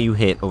the guy you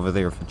hit over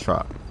there with the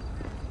truck.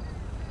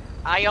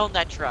 I own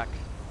that truck.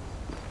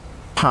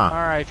 Huh. All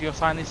right, if you'll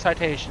sign these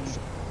citations.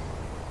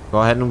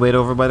 Go ahead and wait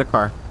over by the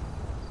car.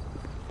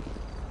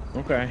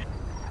 Okay.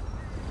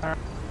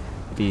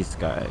 These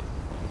guys.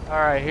 All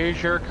right,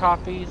 here's your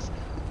copies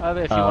of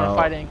it. If you want to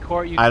fight it in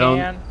court, you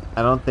can.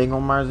 I don't think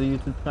Omar's a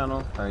YouTube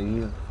channel. Or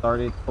he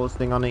started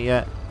posting on it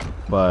yet.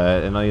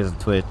 But I know he has a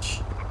Twitch.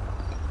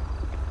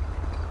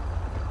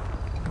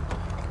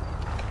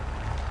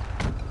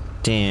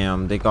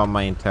 Damn, they got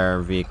my entire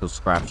vehicle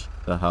scratched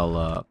the hell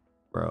up,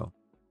 bro.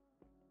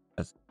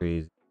 That's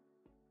crazy.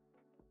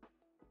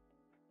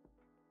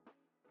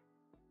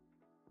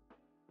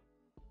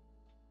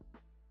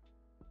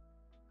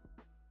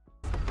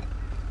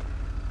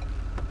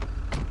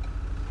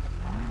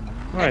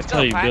 What I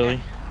tell you, Billy?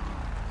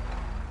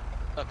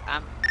 Look,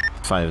 I'm...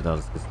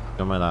 5,000.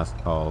 On my last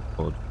call,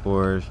 code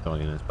 4,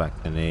 showing us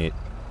back to 8.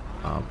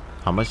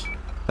 How much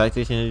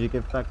citation did you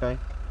give that guy?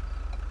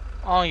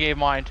 I only gave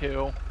mine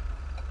 2.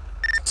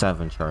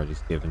 7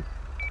 charges given.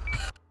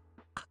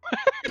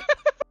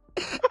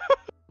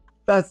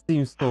 That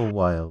seems so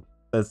wild.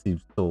 That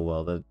seems so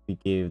wild that we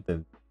gave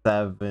them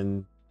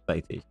 7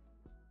 citations.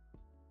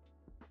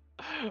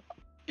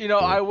 You know,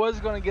 I was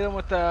going to get him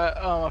with the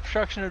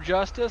obstruction of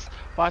justice,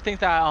 but I think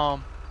that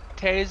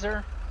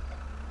taser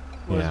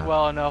was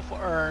well enough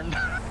earned.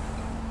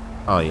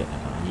 Oh yeah,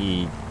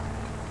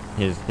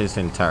 his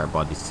entire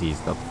body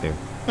seized up there.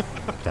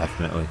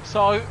 Definitely.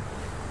 So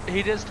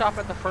he did stop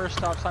at the first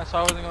stop sign, so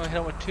I wasn't going to hit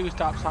him with 2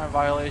 stop sign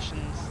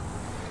violations.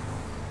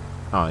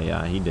 Oh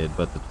yeah, he did,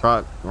 but the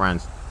truck ran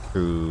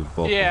through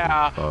both.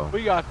 Yeah, of them, so.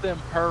 we got them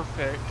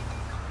perfect.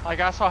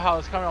 Like I saw how it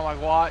was coming, I'm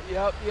like, what?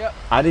 Yep.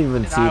 I didn't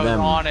even and see I was them.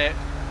 on it.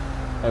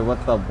 Hey,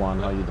 what's up, Juan?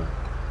 How you doing?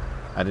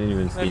 I didn't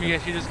even see Let me them.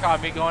 guess, you just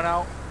caught me going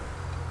out?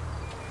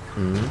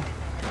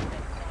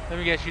 Let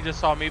me guess, you just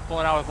saw me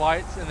pulling out with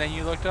lights, and then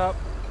you looked up?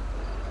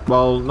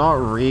 Well, not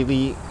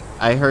really.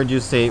 I heard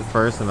you say it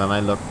first, and then I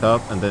looked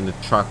up, and then the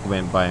truck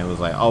went by and was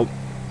like, oh,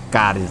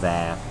 got his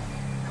ass.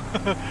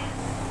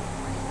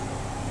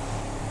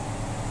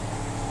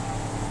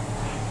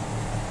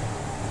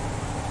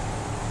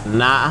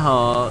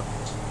 NightHawks.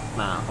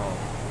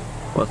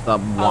 What's up,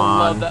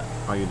 Juan?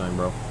 How you doing,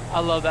 bro? I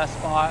love that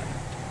spot.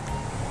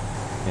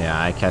 Yeah,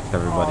 I catch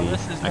everybody. Oh,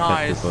 this is I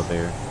nice. catch people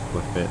there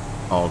with it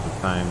all the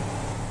time.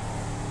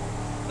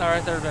 That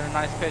right there would have been a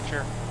nice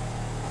picture.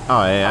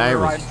 Oh, yeah, I I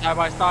was was. riding side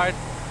by side.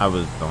 I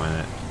was doing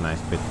it.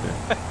 Nice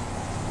picture.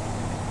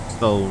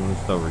 Still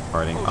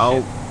recording.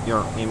 Oh, Oh,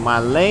 you're in my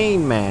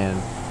lane,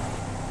 man.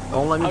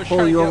 Don't let I me was pull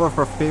trying to you get- over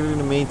for failing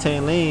to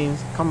maintain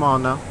lanes. Come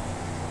on now.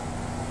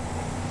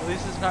 At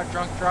least it's not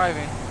drunk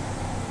driving.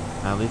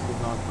 At least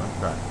it's not drunk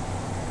driving.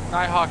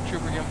 NightHawk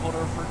trooper getting pulled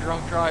over for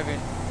drunk driving.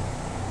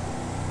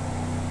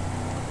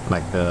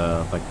 Like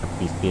the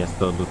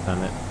PCSO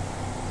lieutenant.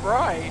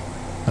 Right.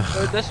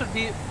 But this would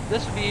be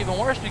even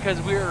worse because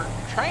we're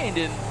trained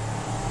in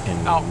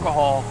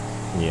alcohol.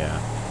 Yeah.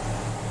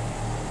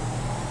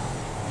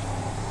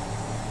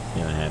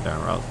 Gonna head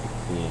down Route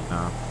 68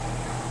 now.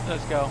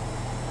 Let's go.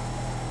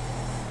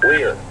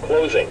 Rear,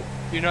 closing.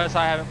 You notice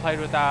I haven't played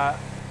with that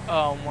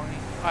when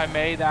I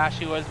made that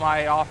actually was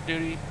my off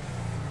duty.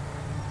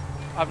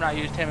 I've not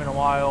used him in a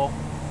while.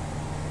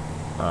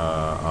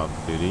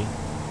 Off duty.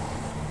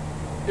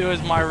 It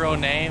was my real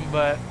name,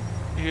 but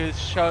he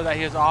showed that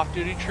he was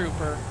off-duty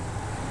trooper.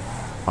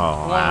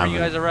 Oh, The one where you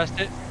guys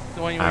arrested,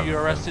 the one where you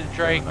arrested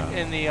Drake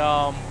in the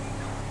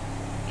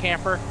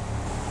camper.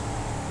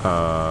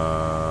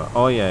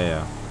 Oh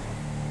yeah.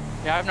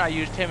 Yeah, I've not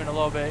used him in a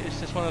little bit. It's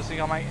just one of those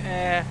things I'm like,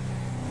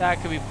 that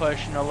could be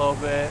pushing a little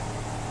bit.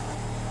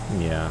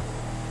 Yeah.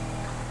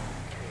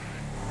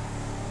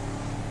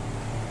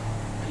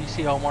 You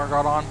see Omar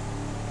got on?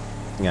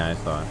 Yeah, I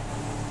saw it.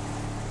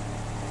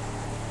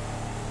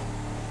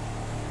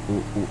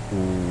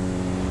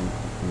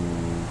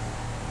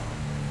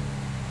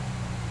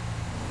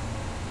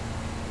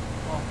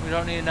 Well, we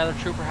don't need another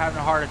trooper having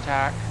a heart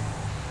attack.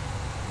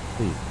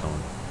 Please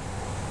don't.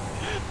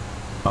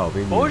 Oh,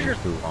 we're What was moving your-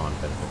 to on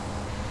benefit.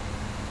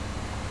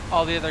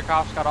 All the other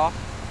cops got off?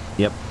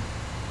 Yep.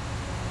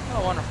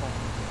 Oh, wonderful.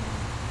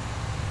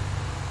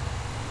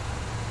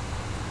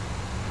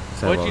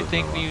 Said What what did you was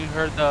think going when on. you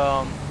heard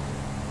the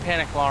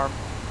panic alarm?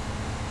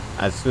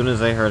 As soon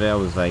as I heard it, I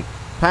was like,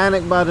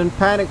 panic button,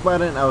 panic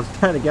button. I was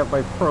trying to get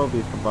my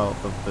probies about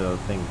the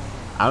thing.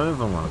 I don't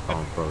even want to call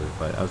him probies,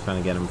 but I was trying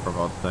to get him for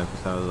about 20%.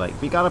 I was like,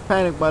 we got a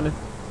panic button.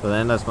 So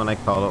then that's when I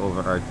called it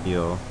over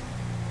RTO.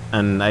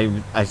 And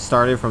I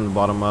started from the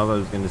bottom up. I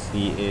was going to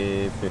see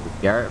if it was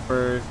Garrett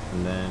first,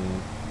 and then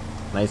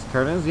nice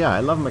curtains. Yeah, I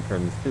love my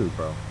curtains too,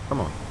 bro. Come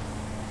on.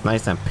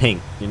 Nice and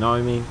pink. You know what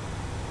I mean?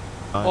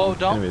 Well,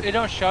 anyways. it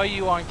don't show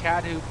you on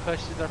CAD who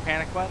pushes their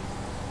panic button?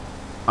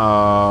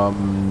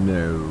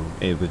 No.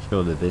 It would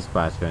show the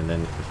dispatcher and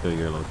then it would show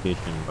your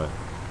location, but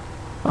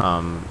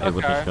it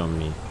wouldn't Okay. show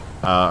me.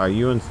 Are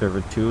you in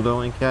server 2 though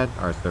in CAD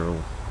or server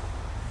 1?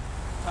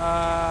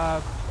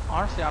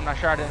 Honestly, I'm not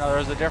sure. I didn't know there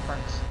was a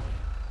difference.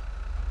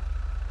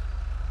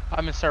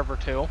 I'm in server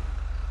 2.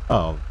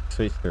 Oh,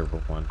 switch server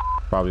 1.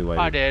 Probably why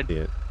I you didn't did.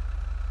 see it.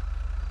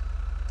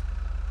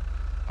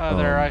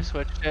 There, I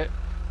switched it.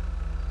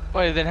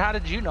 Wait, then how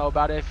did you know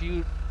about it if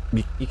you...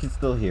 You can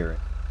still hear it.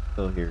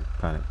 Still hear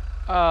panic.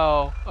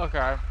 Oh,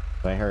 okay.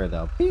 I heard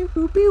that. Pew,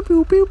 pew, pew,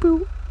 pew, pew,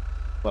 pew.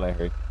 What I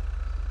heard.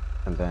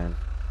 And then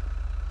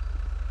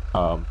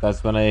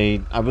that's when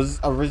I was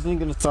originally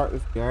gonna start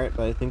with Garrett,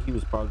 but I think he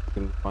was probably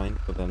gonna be fine.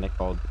 So then I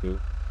called you.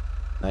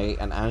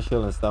 And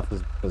Anshel and stuff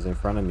was in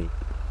front of me,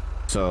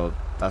 so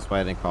that's why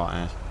I didn't call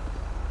Ash.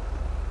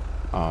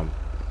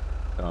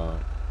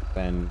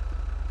 Then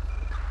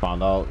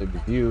found out it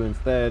was you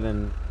instead,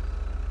 and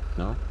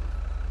no.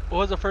 What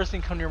was the first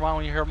thing come to your mind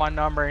when you heard my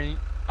number and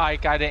I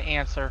didn't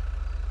answer?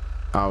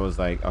 I was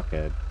like,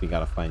 okay, we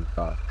gotta find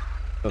God.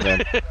 So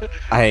then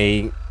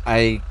I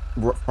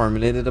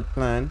formulated a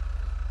plan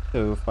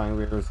to find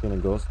where it was gonna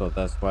go. So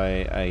that's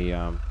why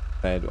I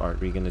said, are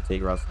we gonna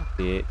take Route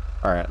 68?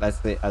 All right,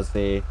 I'll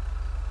say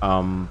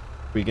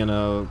we're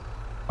gonna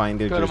find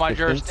their Go to my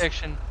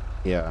jurisdictions. jurisdiction.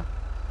 Yeah,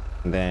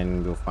 and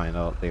then we'll find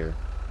out there.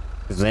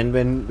 Because then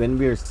when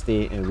we're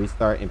state and we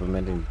start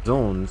implementing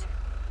zones,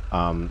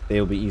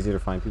 it'll be easier to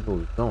find people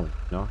with zones,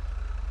 you know?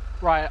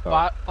 Right. So-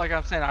 Well, like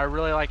I'm saying, I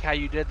really like how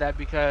you did that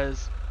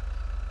because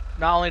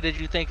not only did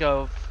you think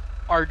of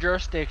our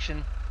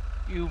jurisdiction,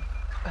 you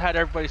had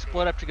everybody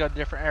split up to go to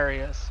different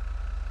areas.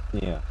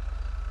 Yeah.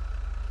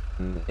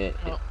 And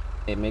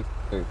it makes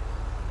it.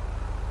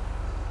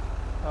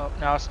 Oh,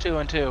 now it's 2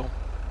 and 2.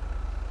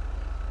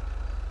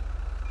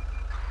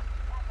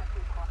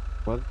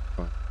 What?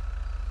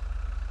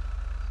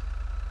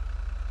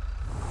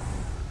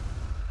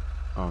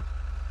 Oh.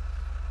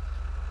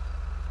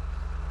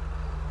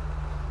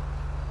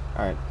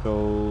 Alright,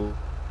 so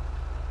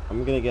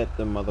I'm gonna get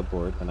the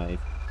motherboard when I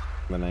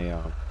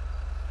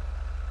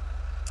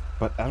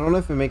but I don't know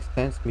if it makes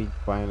sense me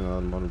buying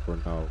another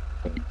motherboard now.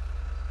 But,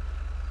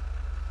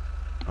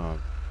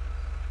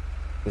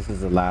 this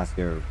is the last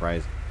year of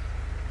Ryzen.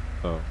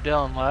 So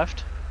Dylan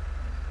left.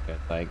 yeah,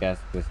 so I guess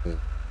this is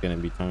gonna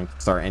be time to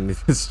start ending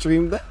the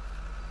stream then.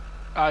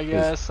 I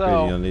guess It's so.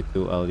 really only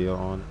 2 audio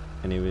on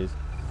anyways.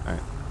 Alright.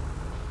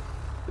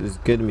 It's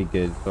good to be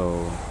good,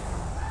 so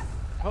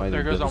Oh,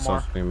 there goes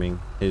Omar. streaming.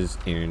 His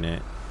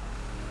internet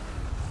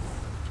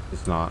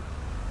is not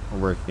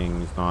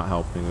working, it's not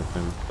helping with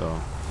him, so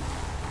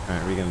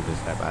alright, we're gonna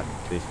just have at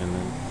the station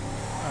then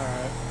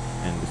Alright.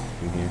 end the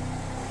stream here.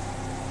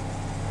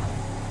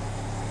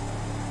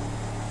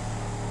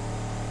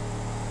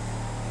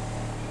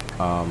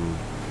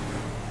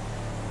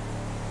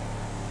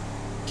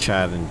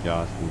 Chad and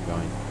Josh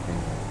enjoying.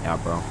 Yeah,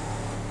 bro.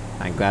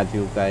 I'm glad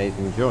you guys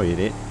enjoyed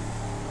it.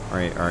 Or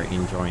are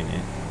enjoying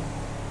it.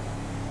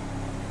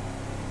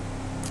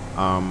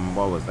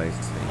 What was I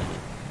saying?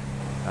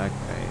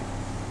 Okay.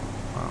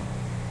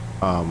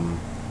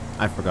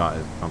 I forgot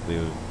it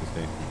completely what to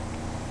say.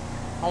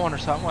 I wonder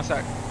something. One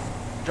sec.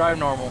 Drive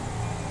normal.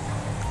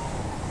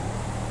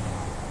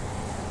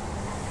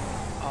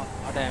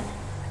 Oh damn.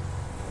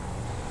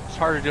 It's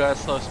hard to do at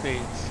slow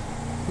speeds.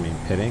 I mean,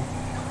 pitting?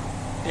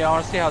 Yeah, I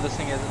want to see how this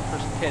thing is for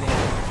pitting.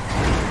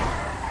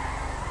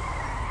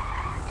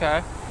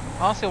 Okay. I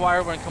don't see why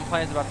everyone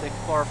complains about the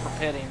Explorer for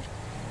pitting.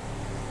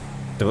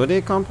 Do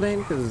they complain?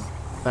 Because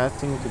that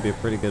seems to be a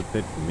pretty good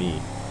pit for me.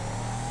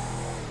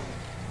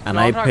 And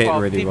No, I I'm talking pit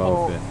about really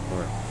well people-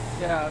 before.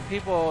 Yeah,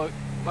 people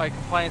like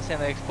complain saying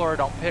the Explorer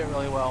don't pit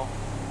really well.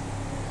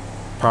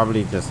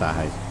 Probably just at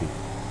high speed.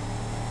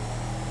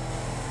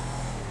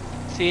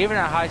 See, even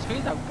at high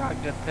speed, I've got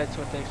good pits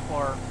with the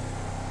Explorer.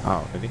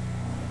 Oh, really?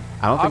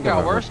 I don't I've think got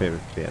I've ever worse- pit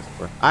with the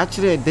S4.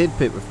 Actually, I did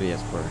pit with the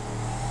S4.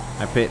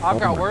 I pit I've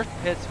got Homer. worse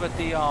pits with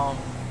the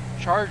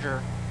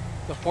Charger,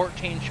 the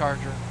 14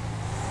 Charger.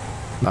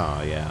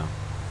 Oh, yeah.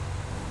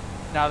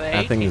 Now the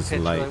That thing 18 is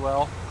pits light. really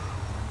well.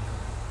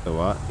 The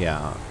what?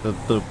 Yeah. The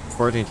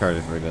 14 charge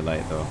is really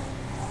light, though.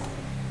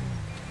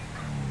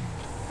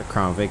 The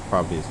Crown Vic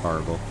probably is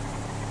horrible.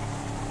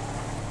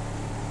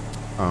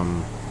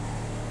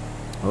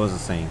 What was I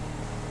saying?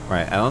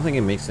 Right, I don't think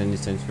it makes any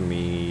sense for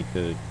me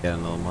to get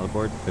another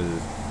motherboard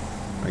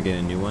or get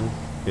a new one,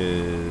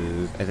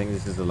 because I think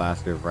this is the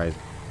last year of Ryzen.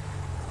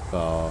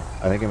 So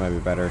I think it might be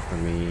better for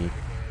me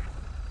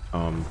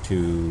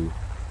to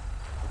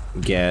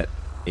get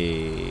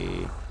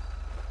a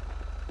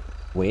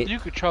You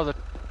could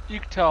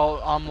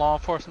tell law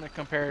enforcement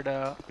compared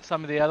to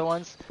some of the other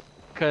ones,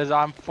 because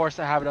I'm forced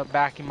to have it up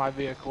backing my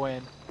vehicle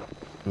in.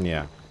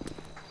 Yeah.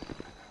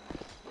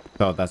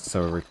 So that's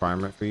a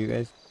requirement for you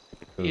guys?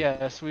 To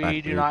Yes, we back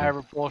do the not vehicle?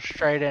 ever pull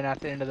straight in at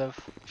the end of the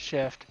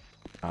shift.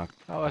 Okay.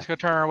 Oh, let's go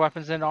turn our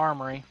weapons into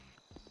armory.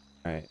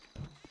 Alright.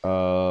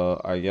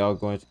 Are y'all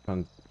going to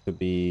come to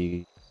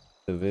be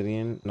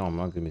civilian? No, I'm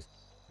not gonna be.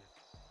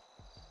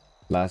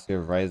 Last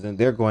year of Ryzen.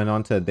 They're going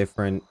on to a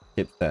different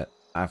chipset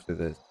after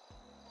this.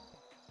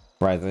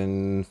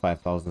 Ryzen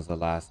 5000 is the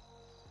last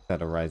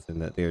set of Ryzen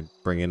that they're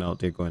bringing out.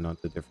 They're going on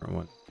to a different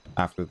one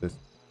after this.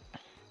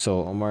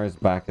 So Omar is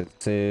back at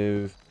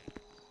Civ.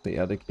 The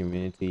other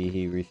community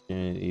he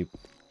recently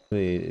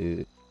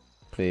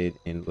played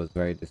in was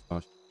very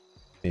dysfunctional.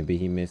 Maybe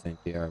he missed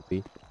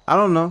NGARP. I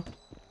don't know.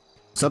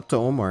 It's up to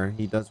Omar.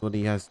 He does what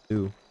he has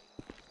to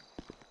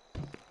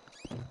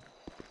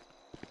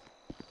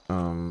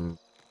do.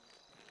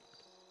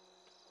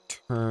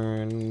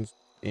 Turns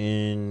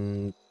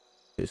in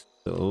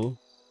pistol.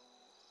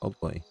 Oh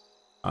boy.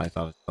 I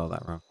thought I spelled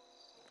that wrong.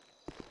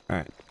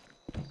 Alright.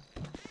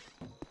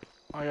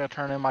 I gotta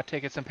turn in my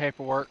tickets and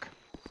paperwork.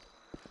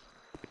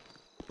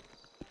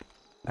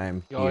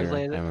 I'm You always here.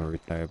 late it? I'm a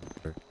retired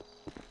member.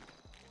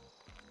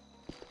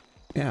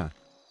 Yeah.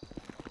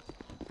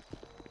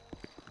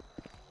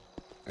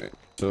 Alright.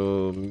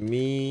 So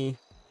me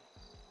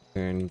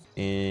turns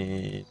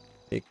in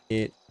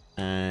ticket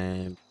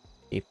and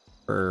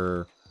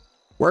paper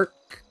work.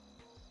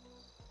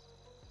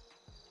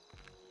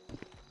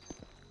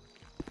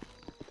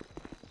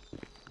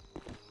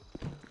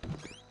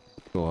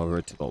 Go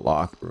over to the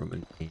locker room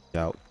and change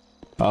out.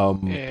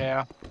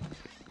 Yeah.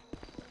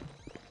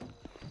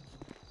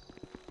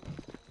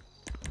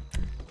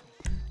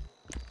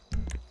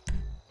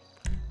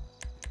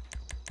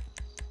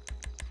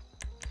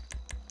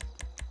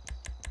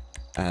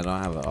 I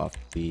don't have an off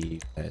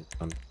the head.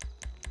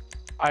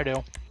 I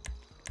do.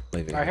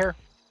 Leave it Right here.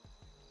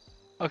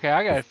 Okay,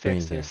 I gotta It's green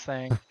fix this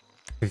thing.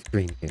 It's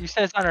green here. You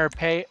said it's under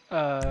pay.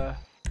 How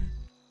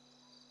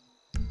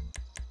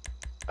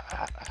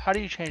do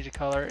you change the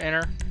color?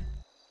 Enter.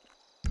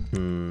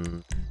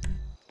 No.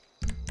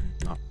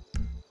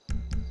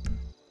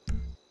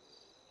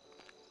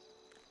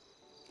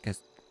 Guess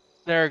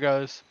There it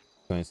goes.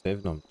 going to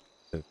save them.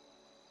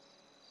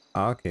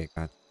 Okay,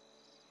 gotcha.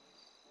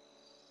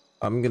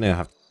 I'm gonna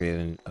have to create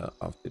an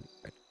off the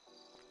right.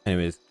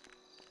 Anyways,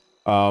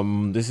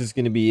 this is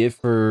gonna be it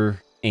for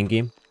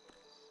in-game.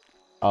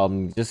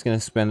 I'm just gonna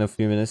spend a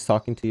few minutes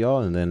talking to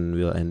y'all and then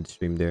we'll end the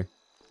stream there.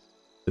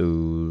 So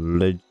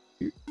let's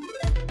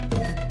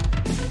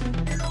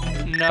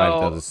No.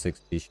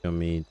 5060 show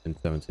me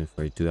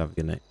 1742. Have a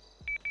good night.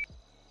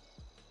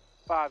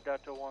 5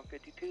 Delta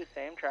 152,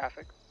 same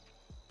traffic.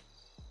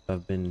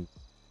 I've been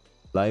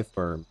live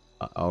for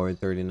an hour and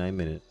 39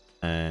 minutes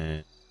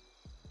and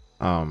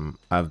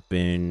I've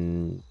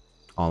been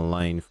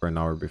online for an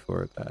hour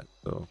before that,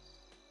 so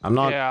I'm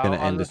not gonna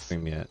end the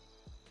stream yet.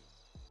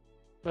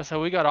 But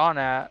so we got on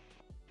at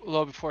a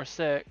little before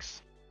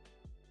 6.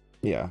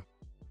 Yeah,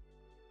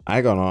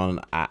 I got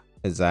on at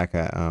exact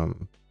at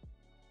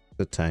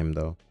the time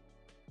though.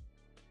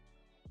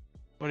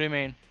 What do you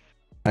mean?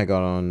 I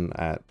got on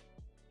at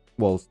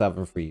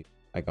 7 for you.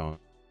 I got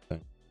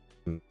on.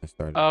 And I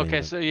started Okay,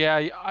 playing so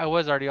yeah, I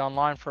was already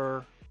online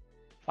for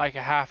like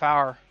a half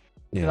hour.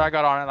 Because Yeah. I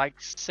got on at like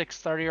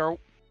 6:30 or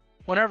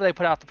whenever they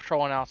put out the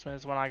patrol announcement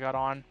is when I got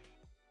on.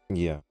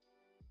 Yeah.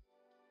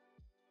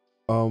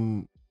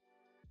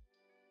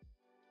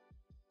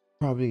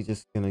 Probably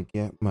just gonna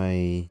get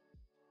my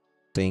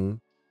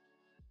thing.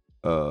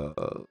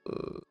 The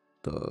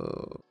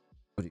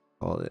what do you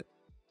call it?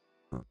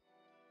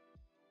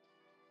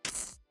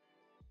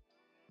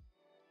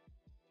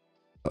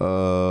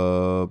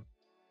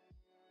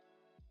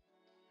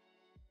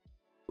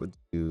 What do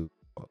you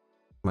call it?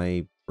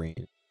 My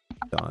brain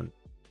done.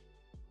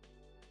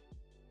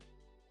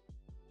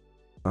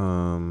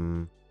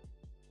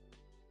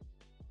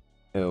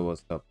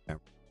 What's up,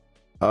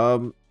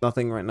 camera?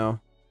 Nothing right now.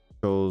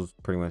 Controls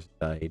pretty much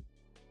died.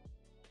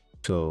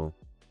 So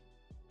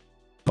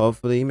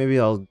hopefully maybe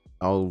I'll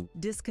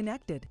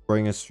disconnected.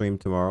 bring a stream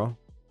tomorrow.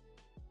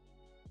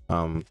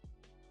 But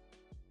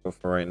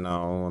for right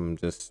now, I'm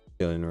just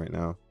chilling right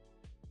now.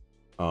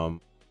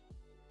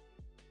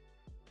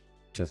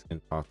 Just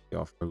gonna talk to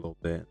y'all for a little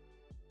bit.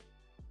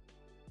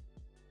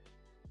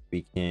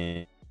 We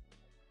can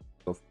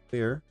go from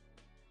here.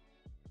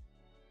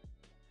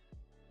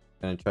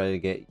 Gonna try to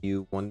get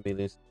you 1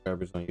 million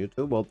subscribers on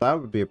YouTube. Well, that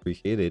would be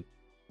appreciated.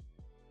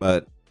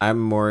 But I'm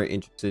more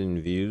interested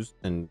in views.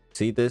 And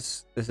see,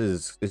 this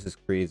is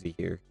crazy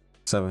here.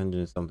 700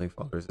 and something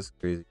followers. This is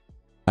crazy.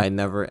 I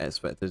never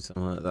expected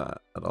something like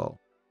that at all.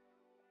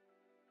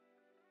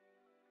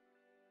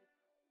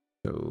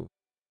 So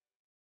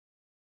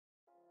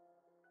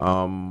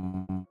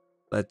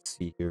let's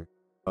see here.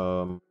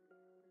 Hold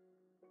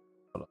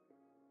on.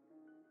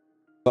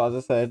 So as I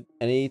said,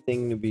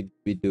 anything that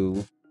we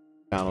do,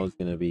 channel is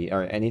gonna be,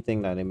 or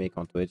anything that I make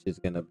on Twitch is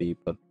gonna be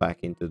put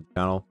back into the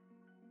channel.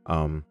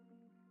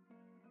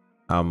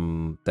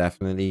 I'm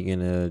definitely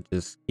gonna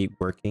just keep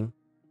working,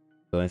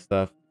 doing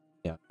stuff.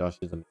 Yeah, Josh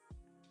is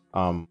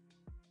gonna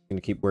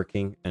keep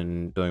working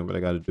and doing what I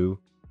gotta do.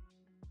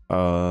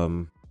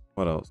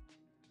 What else?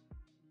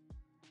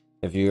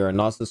 If you are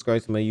not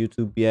subscribed to my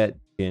YouTube yet,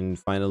 you can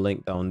find a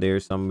link down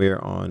there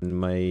somewhere on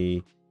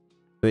my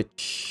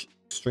Twitch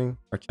stream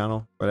or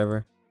channel,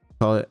 whatever you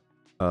call it.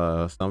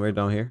 Somewhere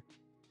down here.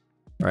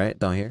 Right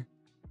down here.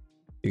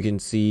 You can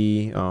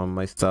see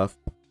my stuff.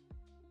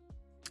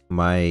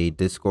 My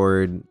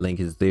Discord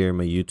link is there,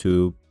 my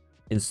YouTube,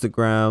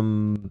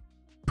 Instagram,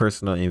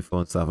 personal info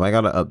and stuff. I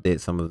gotta update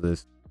some of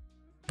this.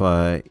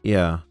 But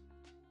yeah.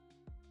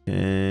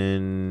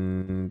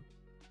 And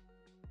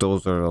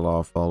those are a lot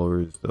of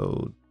followers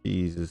though.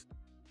 Jesus.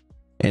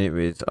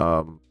 Anyways,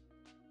 gonna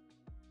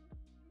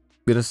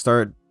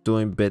start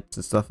doing bits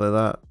and stuff like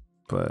that.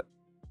 But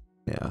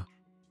yeah,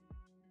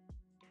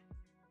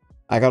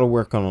 I gotta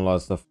work on a lot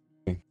of stuff.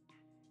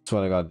 That's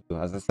what I gotta do.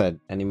 As I said,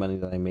 any money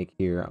that I make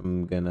here,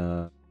 I'm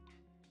gonna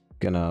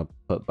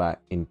put back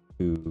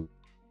into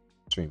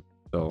stream.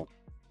 So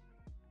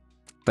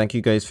thank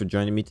you guys for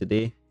joining me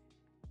today.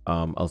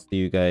 I'll see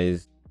you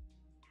guys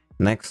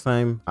next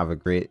time. Have a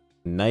great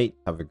night.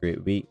 Have a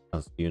great week.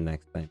 I'll see you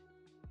next time.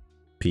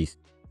 Peace.